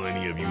ever tell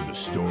any of you the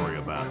story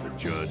about the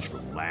judge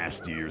from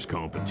last year's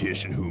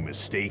competition who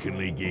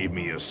mistakenly gave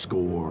me a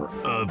score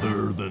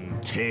other than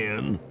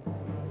 10?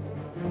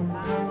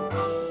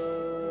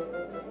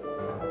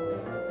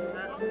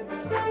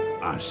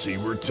 I see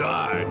we're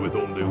tied with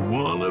only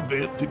one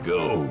event to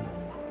go.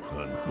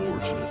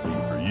 Unfortunately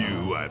for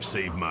you, I've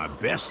saved my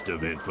best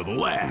event for the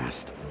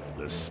last,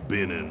 the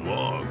spinning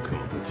log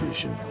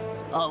competition.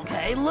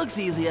 Okay, looks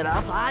easy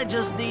enough. I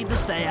just need to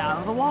stay out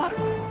of the water.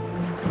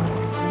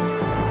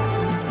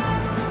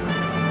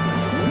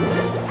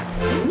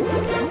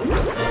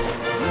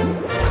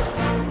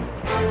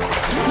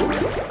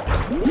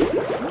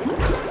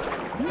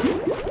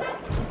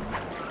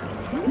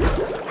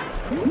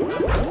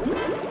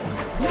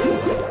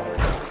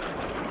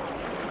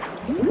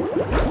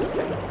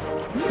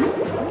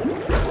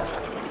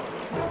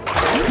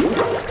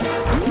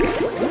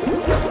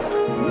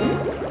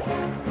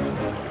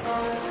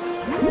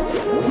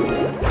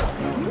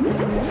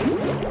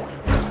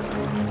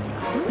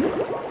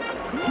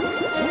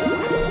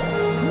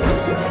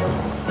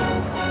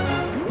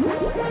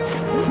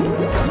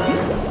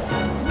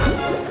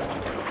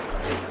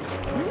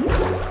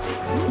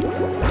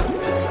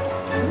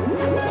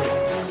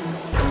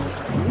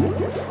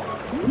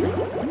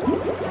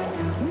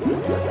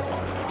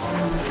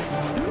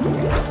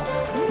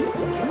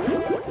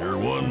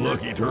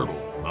 Lucky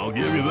turtle, I'll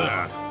give you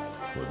that.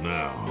 But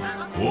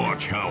now,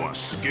 watch how a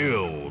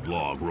skilled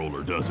log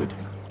roller does it.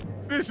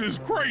 This is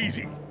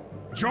crazy.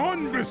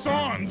 John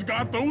Bisson's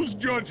got those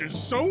judges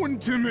so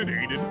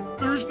intimidated,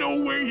 there's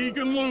no way he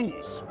can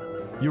lose.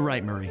 You're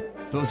right, Murray.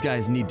 Those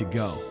guys need to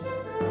go.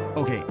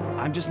 Okay,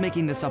 I'm just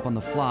making this up on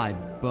the fly,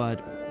 but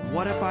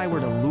what if I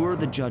were to lure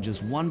the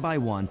judges one by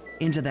one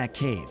into that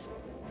cave?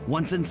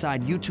 Once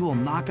inside, you two will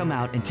knock them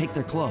out and take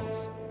their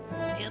clothes.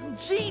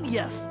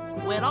 Ingenious!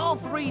 When all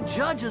three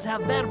judges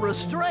have been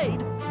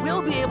restrained,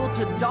 we'll be able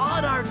to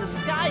don our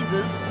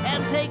disguises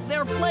and take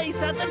their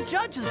place at the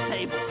judges'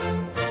 table.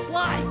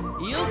 Sly,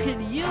 you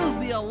can use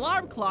the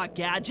alarm clock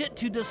gadget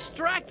to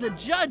distract the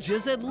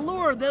judges and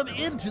lure them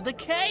into the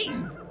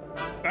cave.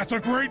 That's a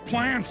great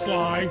plan,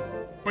 Sly,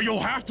 but you'll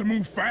have to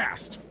move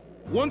fast.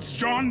 Once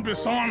John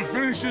Bisson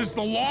finishes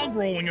the log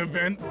rolling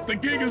event, the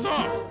gig is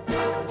up.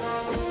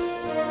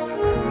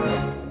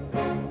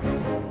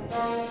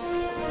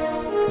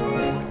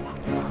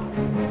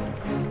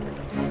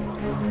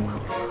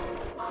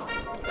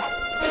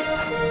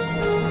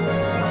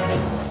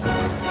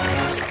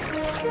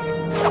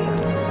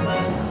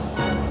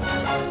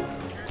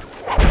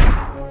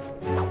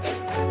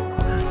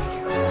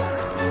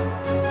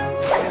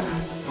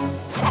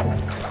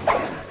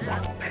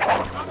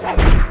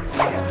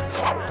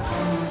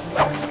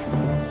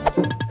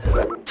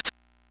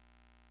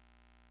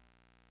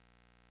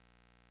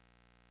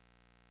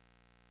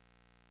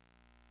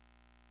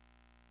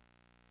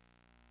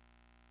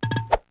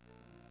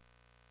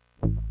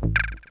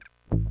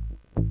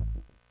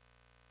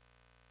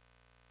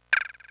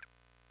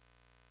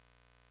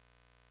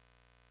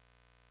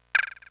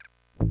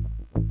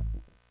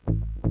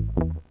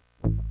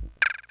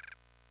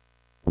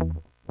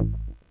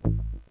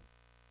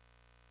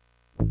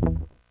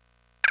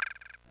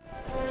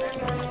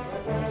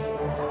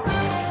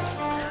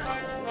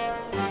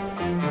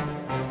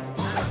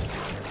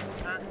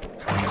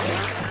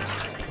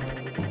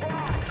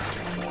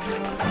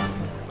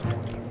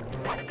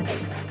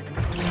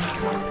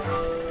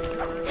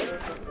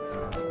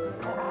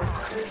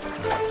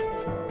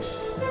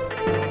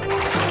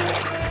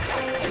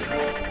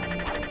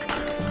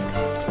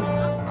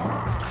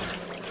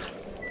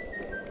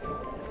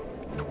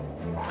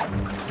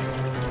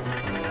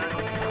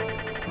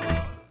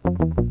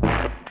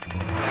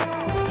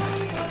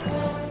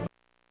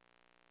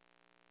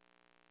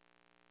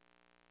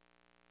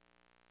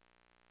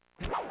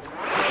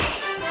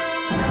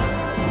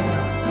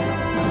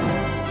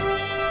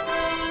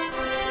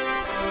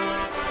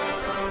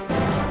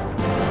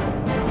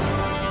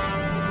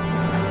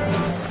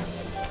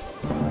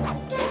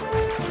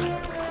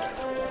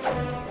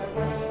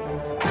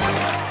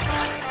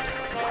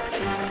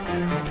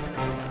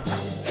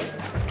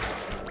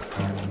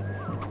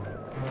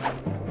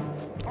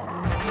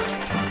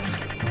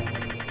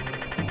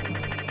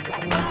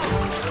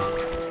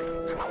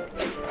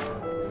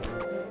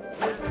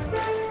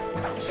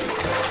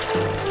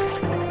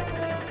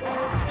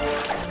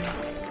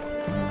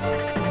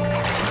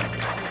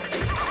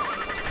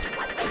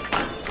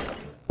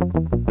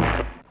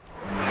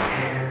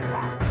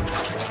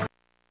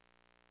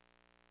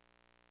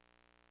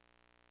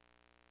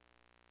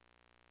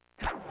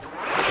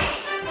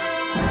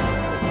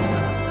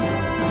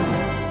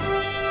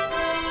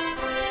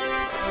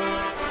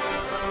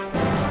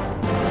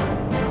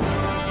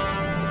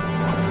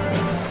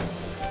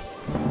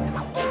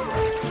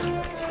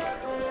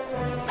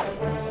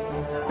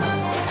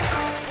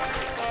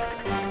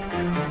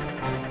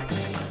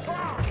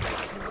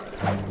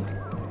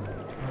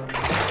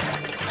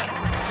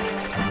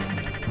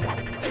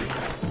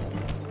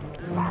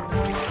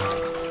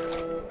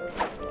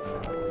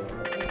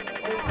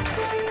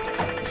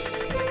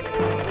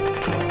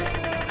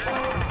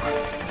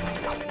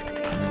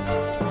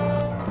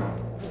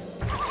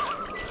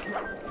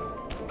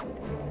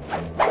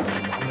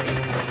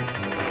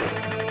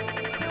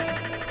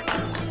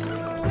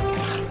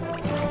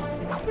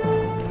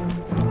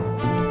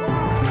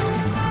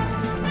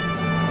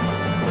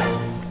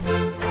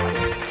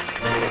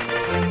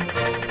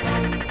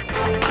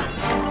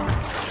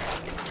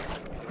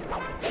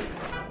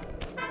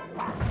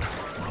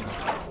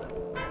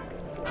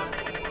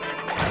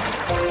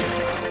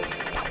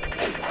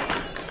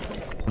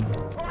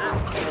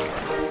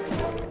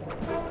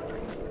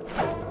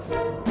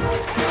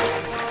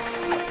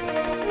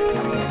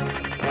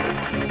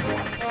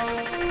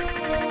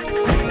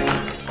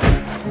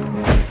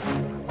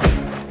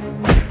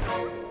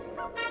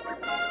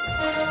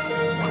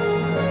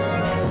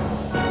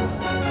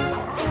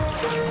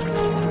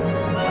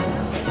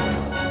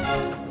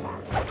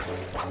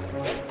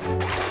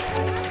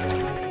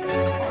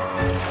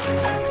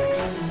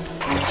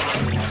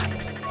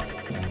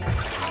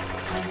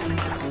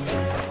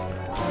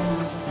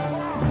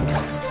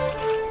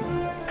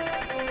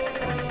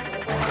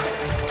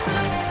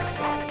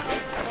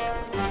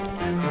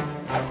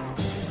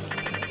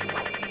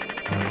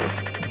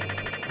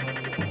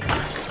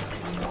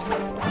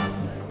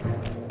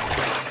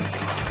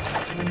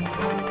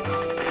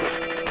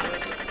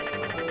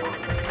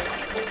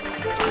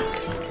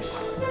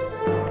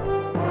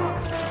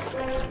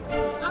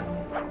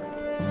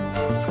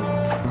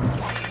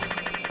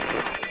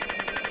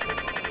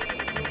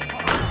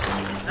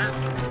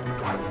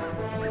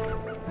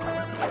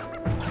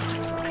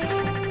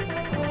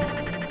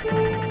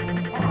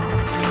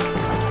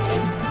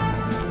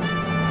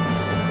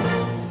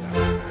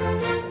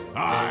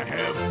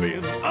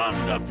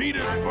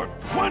 Undefeated for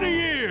 20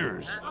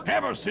 years,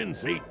 ever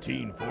since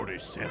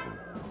 1847.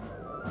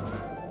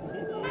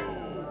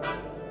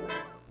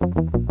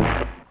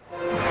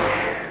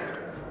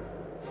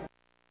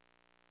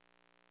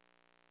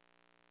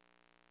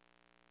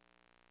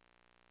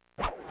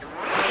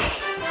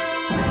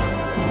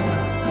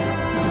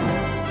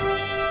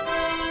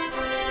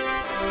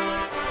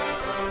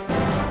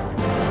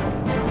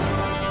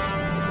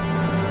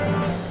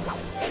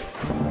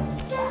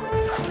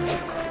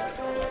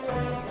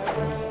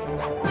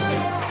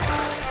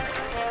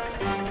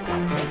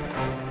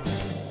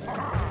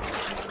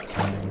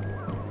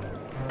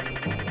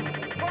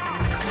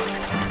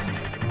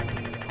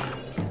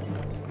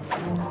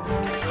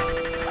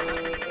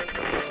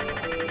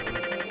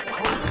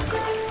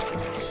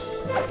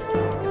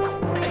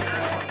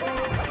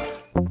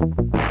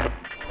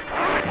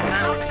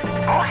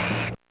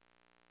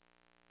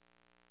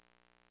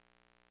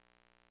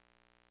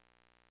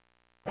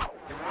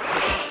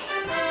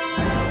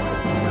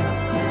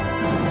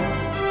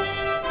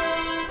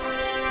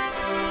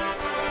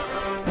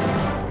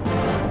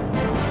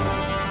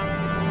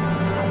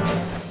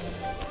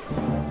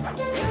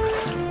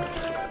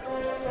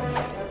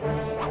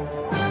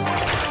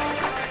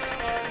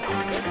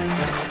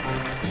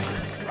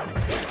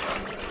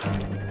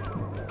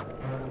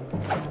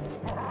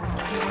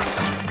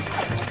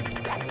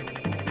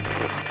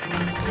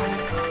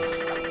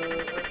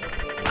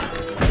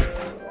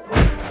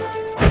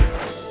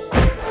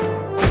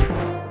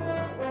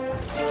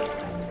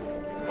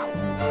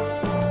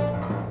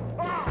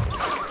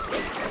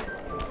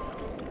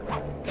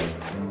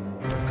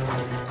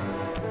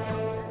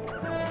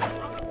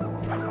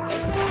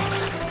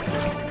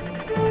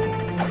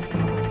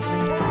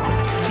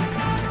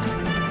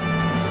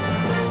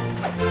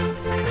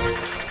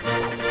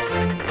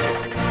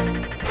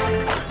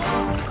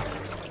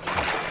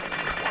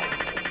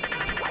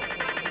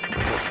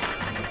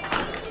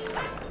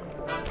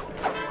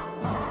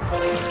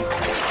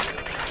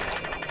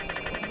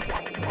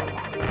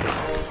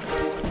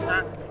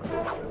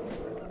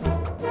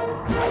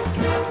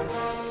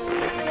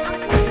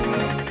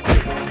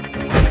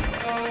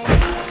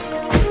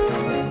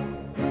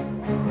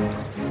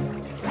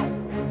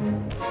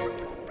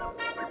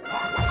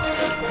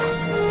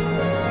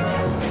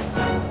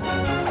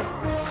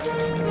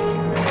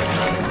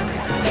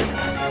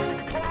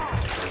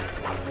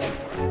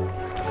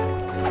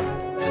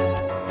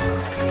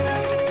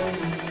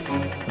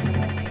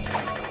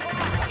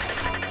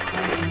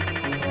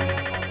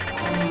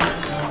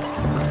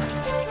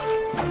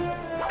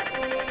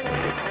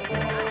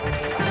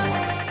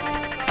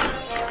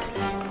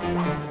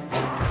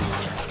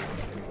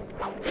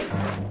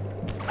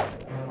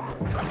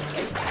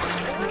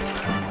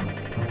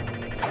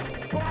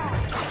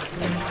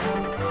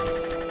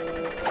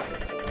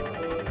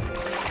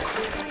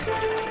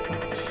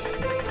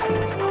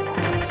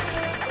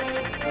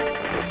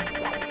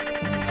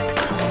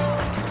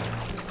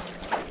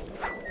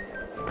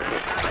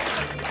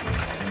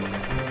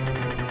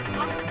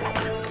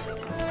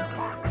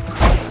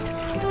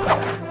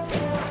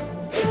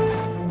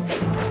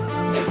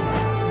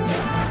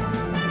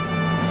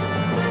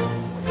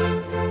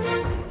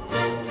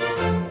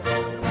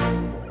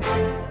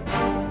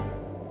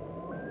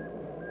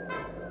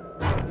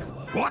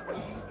 What?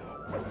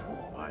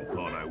 I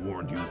thought I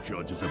warned you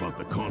judges about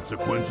the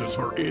consequences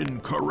for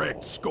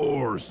incorrect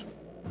scores.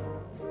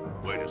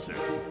 Wait a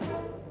second.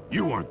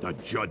 You aren't the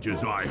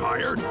judges I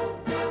hired.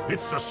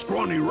 It's the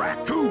scrawny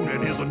raccoon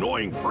and his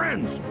annoying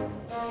friends.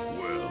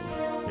 Well,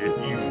 if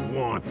you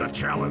want the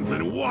challenge,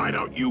 then why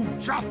don't you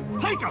just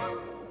take them?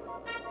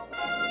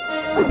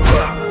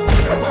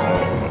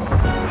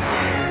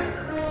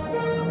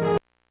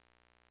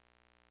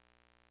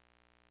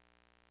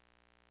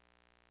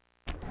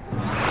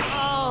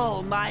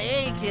 Oh, my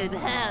aching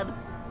head.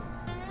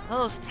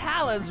 Those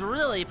talons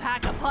really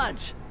pack a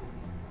punch.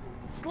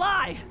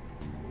 Sly!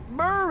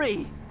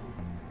 Murray!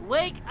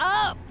 Wake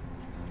up!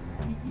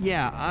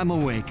 Yeah, I'm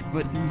awake,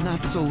 but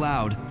not so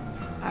loud.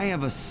 I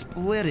have a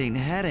splitting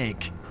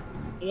headache.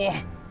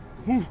 Where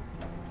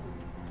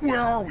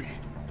are we?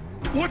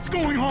 What's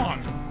going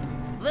on?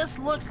 This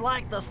looks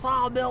like the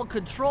sawmill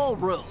control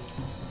room.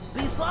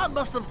 Bisson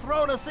must have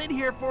thrown us in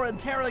here for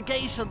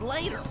interrogation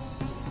later.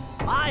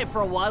 I,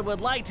 for one,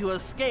 would like to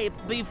escape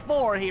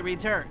before he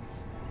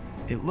returns.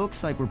 It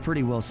looks like we're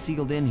pretty well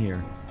sealed in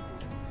here.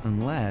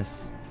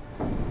 Unless...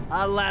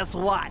 Unless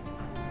what?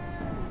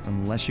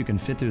 Unless you can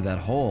fit through that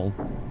hole.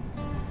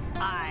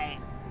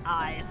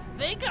 I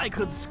think I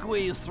could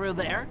squeeze through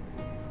there.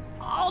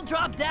 I'll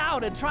drop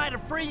down and try to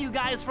free you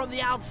guys from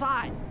the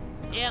outside.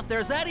 If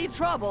there's any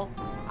trouble,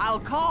 I'll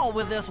call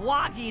with this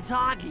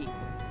walkie-talkie.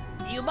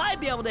 You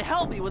might be able to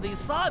help me with these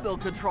sawmill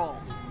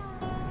controls.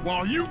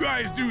 While you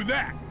guys do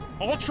that,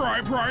 I'll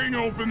try prying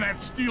open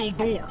that steel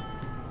door.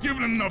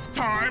 Given enough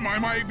time, I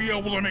might be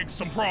able to make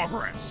some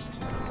progress.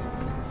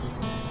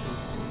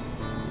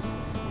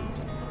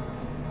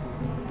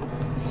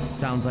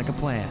 Sounds like a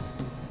plan.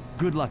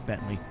 Good luck,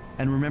 Bentley.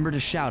 And remember to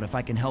shout if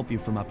I can help you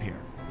from up here.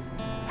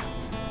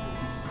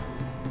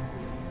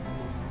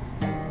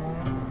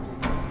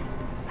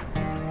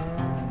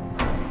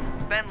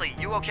 Bentley,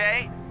 you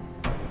okay?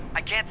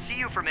 I can't see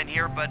you from in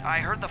here, but I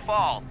heard the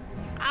fall.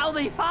 I'll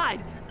be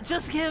fine.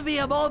 Just give me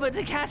a moment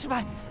to catch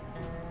my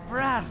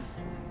breath.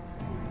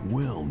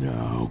 Well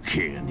now,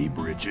 Candy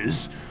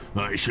Britches.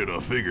 I should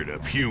have figured a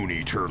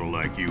puny turtle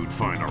like you'd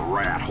find a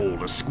rat hole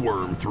to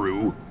squirm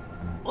through.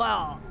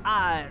 Well,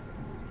 I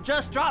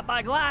just dropped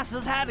my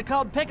glasses, had to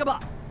come pick them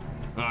up.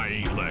 I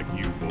ain't like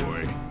you,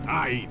 boy.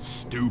 I ain't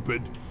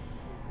stupid.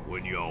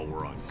 When y'all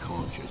were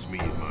unconscious, me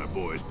and my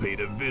boys paid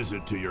a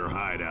visit to your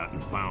hideout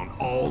and found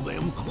all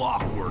them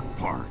clockwork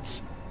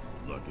parts.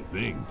 Lucky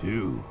thing,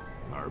 too.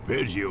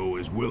 Arpeggio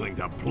is willing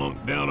to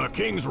plunk down a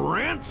king's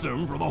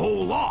ransom for the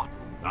whole lot.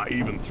 I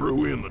even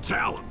threw in the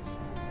talons.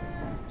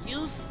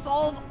 You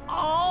sold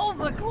all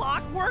the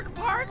clockwork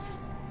parts?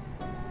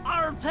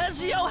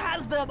 Arpeggio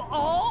has them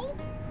all?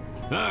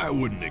 I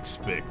wouldn't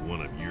expect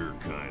one of your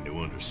kind to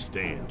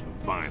understand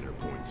the finer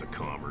points of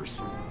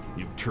commerce.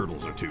 You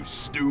turtles are too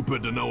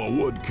stupid to know a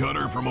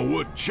woodcutter from a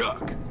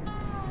woodchuck.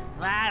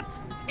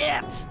 That's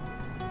it!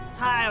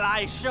 Time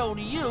I showed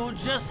you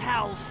just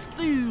how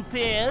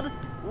stupid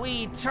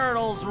we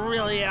turtles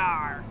really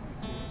are.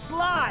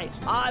 Sly,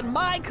 on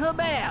my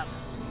command.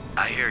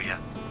 I hear you.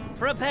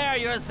 Prepare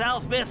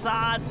yourself,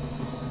 Bisson.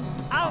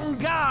 En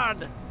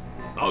garde!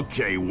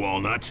 Okay,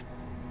 Walnut.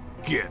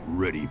 Get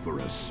ready for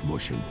a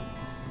smushing.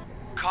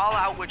 Call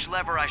out which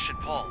lever I should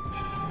pull.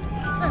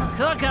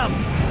 Cook 'em!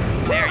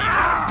 There you go.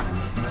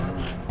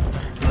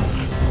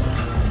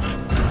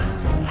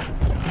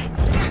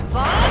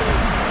 Sauce?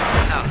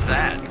 How's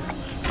that?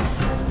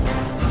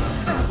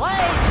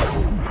 Blades!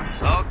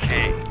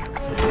 Okay.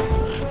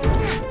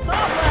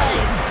 Saw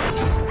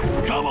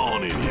blades! Come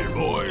on in here,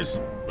 boys.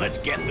 Let's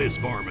get this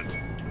varmint.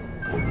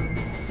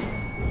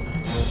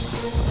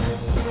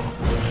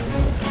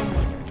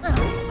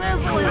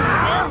 Sizzling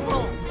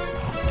nizzle!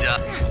 Duh.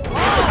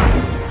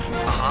 Logs!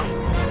 Uh-huh.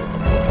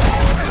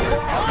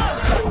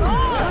 Sauce!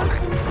 Sauce!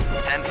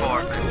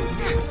 10-4.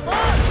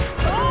 Sauce!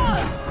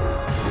 Sauce!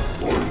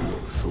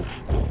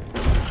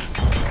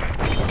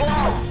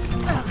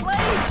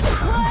 Blades!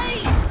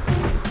 Blades!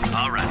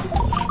 All right.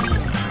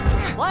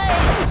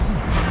 Blades!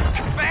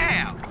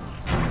 Bam!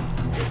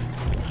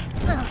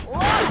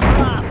 Log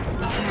drop!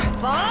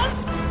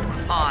 Sauce?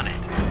 On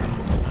it.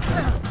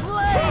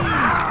 Blades!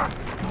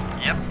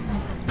 Yep.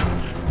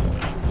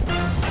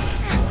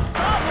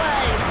 Saw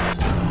blades!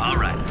 All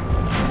right.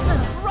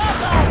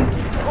 Rub 'em!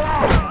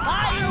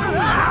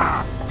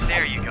 Fire!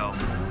 There you go.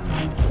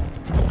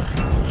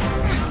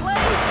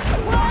 Blades!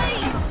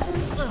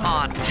 Blades!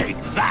 On. Take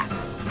that,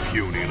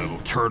 puny little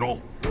turtle.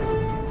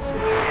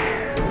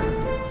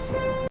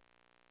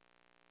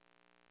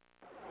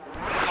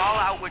 Call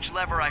out which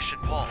lever I should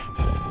pull.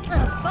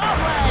 Saw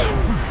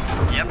blades!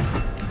 Yep.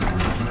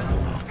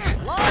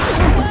 Launch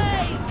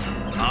away!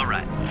 All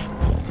right.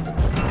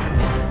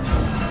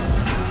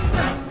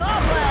 Saw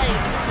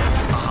blades!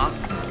 Uh-huh.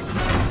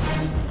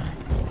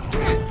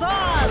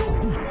 Saws!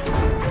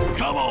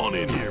 Come on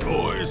in here,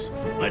 boys.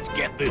 Let's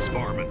get this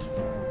varmint.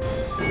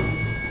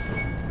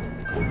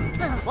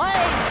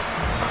 Blades!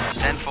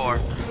 10-4.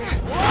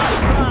 Log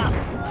drop!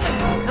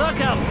 Cook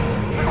 'em!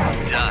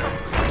 Done.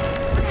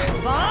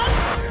 Saws?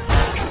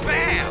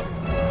 Bam!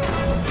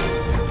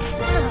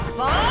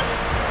 Saws?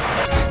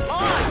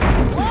 Logs!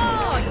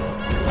 Logs!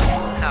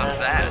 How's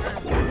that?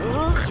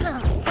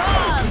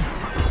 Saws!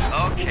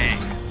 Okay.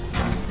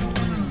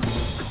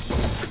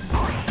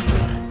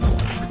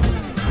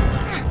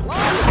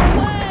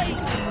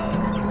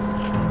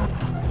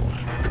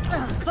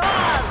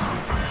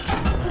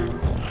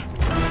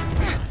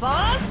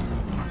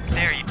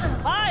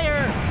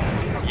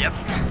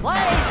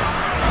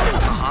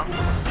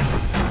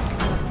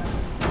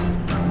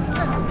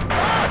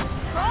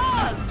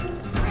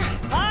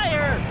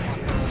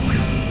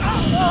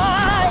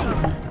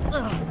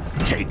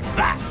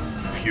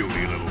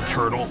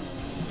 turtle.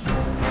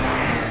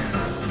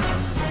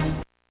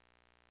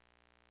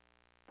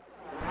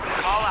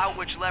 Call out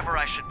which lever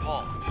I should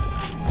pull.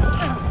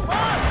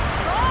 Sauce!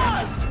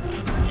 Sauce!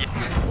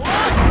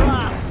 Log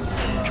drop!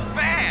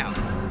 Bam!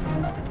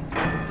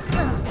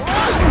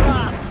 Log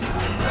drop!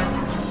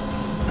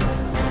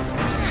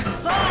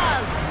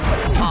 Sauce!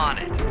 On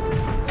it.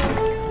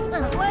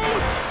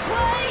 Blades!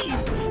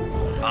 Blades!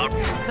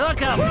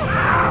 Cook 'em!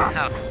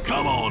 Now,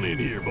 Come on in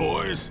here,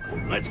 boys.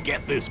 Let's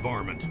get this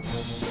varmint.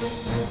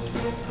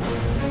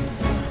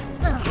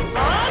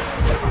 Sauce?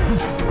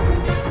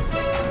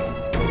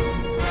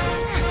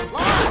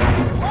 Logs!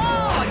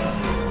 Logs!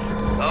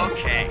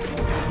 okay.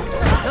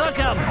 Cook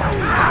 'em!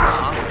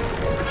 Uh-huh.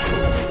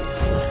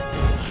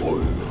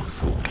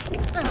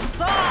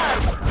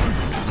 Sauce!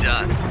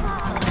 Done.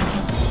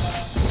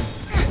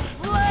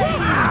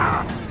 Flames!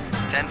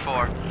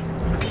 10-4.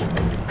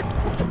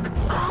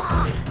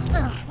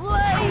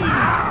 Flames!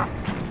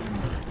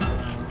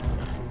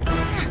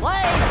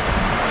 Blades!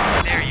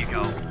 There you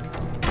go.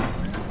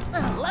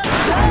 Let's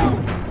go!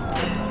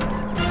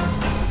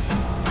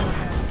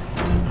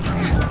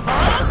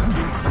 Sauce?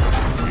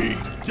 Eat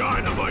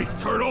dynamite,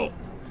 turtle.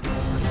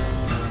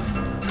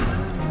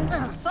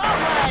 Saw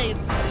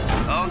blades!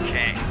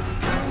 Okay.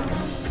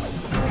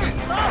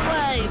 Saw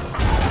blades!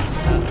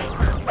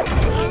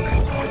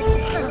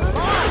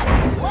 Logs!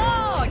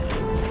 Logs!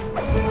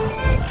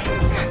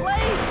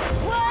 Blades!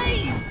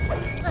 Blades!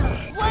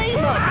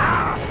 Flame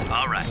 'em!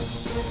 All right.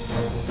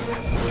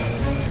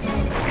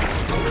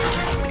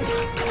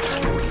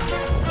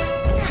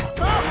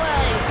 Saw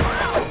blades!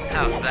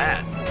 How's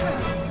that?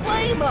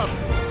 Flame 'em!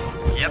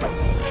 Yep.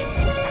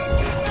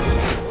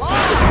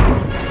 Logs!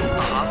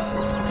 Uh-huh.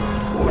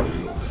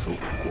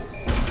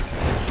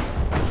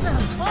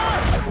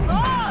 Sauce!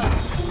 Sauce!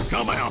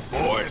 Come out,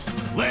 boys.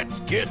 Let's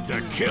get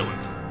to killing.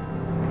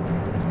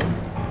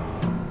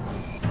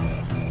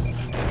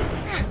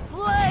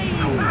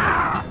 Flames!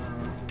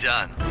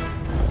 Done.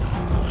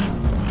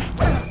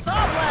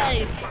 Saw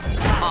blades!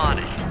 On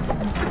it.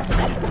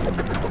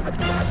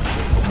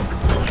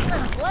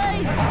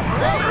 Blades!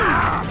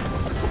 Blades!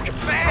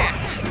 Bam!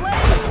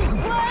 Blades!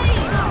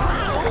 Blades!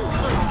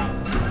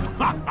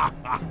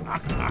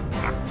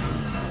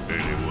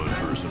 Anyone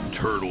for some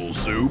turtle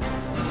soup?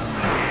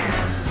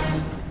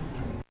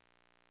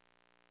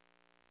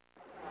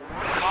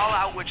 Call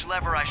out which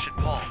lever I should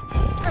pull.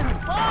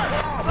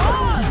 Sauce!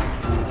 Sauce!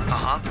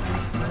 Uh-huh.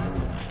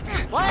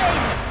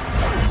 Blades!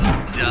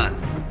 Done.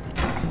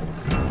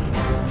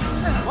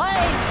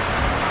 Blades!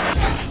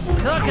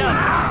 Cook 'em!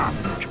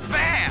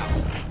 Bam!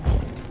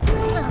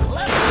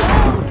 Let's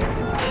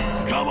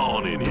go! Come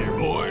on in here,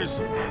 boys.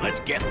 Let's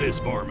get this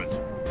varmint.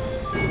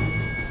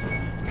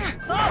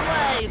 Saw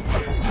blades!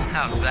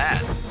 How's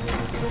that?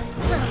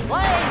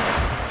 Blades!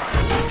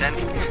 10.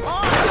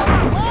 Logs!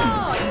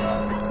 Logs!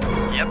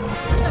 Yep.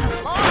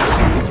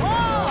 Logs!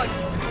 Logs!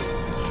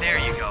 There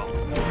you go.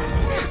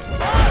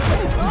 Sauce!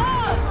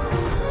 Sauce!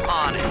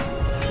 On it.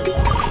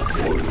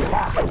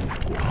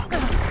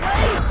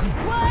 Blades!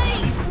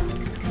 Blades!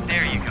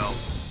 There you go.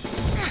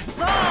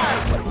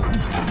 Sauce!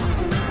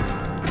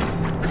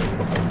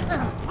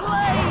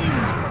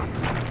 Flames!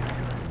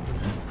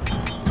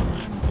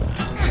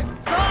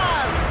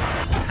 Sauce!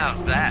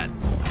 How's that?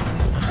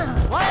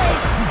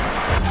 Blades!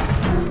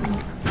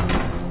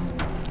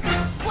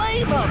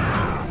 Flame 'em!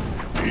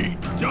 Eat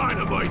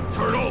dynamite,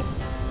 turtle.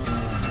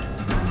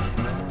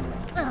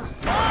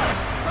 Sauce!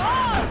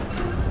 Sauce!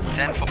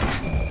 10-4.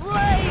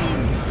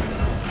 Flames!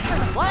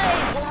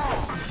 Blades!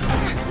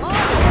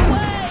 All the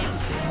way!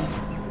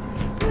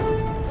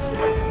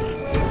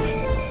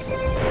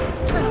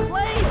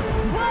 Blades!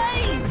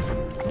 Blades!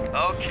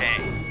 Okay.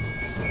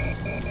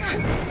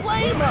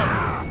 Flame 'em!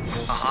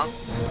 Uh-huh.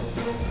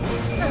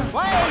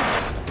 Blades!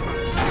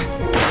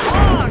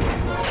 Logs!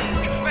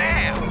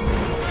 Bam!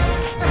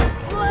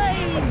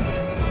 Flames!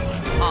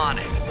 On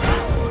it.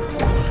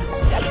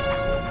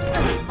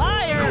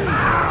 Fire!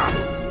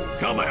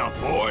 Come out,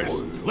 boys.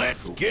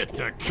 Let's get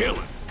to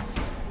killing.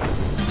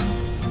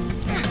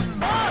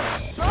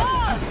 Sauce!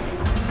 Sauce!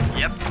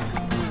 Yep.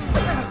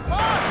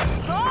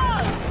 Sauce!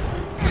 Sauce!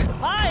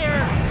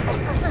 Fire!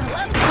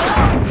 Let's go!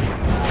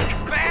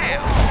 Bam!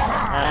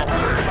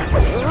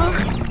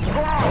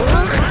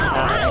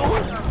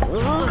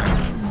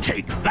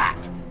 Take that,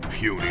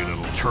 puny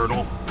little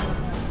turtle.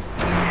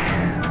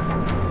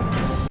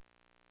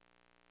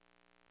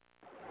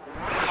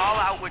 Call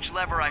out which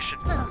lever I should...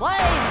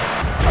 Blades!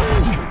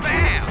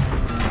 Bam!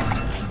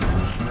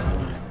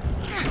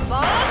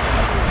 Sauce!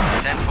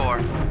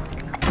 10-4.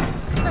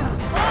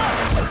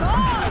 Sauce!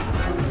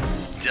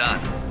 Sauce!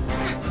 Done.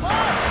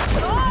 Sauce!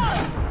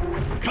 Sauce!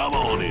 Come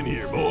on in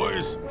here,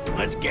 boys.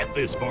 Let's get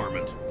this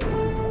varmint.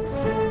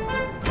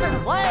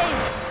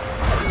 Blades!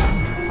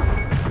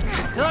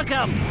 Cook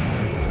 'em!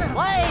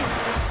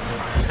 Blades!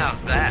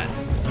 How's that?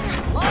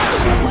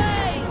 Logs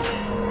away!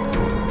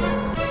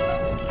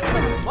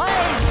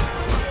 Blades!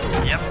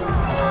 Yep.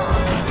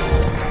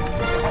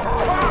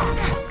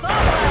 Saw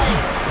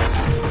blades!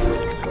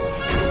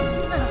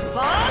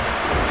 Sauce?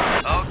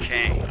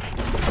 Okay.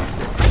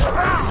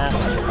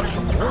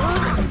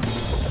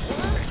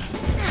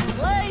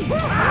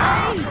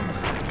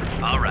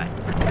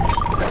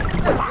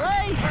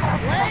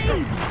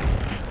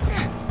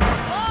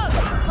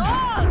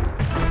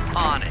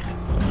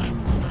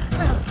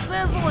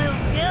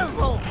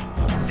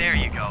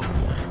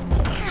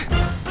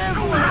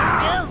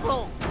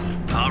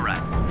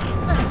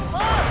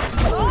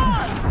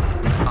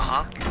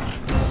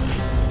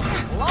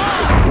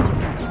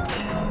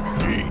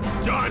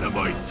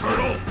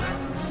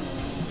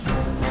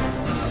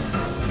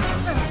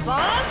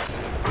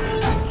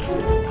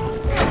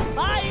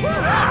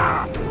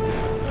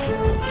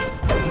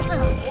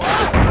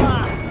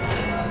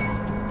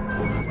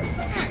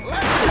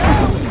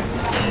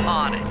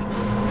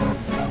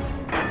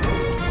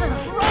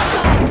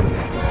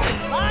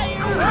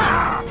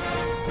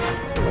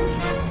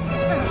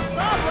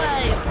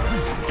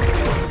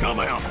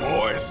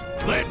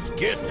 Let's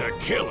get to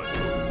killing.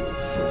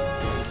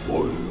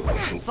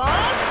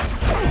 Saws?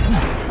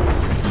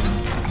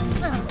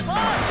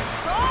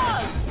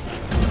 Saws!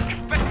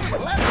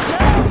 Let's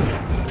go!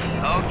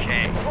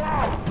 Okay.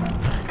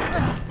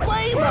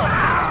 Flame 'em!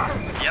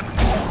 Yep.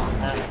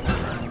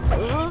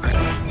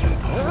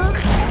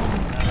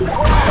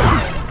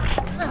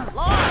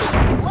 Logs!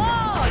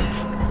 Logs!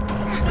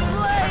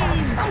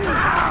 Flames!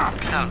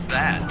 How's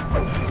that?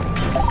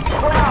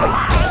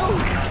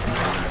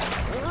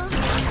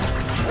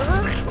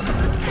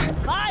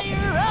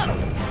 Fire up!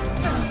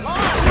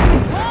 Logs!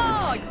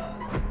 Logs!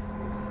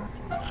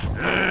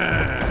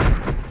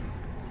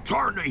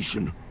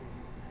 Tarnation!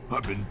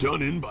 I've been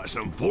done in by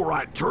some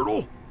four-eyed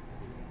turtle?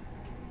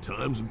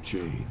 Times have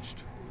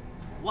changed.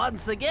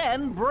 Once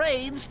again,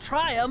 brains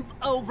triumph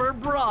over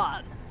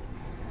brawn.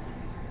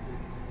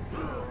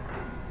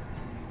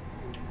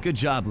 Good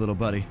job, little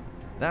buddy.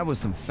 That was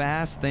some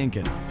fast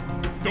thinking.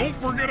 Don't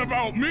forget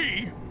about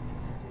me.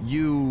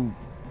 You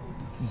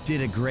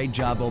did a great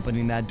job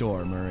opening that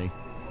door, Murray.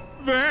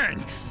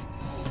 Thanks.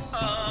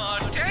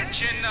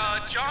 Attention,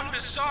 John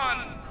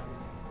Bisson.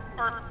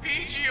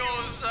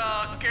 Arpeggio's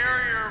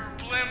carrier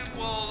blimp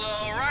will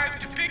arrive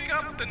to pick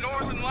up the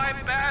Northern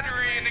Light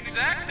battery in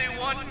exactly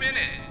 1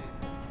 minute.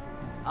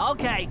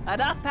 Okay,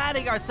 enough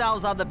patting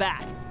ourselves on the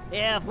back.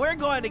 If we're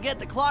going to get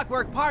the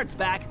clockwork parts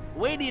back,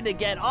 we need to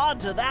get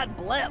onto that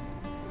blimp.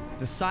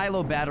 The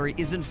silo battery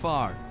isn't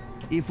far.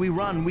 If we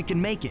run, we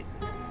can make it.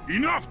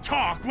 Enough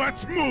talk,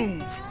 let's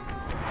move.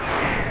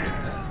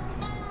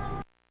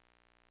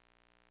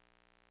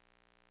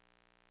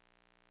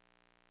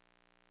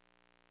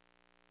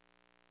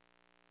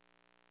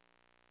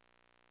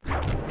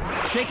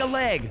 Shake a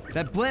leg.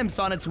 That blimp's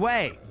on its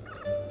way.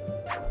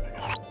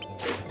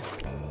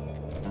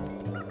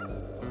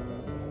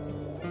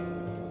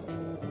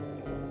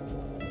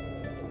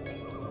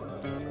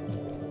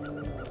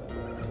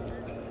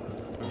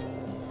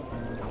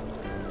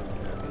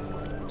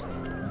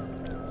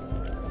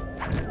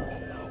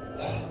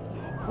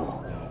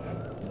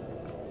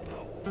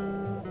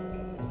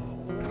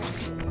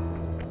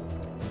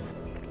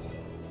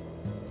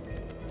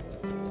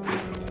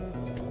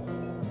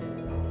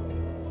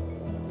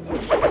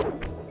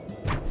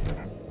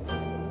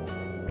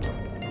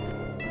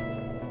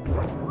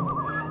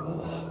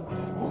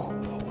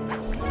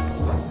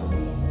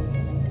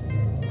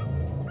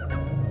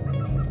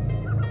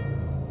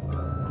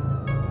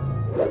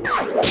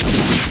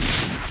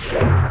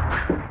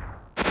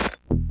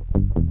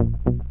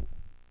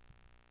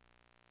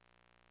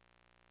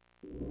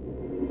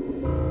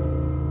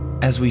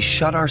 As we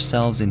shut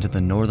ourselves into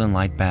the Northern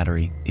Light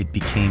battery, it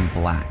became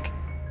black.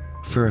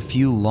 For a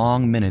few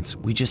long minutes,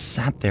 we just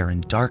sat there in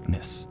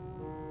darkness.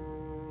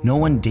 No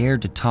one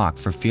dared to talk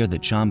for fear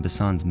that Jean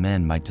Besson's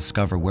men might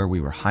discover where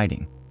we were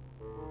hiding.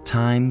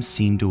 Time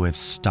seemed to have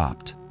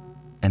stopped.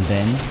 And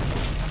then,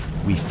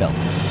 we felt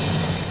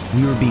it.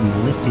 We were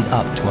being lifted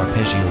up to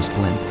Arpeggio's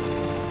blimp.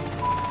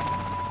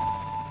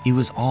 It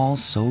was all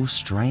so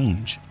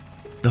strange.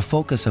 The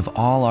focus of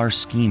all our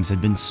schemes had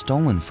been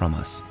stolen from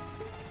us.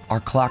 Our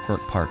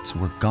clockwork parts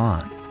were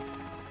gone.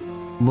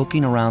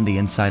 Looking around the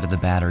inside of the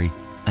battery,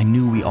 I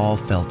knew we all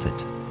felt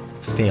it.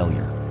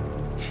 Failure.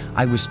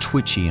 I was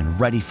twitchy and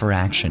ready for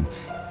action.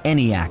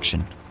 Any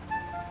action.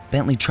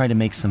 Bentley tried to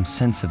make some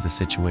sense of the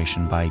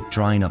situation by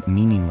drawing up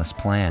meaningless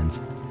plans.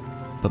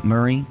 But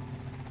Murray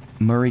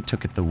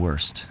took it the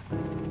worst.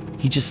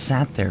 He just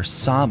sat there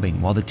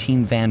sobbing while the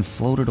team van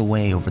floated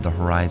away over the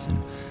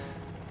horizon.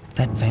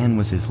 That van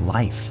was his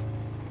life.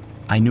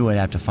 I knew I'd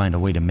have to find a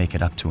way to make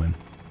it up to him.